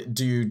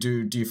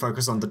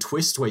focus on the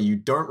twist where you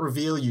don't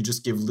reveal, you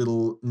just give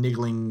little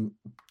niggling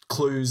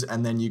clues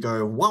and then you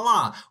go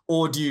voila,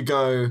 or do you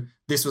go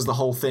this was the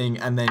whole thing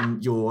and then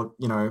you're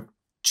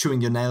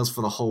chewing your nails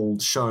for the whole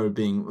show,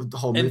 being the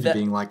whole movie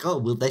being like, oh,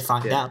 will they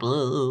find out?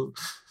 Oh.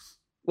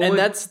 And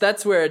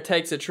that's where it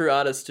takes a true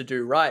artist to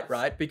do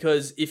right?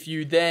 Because if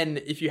you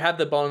have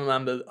the bomb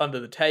under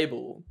the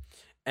table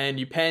and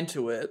you pan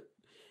to it,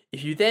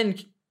 if you then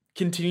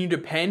continue to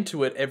pan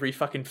to it every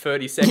fucking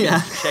 30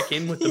 seconds to check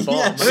in with the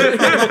bomb, which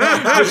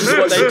is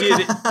what they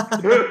did.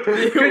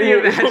 Can you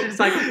imagine? It's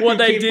like what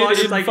they did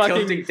in like fucking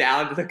tilting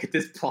down to look at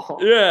this bomb.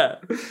 Yeah.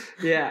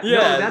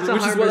 No, that's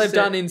which is what they've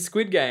done in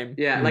Squid Game.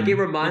 Yeah, like it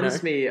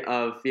reminds me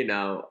of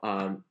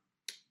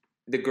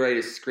the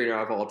greatest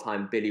screener of all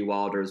time, Billy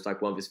Wilder's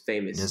like one of his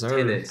famous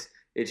tenets,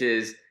 which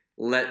is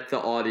let the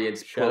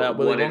audience put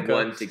one and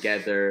one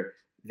together.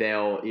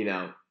 They'll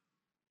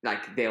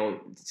they'll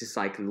just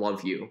like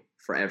love you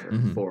forever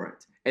for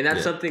it. And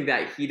that's something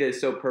that he does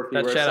so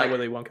perfectly.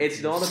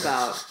 It's not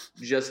about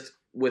just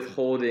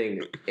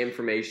withholding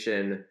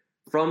information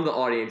from the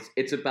audience.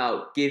 It's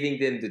about giving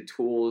them the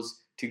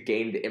tools to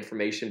gain the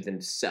information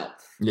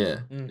themselves.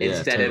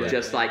 Instead of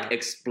just like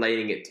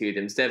explaining it to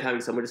them. Instead of having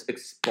someone just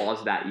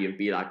expose that at you and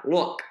be like,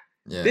 look,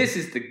 this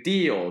is the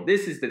deal.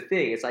 This is the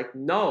thing. It's like,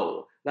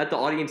 no, let the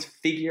audience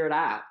figure it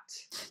out.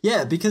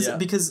 Yeah,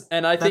 because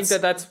and I think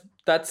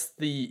that's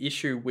the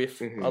issue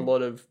with a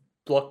lot of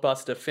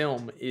blockbuster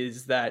film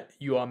is that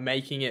you are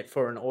making it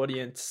for an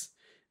audience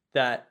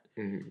that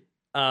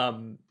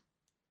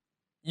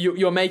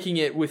you're making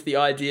it with the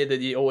idea that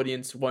the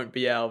audience won't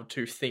be able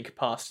to think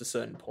past a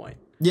certain point.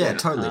 Yeah,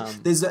 totally.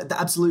 There's the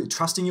absolute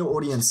trusting your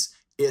audience,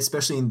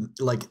 especially in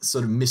like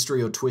sort of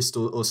mystery or twist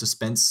or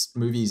suspense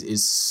movies,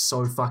 is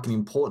so fucking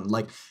important.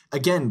 Like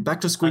again,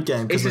 back to Squid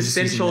Game. It's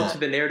essential to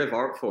the narrative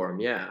art form.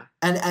 Yeah.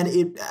 And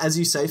it, as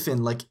you say,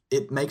 Finn, like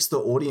it makes the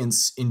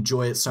audience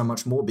enjoy it so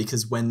much more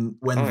because when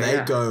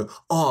they go,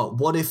 oh,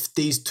 what if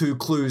these two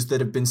clues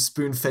that have been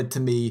spoon-fed to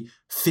me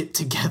fit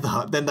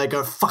together? Then they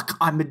go, fuck,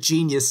 I'm a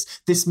genius.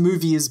 This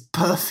movie is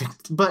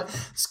perfect. But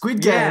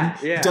Squid Game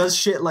does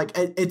shit like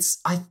I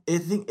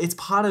think it's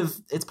part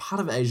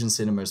of Asian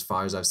cinema as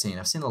far as I've seen.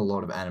 I've seen a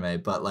lot of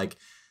anime, but like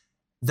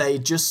they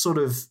just sort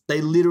of, they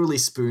literally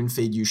spoon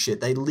feed you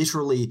shit. They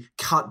literally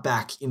cut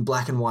back in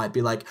black and white,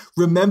 be like,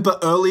 remember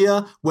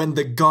earlier when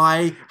the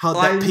guy had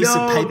that piece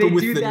of paper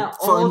with the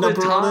phone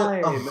number on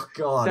it? Oh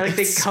God. Like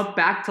they cut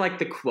back to like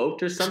the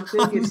quote or something.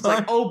 It's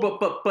like, oh,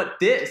 but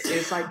this.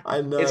 It's like,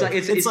 I know. It's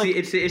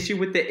the issue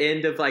with the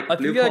end of like, I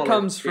think that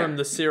comes from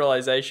the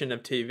serialization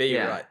of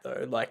TV, right?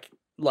 Though,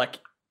 like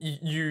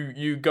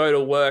you go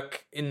to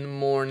work in the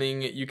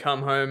morning, you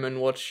come home and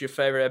watch your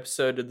favorite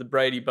episode of the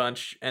Brady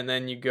Bunch, and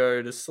then you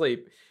go to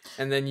sleep,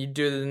 and then you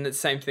do the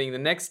same thing the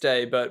next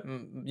day. But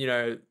you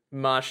know,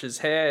 Marsha's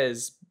hair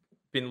has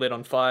been lit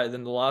on fire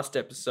in the last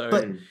episode,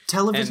 but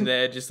television, and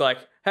they're just like,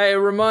 hey, a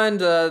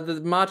reminder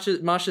that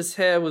Marsha's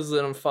hair was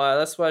lit on fire.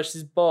 That's why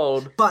she's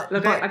bald. But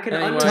look, I can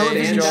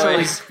understand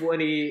like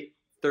 20-30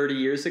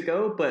 years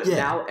ago, but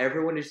now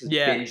everyone is just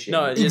binging.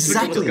 No,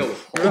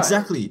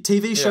 exactly.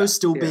 TV shows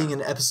still being in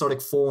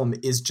episodic form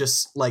is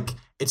just like,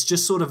 it's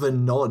just sort of a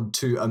nod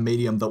to a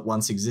medium that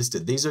once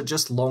existed. These are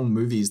just long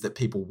movies that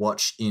people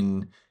watch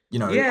in, you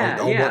know,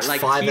 I'll watch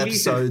like 5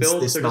 episodes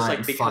this night,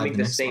 like becoming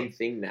the same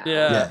thing now.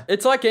 Yeah,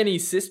 it's like any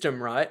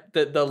system, right?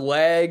 That the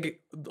lag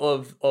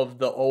of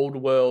the old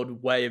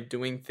world way of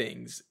doing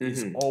things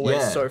is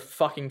always so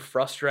fucking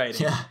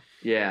frustrating.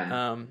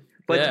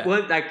 But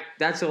what, like,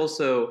 that's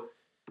also.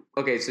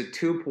 Okay, so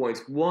 2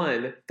 points.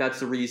 One, that's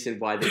the reason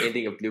why the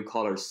ending of Blue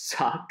Collar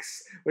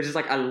sucks, which is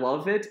like, I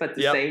love it, but at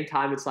the same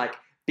time, it's like,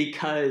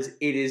 because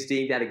it is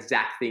doing that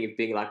exact thing of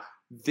being like,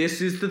 this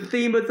is the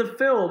theme of the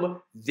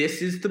film,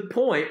 this is the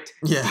point,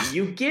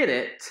 you get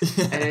it,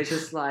 and it's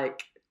just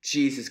like,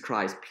 Jesus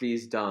Christ,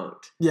 please don't.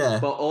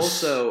 But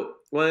also,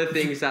 one of the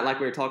things that, like,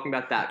 we were talking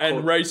about that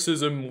and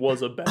racism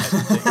was a bad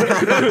thing.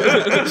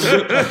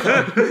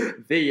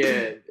 The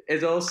end.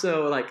 It's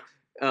also, like,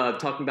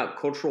 talking about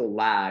cultural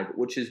lag,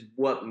 which is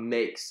what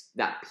makes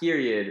that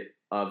period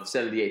of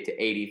 78 to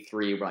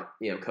 83, where, like,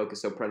 you know, Coke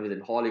is so prevalent in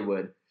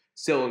Hollywood,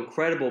 so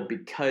incredible,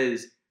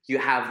 because you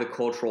have the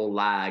cultural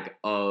lag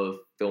of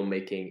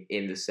filmmaking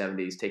in the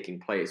 70s taking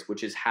place,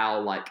 which is how,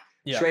 like,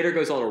 Schrader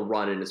goes on a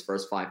run in his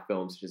first 5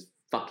 films, which is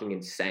fucking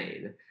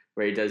insane,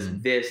 where he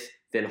does this,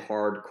 then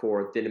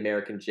Hardcore, then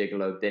American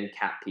Gigolo, then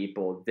Cat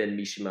People, then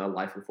Mishima,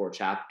 Life in 4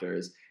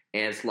 Chapters,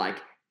 and it's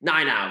like,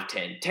 9 out of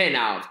 10, 10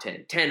 out of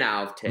 10, 10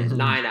 out of 10,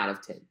 9 out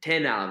of 10,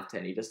 10 out of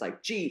 10. He just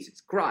like,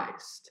 Jesus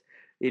Christ.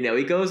 You know,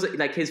 he goes,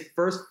 like, his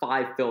first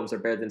 5 films are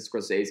better than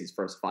Scorsese's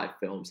first 5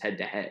 films head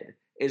to head.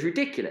 It's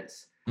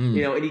ridiculous.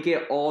 You know, and you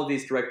get all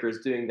these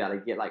directors doing that.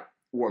 You get, like,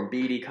 Warren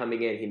Beatty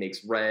coming in. He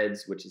makes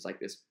Reds, which is like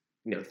this,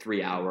 you know,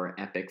 3-hour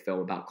epic film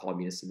about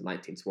communists in the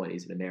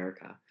 1920s in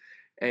America.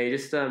 And you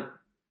just, I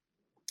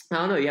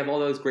don't know, you have all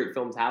those great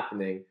films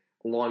happening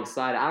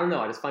alongside. I don't know,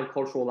 I just find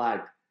cultural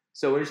lag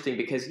so interesting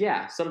because,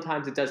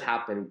 sometimes it does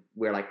happen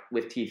where, like,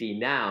 with TV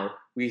now,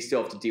 we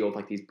still have to deal with,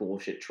 like, these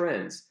bullshit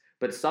trends.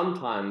 But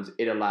sometimes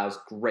it allows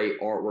great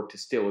artwork to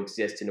still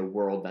exist in a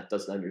world that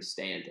doesn't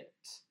understand it.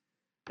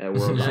 A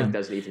world that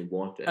doesn't even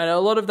want it. And a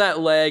lot of that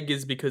lag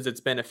is because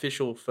it's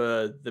beneficial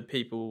for the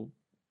people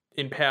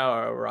in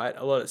power, right?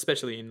 A lot,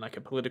 especially in, like,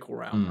 a political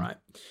realm, right?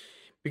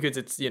 Because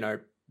it's, you know,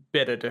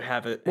 better to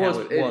have it how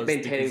it was.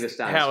 Maintaining the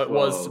status how it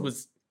quo.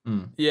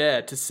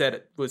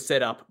 was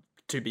set up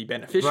to be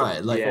beneficial,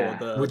 right? Like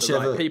for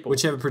whichever the right people,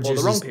 whichever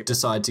producers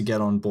decide to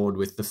get on board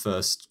with the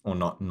first, or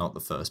not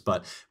the first,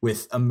 but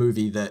with a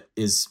movie that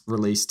is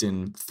released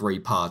in 3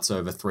 parts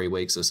over 3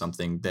 weeks or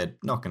something, they're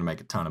not going to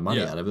make a ton of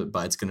money out of it,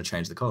 but it's going to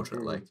change the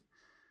culture. Like,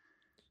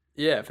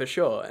 yeah, for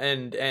sure,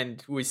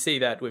 and we see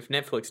that with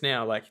Netflix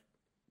now. Like,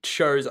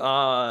 shows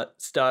are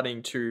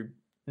starting to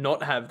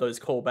not have those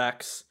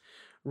callbacks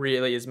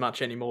really as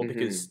much anymore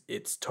because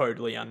it's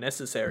totally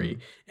unnecessary,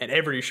 and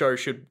every show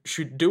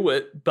should do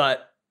it,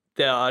 but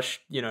there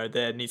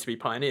needs to be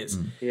pioneers.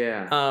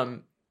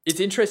 It's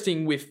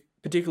interesting with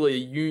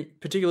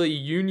particularly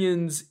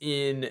unions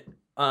in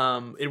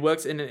it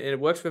works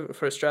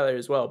for Australia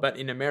as well, but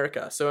in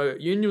America. So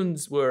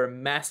unions were a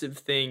massive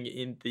thing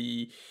in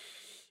the,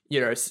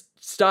 you know,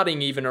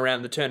 starting even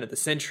around the turn of the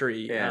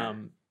century,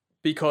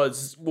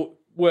 because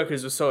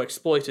workers were so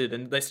exploited,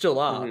 and they still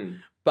are.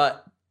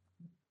 But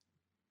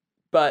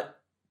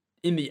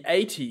in the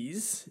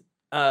 80s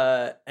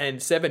and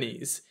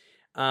 70s,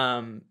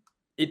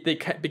 it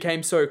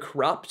became so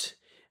corrupt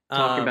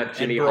Talking about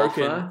Jimmy and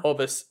broken Hoffa. of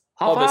a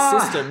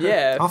system.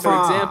 Hoffa. For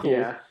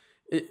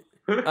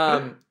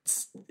example,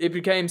 it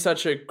became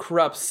such a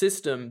corrupt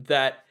system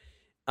that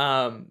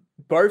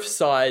both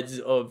sides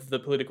of the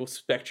political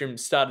spectrum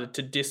started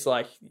to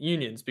dislike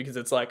unions, because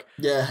it's like,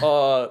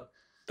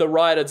 the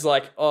right is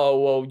like, oh,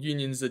 well,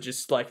 unions are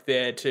just like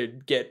there to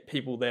get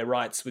people their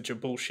rights, which are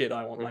bullshit.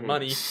 I want my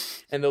money.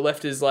 And the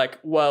left is like,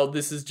 well,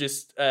 this is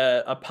just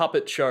a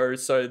puppet show,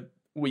 so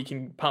we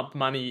can pump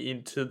money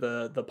into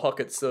the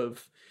pockets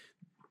of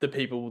the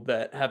people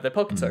that have their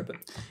pockets open.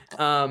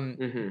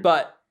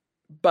 But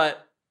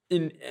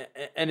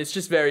it's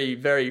just very,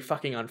 very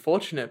fucking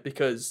unfortunate,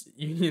 because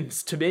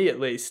unions, to me at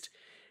least,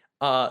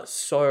 are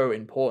so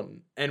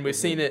important. And we've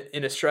seen it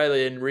in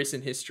Australia in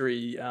recent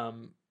history.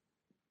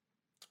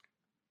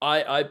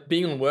 I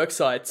being on work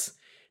sites,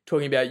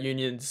 talking about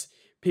unions,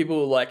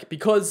 people like,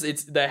 because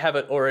they have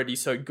it already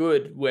so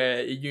good where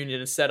a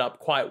union is set up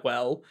quite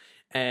well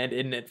and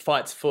it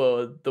fights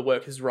for the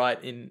workers'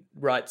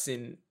 rights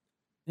in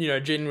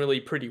generally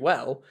pretty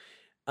well.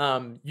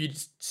 You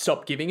just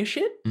stop giving a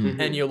shit,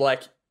 and you're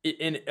like,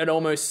 it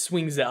almost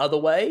swings the other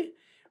way,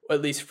 or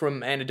at least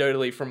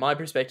anecdotally from my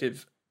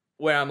perspective,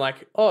 where I'm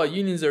like, oh,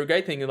 unions are a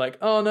great thing. You're like,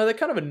 oh no, they're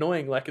kind of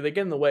annoying. Like they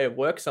get in the way of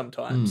work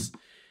sometimes,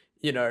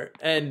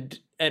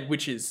 and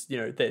which is,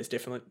 there's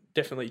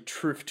definitely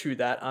truth to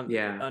that.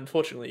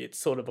 Unfortunately, it's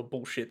sort of a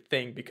bullshit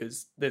thing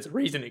because there's a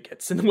reason it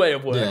gets in the way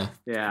of work.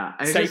 Yeah.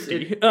 And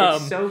safety.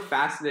 It's so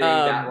fascinating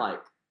that like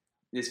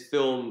this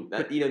film,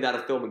 that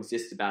a film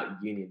exists about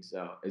unions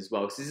though as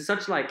well, because it's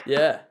such like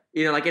it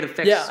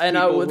affects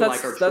people who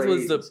like our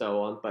trades and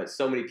so on. But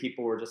so many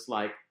people were just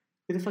like,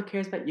 who the fuck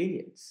cares about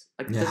unions?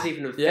 Like it doesn't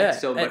even affect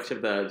so much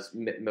of the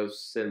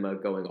most cinema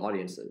going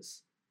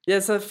audiences. Yeah,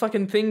 it's a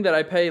fucking thing that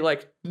I pay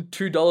like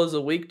 $2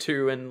 a week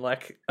to, and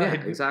like I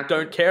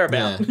don't care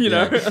about.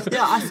 Yeah,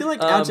 I feel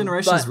like our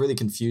generation is really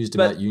confused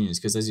about unions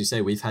because, as you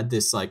say, we've had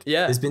this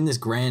there's been this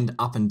grand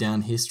up and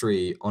down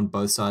history on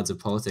both sides of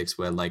politics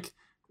where like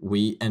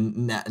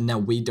now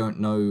we don't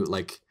know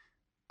like,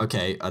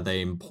 okay, are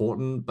they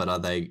important, but are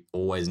they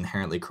always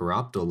inherently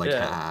corrupt, or like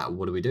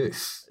what do we do?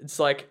 It's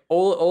like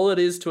all it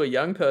is to a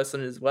young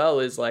person as well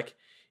is like,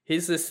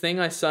 here's this thing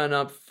I sign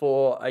up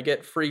for. I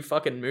get free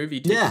fucking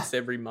movie tickets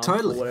every month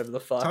or whatever the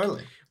fuck.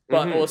 Totally.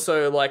 But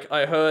also, like,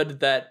 I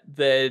heard that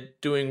they're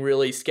doing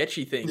really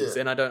sketchy things,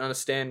 and I don't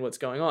understand what's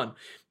going on.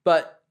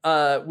 But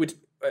to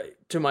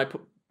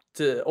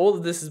all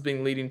of this has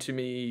been leading to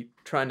me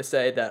trying to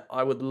say that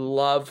I would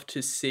love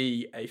to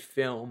see a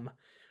film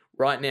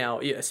right now,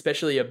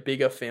 especially a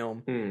bigger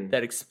film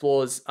that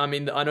explores. I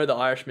mean, I know The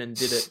Irishman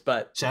did it,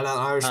 but shout out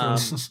Irishman.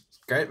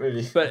 Great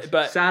movie.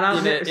 But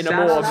in a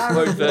more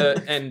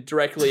overt and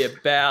directly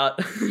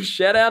about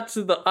shout out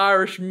to The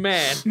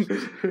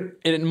Irishman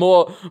in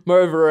more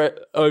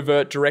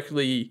overt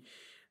directly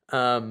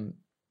about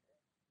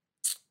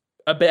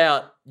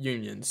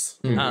unions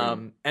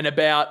and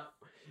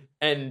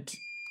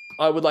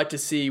I would like to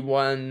see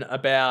one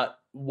about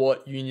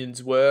what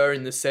unions were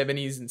in the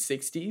 70s and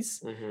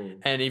 60s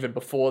and even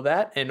before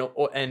that,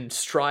 and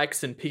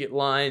strikes and picket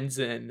lines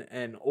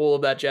and all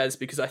of that jazz,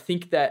 because I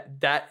think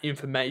that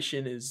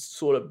information is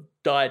sort of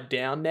died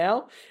down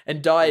now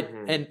and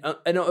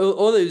and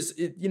all those,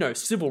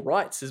 civil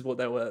rights is what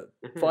they were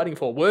fighting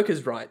for,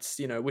 workers' rights,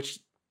 which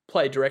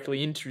play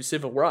directly into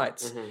civil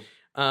rights,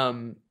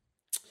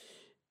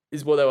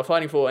 is what they were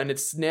fighting for, and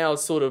it's now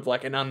sort of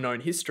like an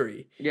unknown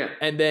history.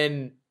 And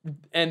then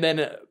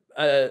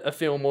a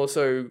film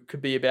also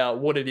could be about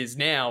what it is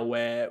now,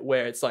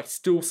 where it's like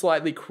still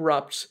slightly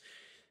corrupt,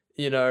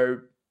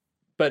 but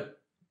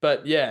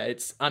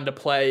it's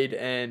underplayed,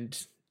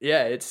 and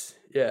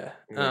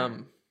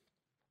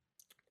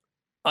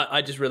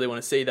I just really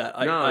want to see that.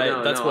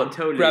 That's what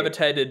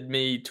gravitated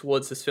me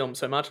towards this film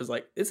so much. Is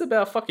like, it's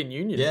about fucking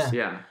unions.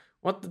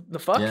 What the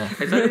fuck? Yeah.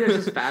 And something that's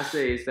just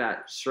fascinating is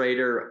that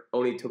Schrader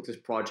only took this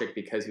project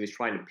because he was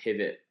trying to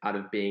pivot out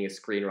of being a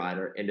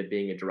screenwriter into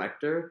being a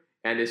director.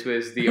 And this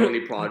was the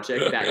only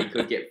project that he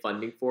could get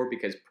funding for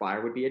because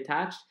Pryor would be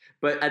attached.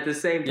 But at the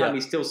same time,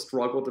 he still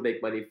struggled to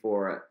make money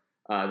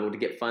to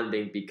get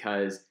funding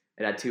because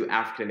it had 2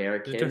 African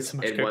Americans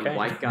and 1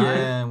 white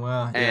guy.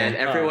 And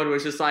everyone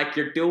was just like,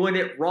 you're doing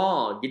it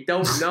wrong. You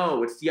don't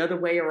know. It's the other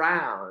way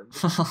around.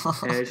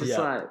 And it's just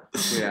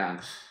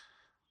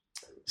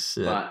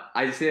Shit. But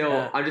I'm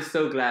just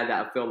so glad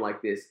that a film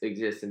like this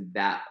exists and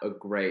that a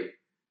great,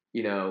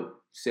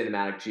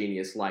 cinematic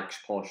genius like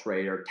Paul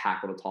Schrader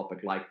tackled a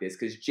topic like this,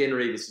 because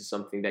generally this is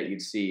something that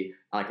you'd see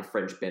like a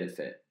French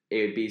benefit.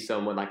 It would be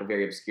someone like a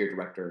very obscure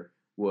director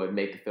would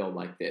make a film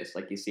like this.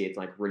 Like you see it's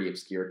like really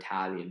obscure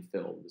Italian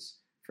films,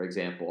 for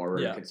example, are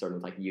really concerned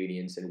with like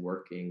unions and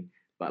working,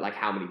 but like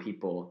how many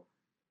people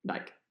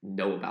like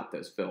know about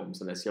those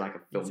films unless you're like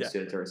a film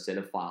student or a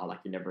cinephile, like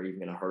you're never even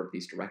gonna heard of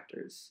these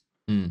directors.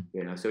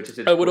 So it's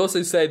just I would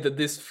also say that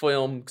this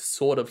film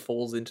sort of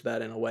falls into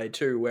that in a way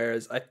too,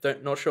 whereas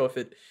not sure if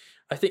it.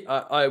 I think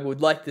I would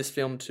like this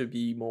film to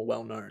be more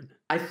well known.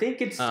 I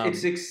think it's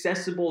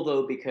accessible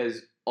though,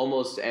 because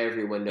almost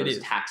everyone knows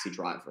Taxi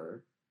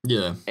Driver.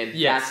 Yeah, and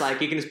that's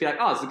like you can just be like,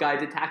 oh, it's the guy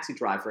who did Taxi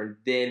Driver, and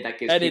then that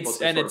gives people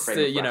some sort of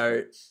frame of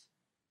reference.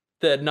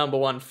 The number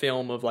one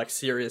film of like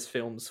serious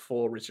films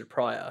for Richard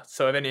Pryor.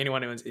 So if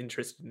anyone who's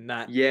interested in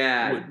that,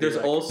 there's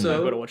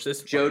also gotta watch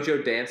this.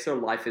 Jojo Dancer,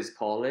 Life is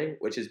Calling,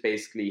 which is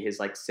basically his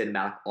like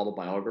cinematic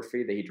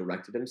autobiography that he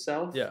directed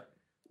himself.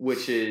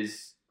 Which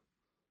is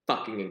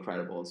fucking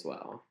incredible as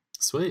well.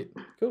 Sweet,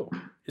 cool.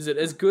 Is it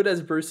as good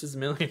as Brewster's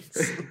Millions?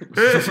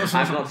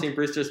 I've not seen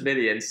Brewster's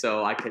Millions,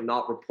 so I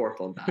cannot report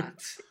on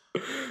that.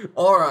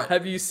 All right.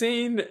 Have you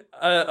seen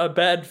a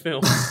bad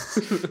film?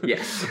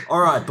 Yes.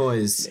 All right,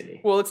 boys.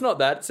 Well, it's not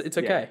that. It's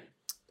okay.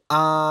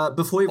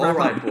 Before we wrap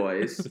up,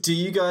 boys. Do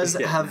you guys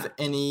have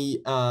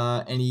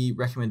any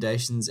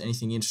recommendations?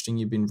 Anything interesting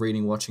you've been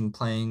reading, watching,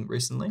 playing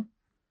recently?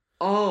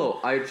 Oh,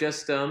 I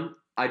just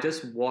I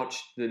just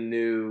watched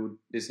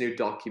this new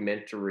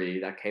documentary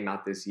that came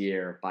out this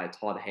year by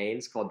Todd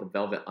Haynes called The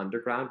Velvet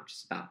Underground, which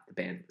is about the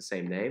band with the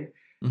same name.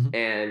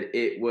 And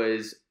it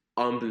was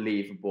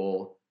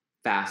unbelievable,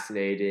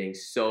 fascinating,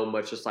 so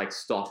much just like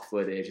stock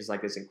footage. It's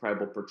like this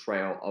incredible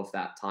portrayal of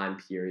that time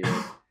period.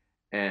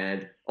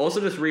 And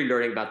also just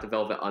relearning about the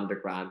Velvet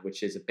Underground,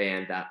 which is a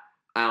band that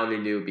I only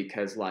knew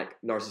because like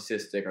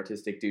narcissistic,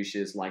 artistic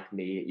douches like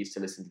me used to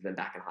listen to them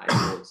back in high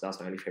school. So that's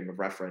my only frame of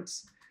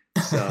reference.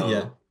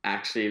 So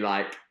actually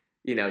like,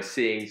 you know,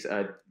 seeing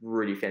a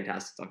really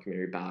fantastic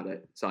documentary about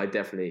it. So I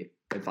definitely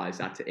advise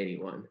that to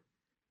anyone.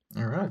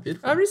 All right,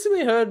 beautiful. I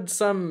recently heard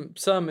some.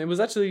 It was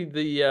actually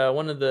the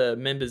one of the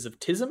members of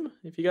TISM.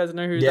 If you guys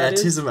know who that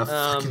is. Yeah, TISM are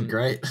fucking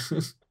great.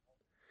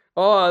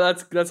 Oh,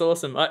 that's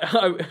awesome.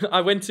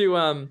 I went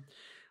to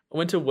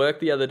work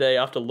the other day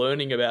after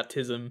learning about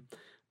TISM.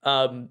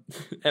 And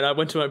I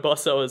went to my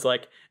boss. I was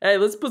like, "Hey,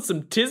 let's put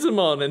some TISM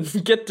on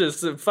and get to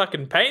some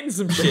fucking painting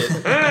some shit."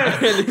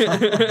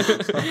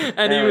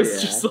 and he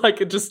was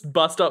just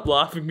bust up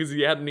laughing because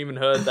he hadn't even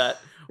heard that.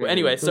 Well,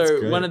 anyway,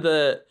 so one of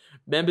the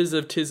members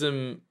of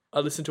TISM, I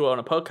listened to it on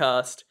a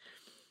podcast,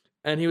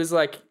 and he was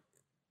like,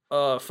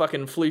 "Oh,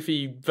 fucking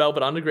floofy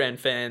Velvet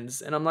Underground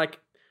fans," and I'm like,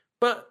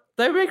 "But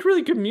they make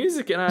really good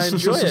music and I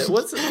enjoy it.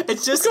 What's going on?"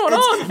 It's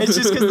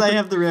just because they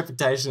have the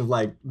reputation of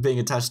like being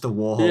attached to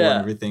Warhol and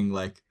everything.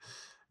 Like,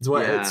 it's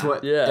what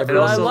but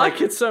I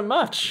like it so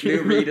much.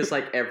 Lou Reed is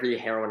like every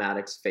heroin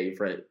addict's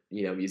favorite,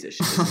 you know,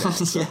 musician.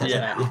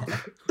 Yeah.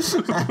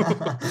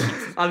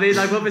 I mean,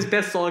 like one of his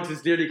best songs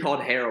is literally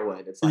called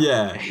Heroin. It's like,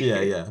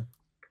 yeah.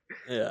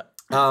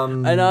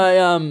 And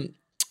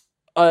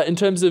I, in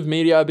terms of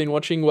media I've been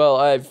watching,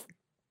 I've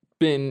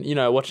been, you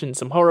know, watching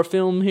some horror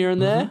film here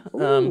and there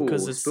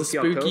because it's the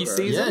spooky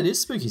season. Yeah, it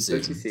is spooky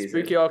season.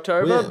 Spooky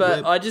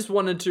October. I just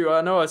wanted to,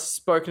 I know I've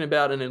spoken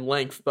about it in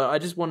length, but I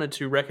just wanted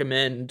to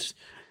recommend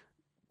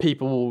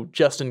people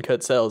Justin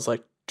Kurzel's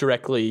like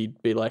directly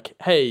be like,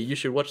 hey, you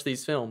should watch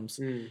these films.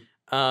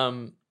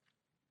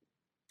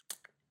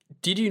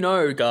 Did you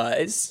know,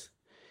 guys?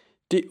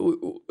 Did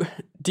you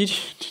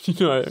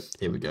know?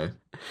 Here we go.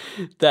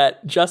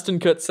 That Justin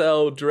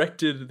Kurzel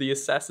directed the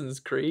Assassin's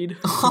Creed.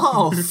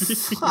 Oh,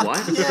 fuck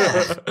what?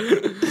 Yeah.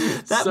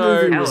 That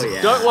movie was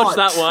don't watch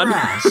that one.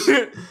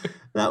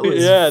 That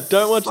was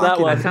don't watch that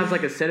one. That sounds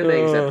like a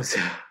Cinemax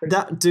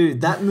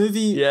episode. That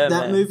movie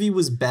movie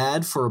was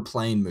bad for a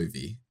plane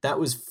movie. That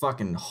was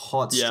fucking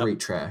hot street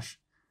trash.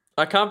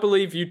 I can't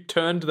believe you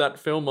turned that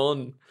film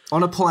on.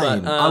 On a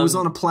plane. I was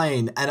on a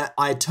plane and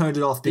I turned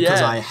it off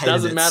because I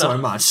hated it so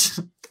much.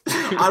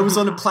 I was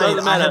on a plane.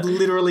 I had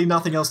literally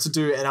nothing else to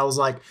do, and I was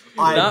like,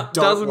 I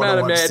don't want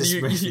to watch this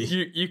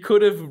movie. You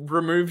could have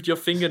removed your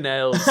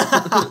fingernails.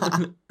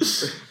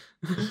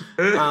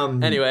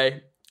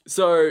 Anyway,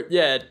 so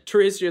yeah,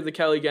 True History of the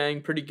Kelly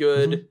Gang, pretty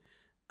good.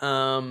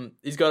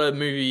 He's got a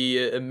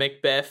movie,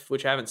 Macbeth,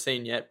 which I haven't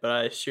seen yet, but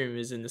I assume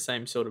is in the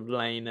same sort of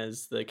lane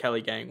as the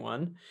Kelly Gang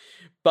one.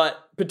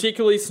 But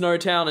particularly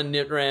Snowtown and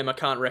Nitram, I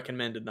can't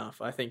recommend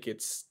enough. I think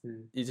it's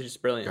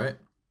just brilliant. Great.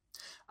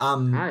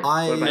 And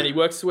he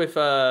works with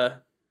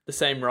the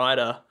same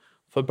writer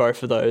for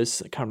both of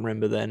those. I can't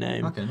remember their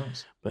name. Okay,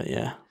 nice. But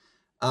yeah.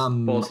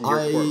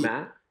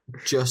 I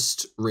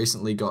just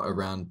recently got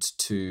around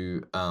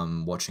to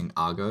watching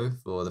Argo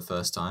for the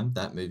first time.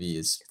 That movie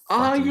is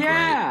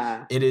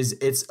great.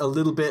 It's a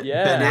little bit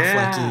Ben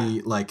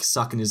Affleck-y, like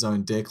sucking his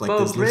own dick. Like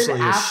there's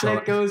literally a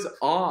shot goes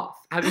off.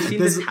 Have you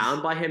seen The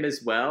Town by him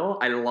as well?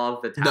 I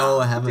love The Town. No,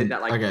 I haven't. He did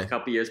that a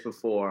couple years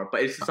before,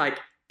 but it's just like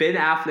Ben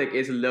Affleck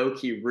is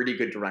low-key really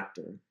good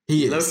director.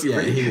 He is. He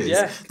is.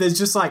 Yeah. There's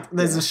just like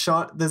there's a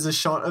shot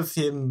of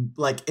him,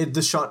 like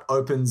the shot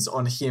opens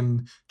on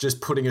him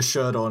just putting a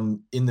shirt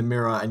on in the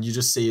mirror, and you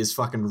just see his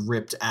fucking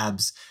ripped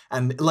abs,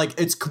 and like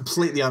it's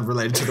completely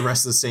unrelated to the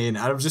rest of the scene.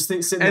 And I'm just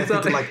sitting there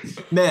thinking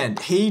like, man,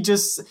 he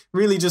just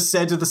really just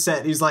said to the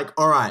set, he's like,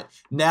 all right,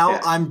 now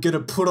I'm gonna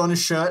put on a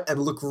shirt and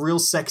look real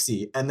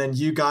sexy, and then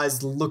you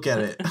guys look at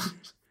it.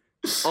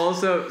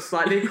 Also,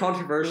 slightly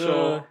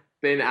controversial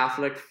Ben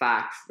Affleck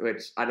facts,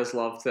 which I just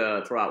love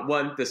to throw out.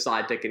 One, the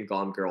sidekick in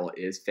Gone Girl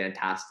is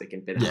fantastic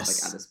and Ben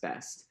Affleck at his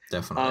best.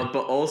 Definitely.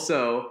 But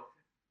also,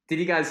 did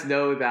you guys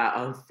know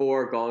that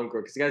for Gone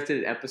Girl, because you guys did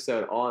an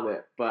episode on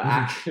it, but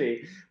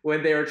actually,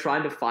 when they were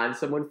trying to find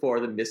someone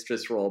for the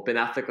mistress role, Ben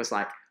Affleck was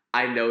like,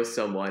 I know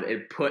someone,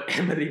 and put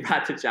Emily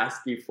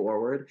Ratajkowski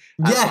forward.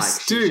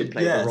 Yes, dude, should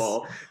play the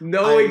role,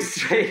 knowing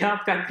straight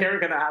up that they're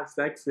gonna have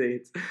sex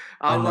scenes.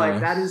 I'm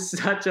like, that is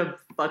such a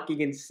fucking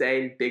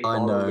insane big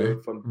baller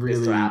move from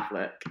Mr.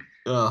 Affleck.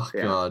 Oh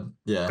God,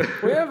 yeah.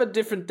 We have a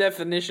different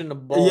definition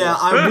of baller. Yeah,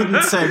 I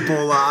wouldn't say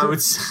baller. I would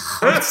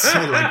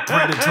say like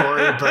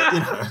predatory, but you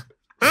know.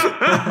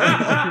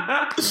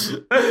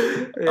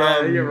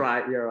 You're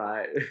right.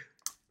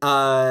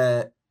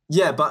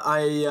 Yeah, but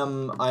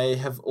I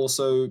have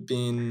also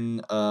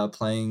been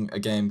playing a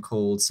game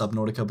called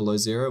Subnautica Below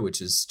Zero,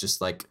 which is just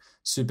like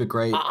super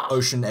great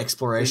ocean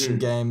exploration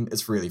game.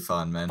 It's really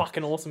fun, man.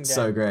 Fucking awesome game.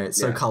 So great,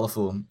 so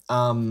colorful.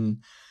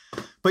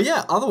 But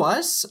yeah,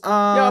 otherwise,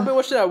 I've been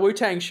watching that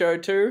Wu-Tang show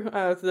too.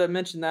 I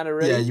mentioned that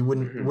already. Yeah, you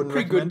wouldn't pretty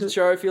recommend good it?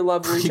 show if you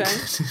love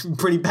Wu-Tang.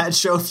 Pretty bad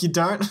show if you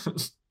don't.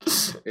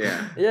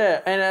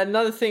 Yeah, and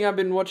another thing I've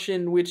been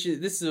watching, which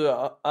is this is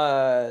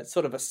a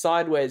sort of a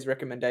sideways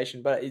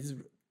recommendation, but is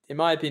in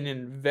my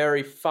opinion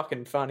very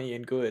fucking funny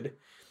and good,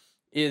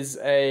 is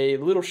a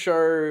little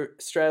show,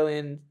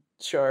 Australian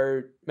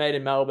show made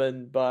in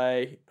Melbourne by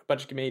a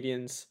bunch of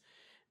comedians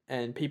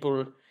and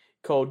people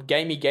called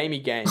Gamey Game.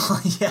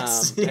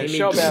 Yes, it's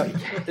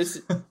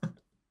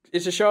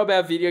a show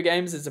about video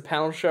games. It's a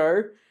panel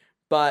show,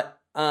 but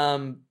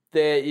there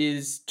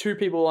is two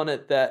people on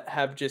it that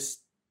have just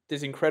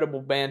this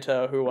incredible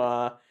banter who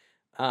are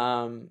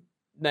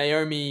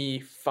Naomi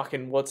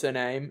fucking what's her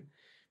name?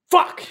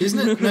 Fuck!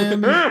 Isn't it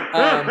Naomi?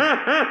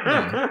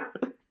 No.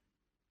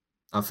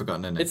 I've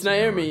forgotten her name. It's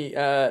Naomi.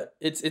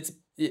 It's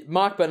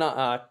Mark Bernard.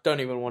 I don't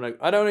even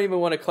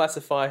want to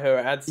classify her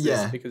as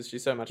this because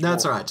she's so much more. No,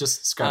 it's all right.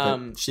 Just scrap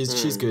it.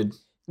 She's good.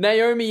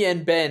 Naomi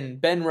and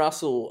Ben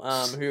Russell,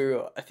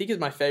 who I think is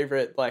my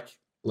favorite,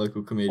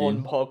 local comedian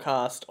on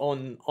podcast,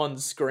 on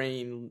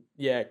screen,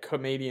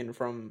 comedian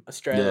from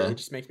Australia. It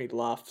just makes me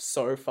laugh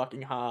so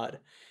fucking hard.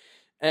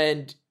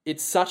 And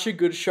it's such a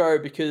good show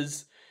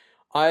because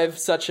I have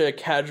such a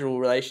casual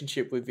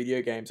relationship with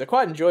video games. I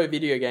quite enjoy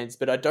video games,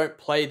 but I don't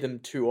play them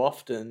too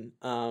often,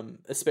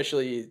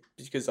 especially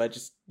because I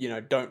just,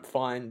 don't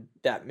find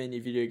that many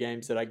video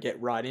games that I get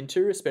right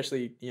into,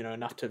 especially,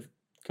 enough to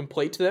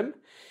complete them.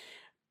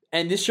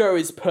 And this show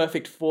is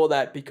perfect for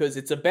that because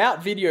it's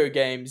about video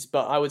games,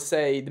 but I would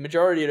say the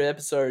majority of the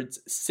episodes,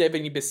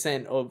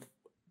 70% of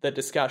the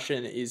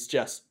discussion is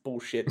just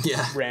bullshit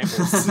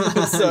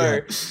rambles.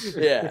 So,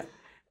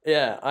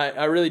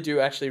 I really do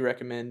actually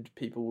recommend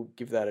people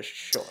give that a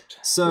shot.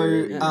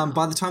 So,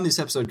 by the time this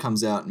episode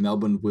comes out,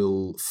 Melbourne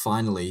will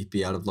finally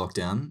be out of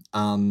lockdown.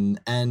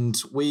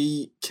 And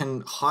we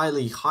can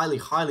highly, highly,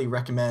 highly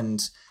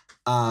recommend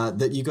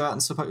that you go out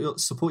and support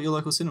your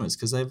local cinemas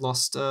because they've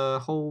lost a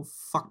whole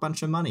fuck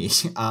bunch of money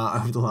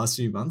over the last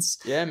few months.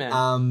 Yeah,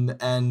 man.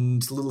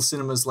 And little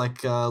cinemas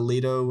like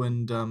Lido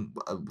and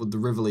the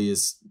Rivoli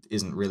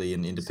isn't really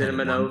an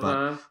independent one,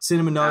 but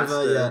Cinema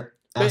Nova,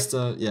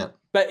 Astor,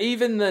 But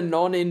even the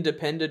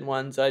non-independent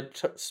ones, I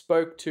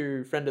spoke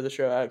to friend of the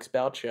show Alex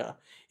Boucher.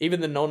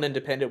 Even the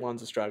non-independent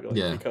ones are struggling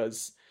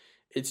because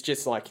it's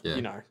just so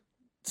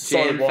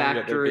Jam long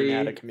Factory, that they've been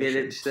out of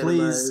commission.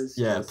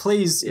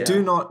 Please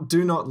do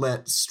not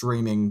let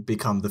streaming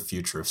become the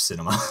future of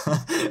cinema.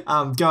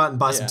 Go out and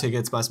buy some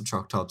tickets, buy some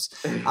Choc Tops.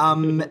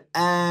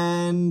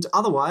 And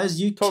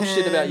otherwise you talk can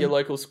shit about your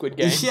local Squid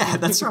Game. Yeah,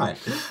 that's right.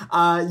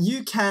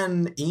 You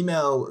can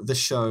email the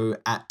show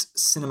at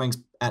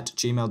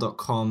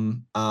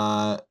cinemangs@gmail.com.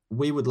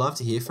 We would love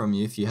to hear from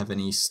you if you have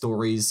any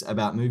stories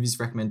about movies,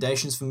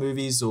 recommendations for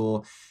movies,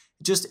 or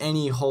just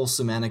any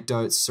wholesome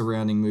anecdotes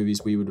surrounding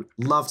movies. We would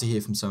love to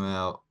hear from some of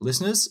our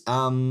listeners.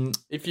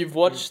 If you've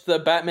watched the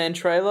Batman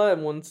trailer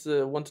and want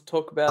to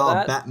talk about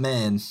that.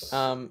 Batman.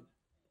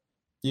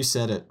 You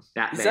said it.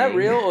 Batman. Is that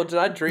real or did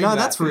I dream that? No,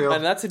 that's real.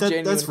 And that's a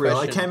genuine That's real.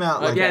 question. It came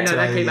out that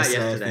came out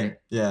yesterday.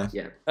 Yeah.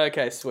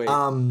 Okay, sweet.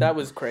 That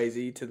was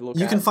crazy to look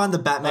at. You can find the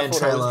Batman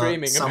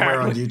trailer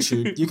somewhere on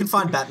YouTube. You can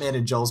find Batman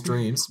in Joel's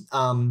dreams.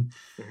 You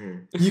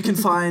can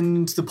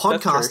find the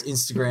podcast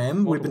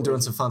Instagram. We've been doing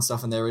some fun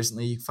stuff on there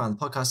recently. You can find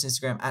the podcast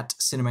Instagram at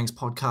Cinemangs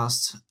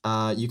Podcast.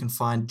 You can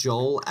find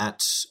Joel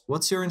at,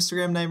 what's your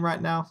Instagram name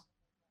right now?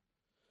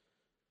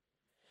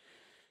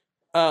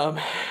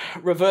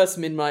 Reverse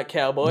Midnight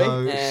Cowboy.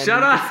 No. And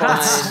Shut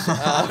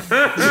up!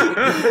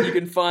 You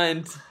can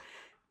find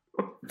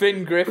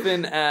Finn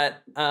Griffin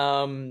at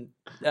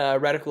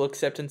Radical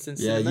Acceptance in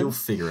Cinnamon. Yeah, you'll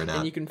figure it out.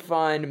 And you can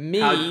find me.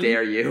 How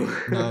dare you?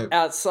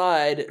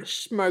 outside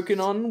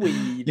smoking on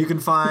weed. You can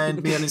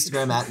find me on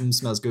Instagram at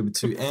smells good with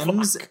 2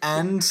 M's.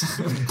 And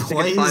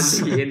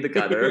Find me in the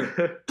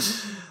gutter.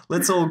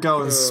 Let's all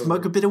go and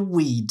smoke a bit of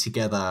weed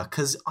together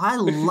because I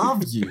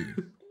love you.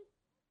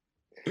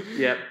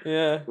 Yep.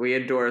 Yeah. We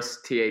endorse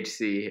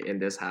THC in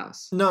this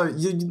house. No,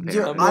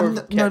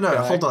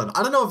 hold on.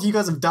 I don't know if you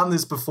guys have done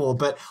this before,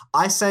 but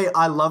I say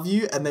I love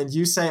you and then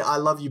you say I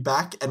love you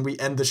back and we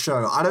end the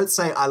show. I don't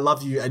say I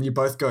love you and you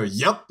both go,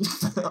 yep.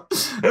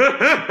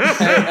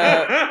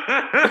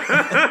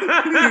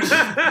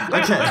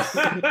 Okay.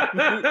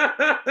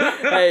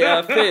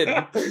 Hey,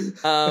 Finn.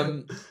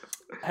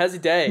 How's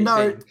your day?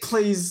 No,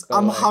 please.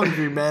 I'm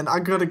hungry, man. I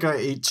gotta go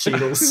eat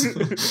Cheetos.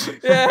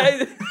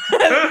 Hey,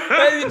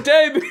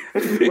 Dave.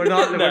 We're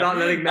not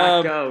letting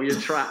Matt go. You're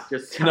trapped.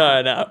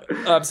 No.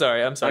 I'm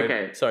sorry.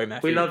 Okay. Sorry,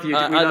 Matthew. We love you.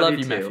 I love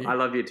you, too. Matthew. I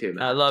love you too,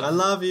 Matt. I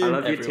love you. I love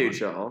you everyone. too,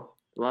 Joel.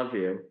 Love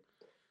you.